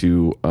easy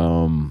to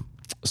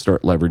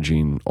start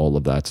leveraging all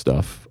of that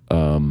stuff.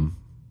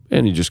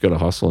 And you just got to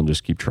hustle and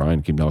just keep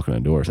trying, keep knocking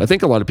on doors. I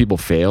think a lot of people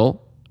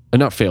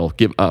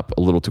give up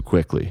a little too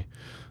quickly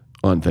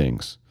on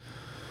things,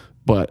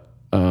 but,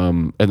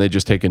 and they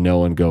just take a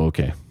no and go,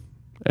 okay.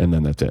 And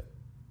then that's it.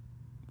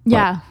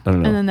 Yeah. But I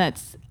don't know. And then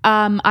that's,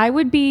 I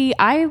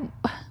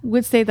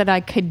would say that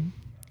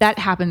that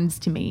happens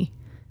to me.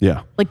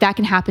 Yeah. Like, that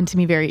can happen to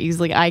me very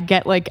easily. I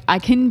get I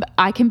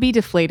can be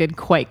deflated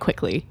quite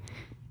quickly.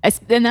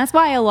 And that's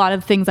why a lot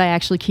of things I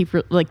actually keep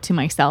to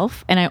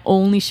myself, and I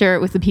only share it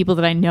with the people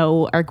that I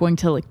know are going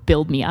to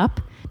build me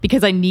up,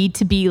 because I need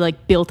to be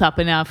built up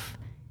enough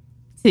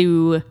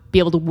to be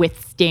able to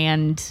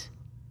withstand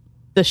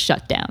the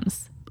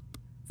shutdowns.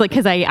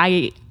 Because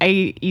I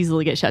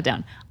easily get shut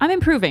down. I'm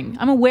improving.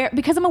 I'm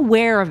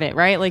aware of it,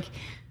 right?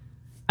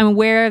 I'm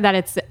aware that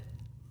it's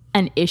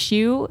an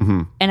issue,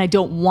 and I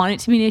don't want it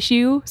to be an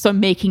issue, so I'm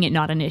making it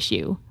not an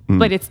issue.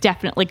 But it's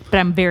definitely, but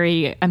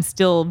I'm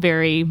still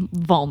very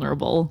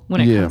vulnerable when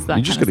it comes to that.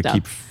 You just got to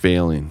keep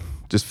failing.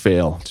 Just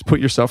fail. Just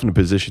put yourself in a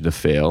position to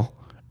fail,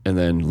 and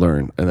then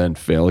learn, and then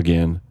fail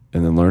again,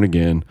 and then learn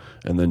again,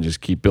 and then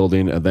just keep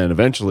building. And then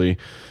eventually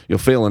you'll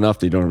fail enough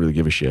that you don't really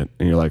give a shit.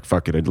 And you're like,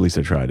 fuck it, at least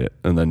I tried it.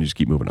 And then you just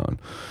keep moving on.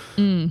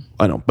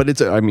 I know, but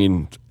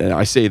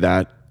I say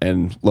that,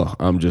 and look,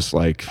 I'm just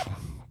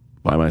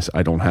by myself.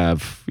 I don't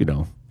have,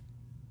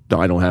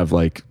 I don't have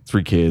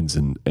 3 kids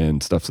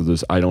and stuff. So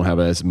I don't have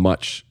as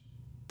much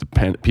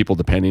people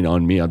depending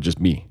on me. I'm just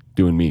me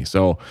doing me.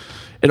 So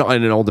it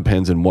all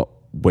depends on what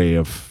way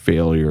of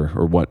failure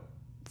or what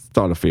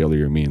thought of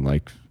failure you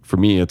mean. For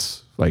me,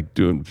 it's I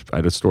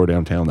had a store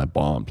downtown that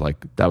bombed.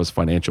 That was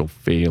financial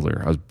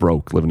failure. I was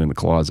broke, living in a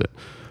closet.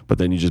 But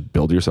then you just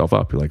build yourself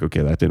up. You're like,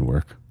 okay, that didn't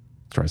work.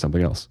 Try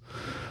something else.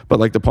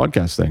 But the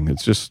podcast thing,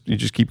 it's just, you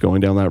just keep going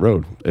down that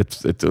road.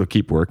 It'll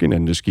keep working,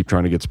 and just keep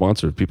trying to get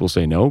sponsored. If people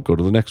say no, go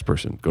to the next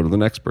person, go to the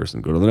next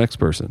person, go to the next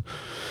person.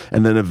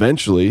 And then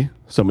eventually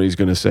somebody's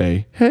going to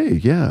say, hey,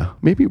 yeah,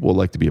 maybe we'll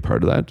like to be a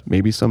part of that.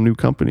 Maybe some new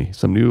company,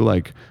 some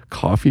new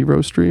coffee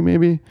roastery,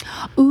 maybe.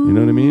 Ooh. You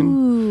know what I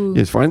mean?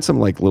 Yeah, find some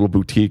little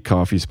boutique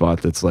coffee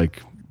spot that's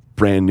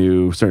brand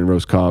new, starting to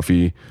roast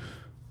coffee.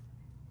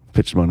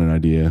 Pitch them on an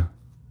idea.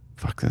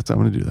 Fuck, I'm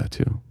going to do that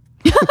too.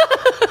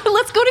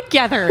 Let's go to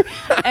together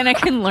and I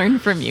can learn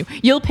from you.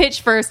 You'll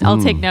pitch first,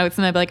 I'll take notes,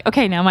 and I'll be like,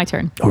 okay, now my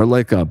turn. Or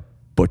like a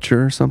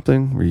butcher or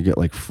something where you get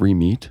like free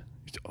meat.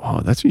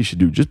 Oh, that's what you should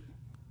do. Just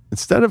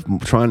instead of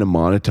trying to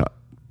monetize,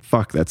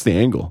 that's the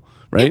angle,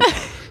 right?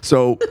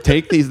 So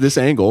take this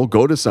angle,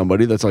 go to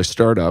somebody that's like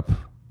startup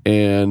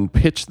and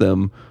pitch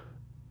them,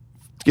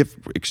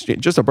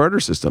 exchange, just a barter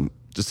system,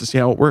 just to see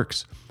how it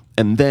works.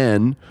 And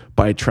then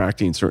by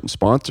attracting certain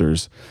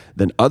sponsors,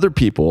 then other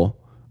people,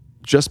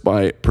 just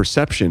by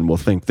perception, will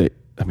think that,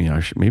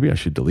 maybe I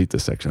should delete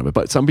this section of it,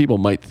 but some people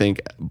might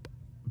think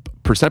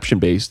perception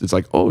based, it's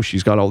like, oh,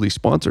 she's got all these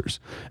sponsors.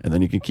 And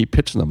then you can keep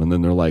pitching them. And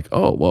then they're like,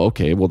 oh, well,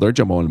 okay, well, they're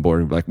jumping on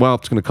board and be like, well,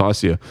 it's going to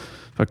cost you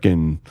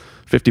fucking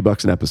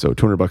 $50 an episode,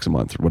 $200 a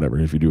month or whatever,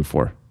 if you do it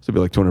for. So it'd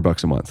be like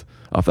 $200 a month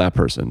off that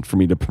person for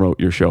me to promote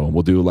your show.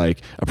 We'll do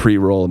like a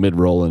pre-roll, a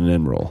mid-roll, and an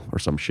end roll or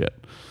some shit.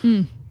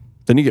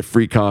 Then you get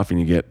free coffee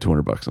and you get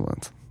 $200 a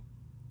month.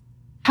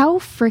 How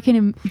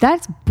freaking,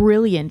 that's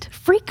brilliant.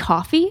 Free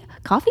coffee?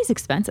 Coffee's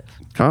expensive.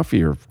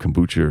 Coffee or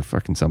kombucha or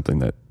fucking something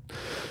that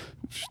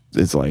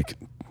is like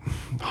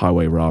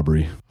highway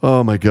robbery.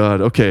 Oh my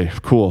God. Okay,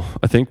 cool.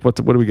 I think, what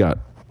do we got?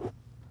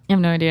 I have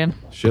no idea.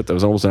 Shit, that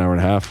was almost an hour and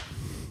a half.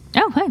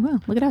 Oh, hey,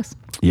 well, look at us.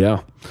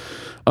 Yeah.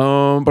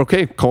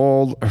 Okay,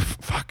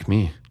 fuck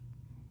me.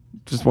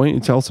 Just why don't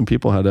you tell some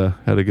people how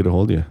to get a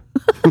hold of you?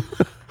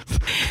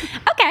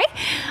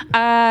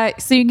 Okay.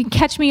 So you can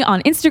catch me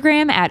on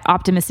Instagram at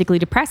Optimistically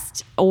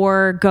Depressed,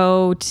 or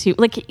go to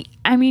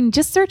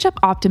just search up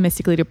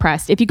Optimistically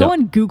Depressed. If you go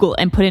on Google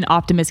and put in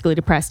Optimistically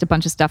Depressed, a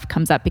bunch of stuff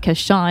comes up because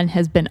Sean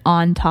has been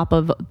on top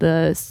of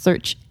the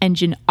search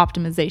engine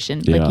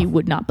optimization like you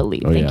would not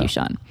believe. Thank you,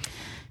 Sean.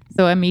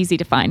 So I'm easy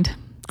to find.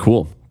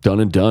 Cool. Done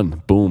and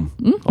done. Boom.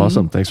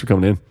 Awesome. Thanks for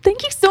coming in.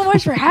 Thank you so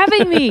much for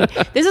having me.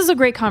 This is a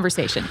great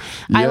conversation.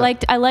 Yeah.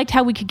 I liked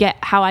how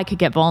I could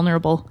get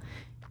vulnerable.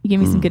 You gave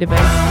me some good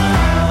advice.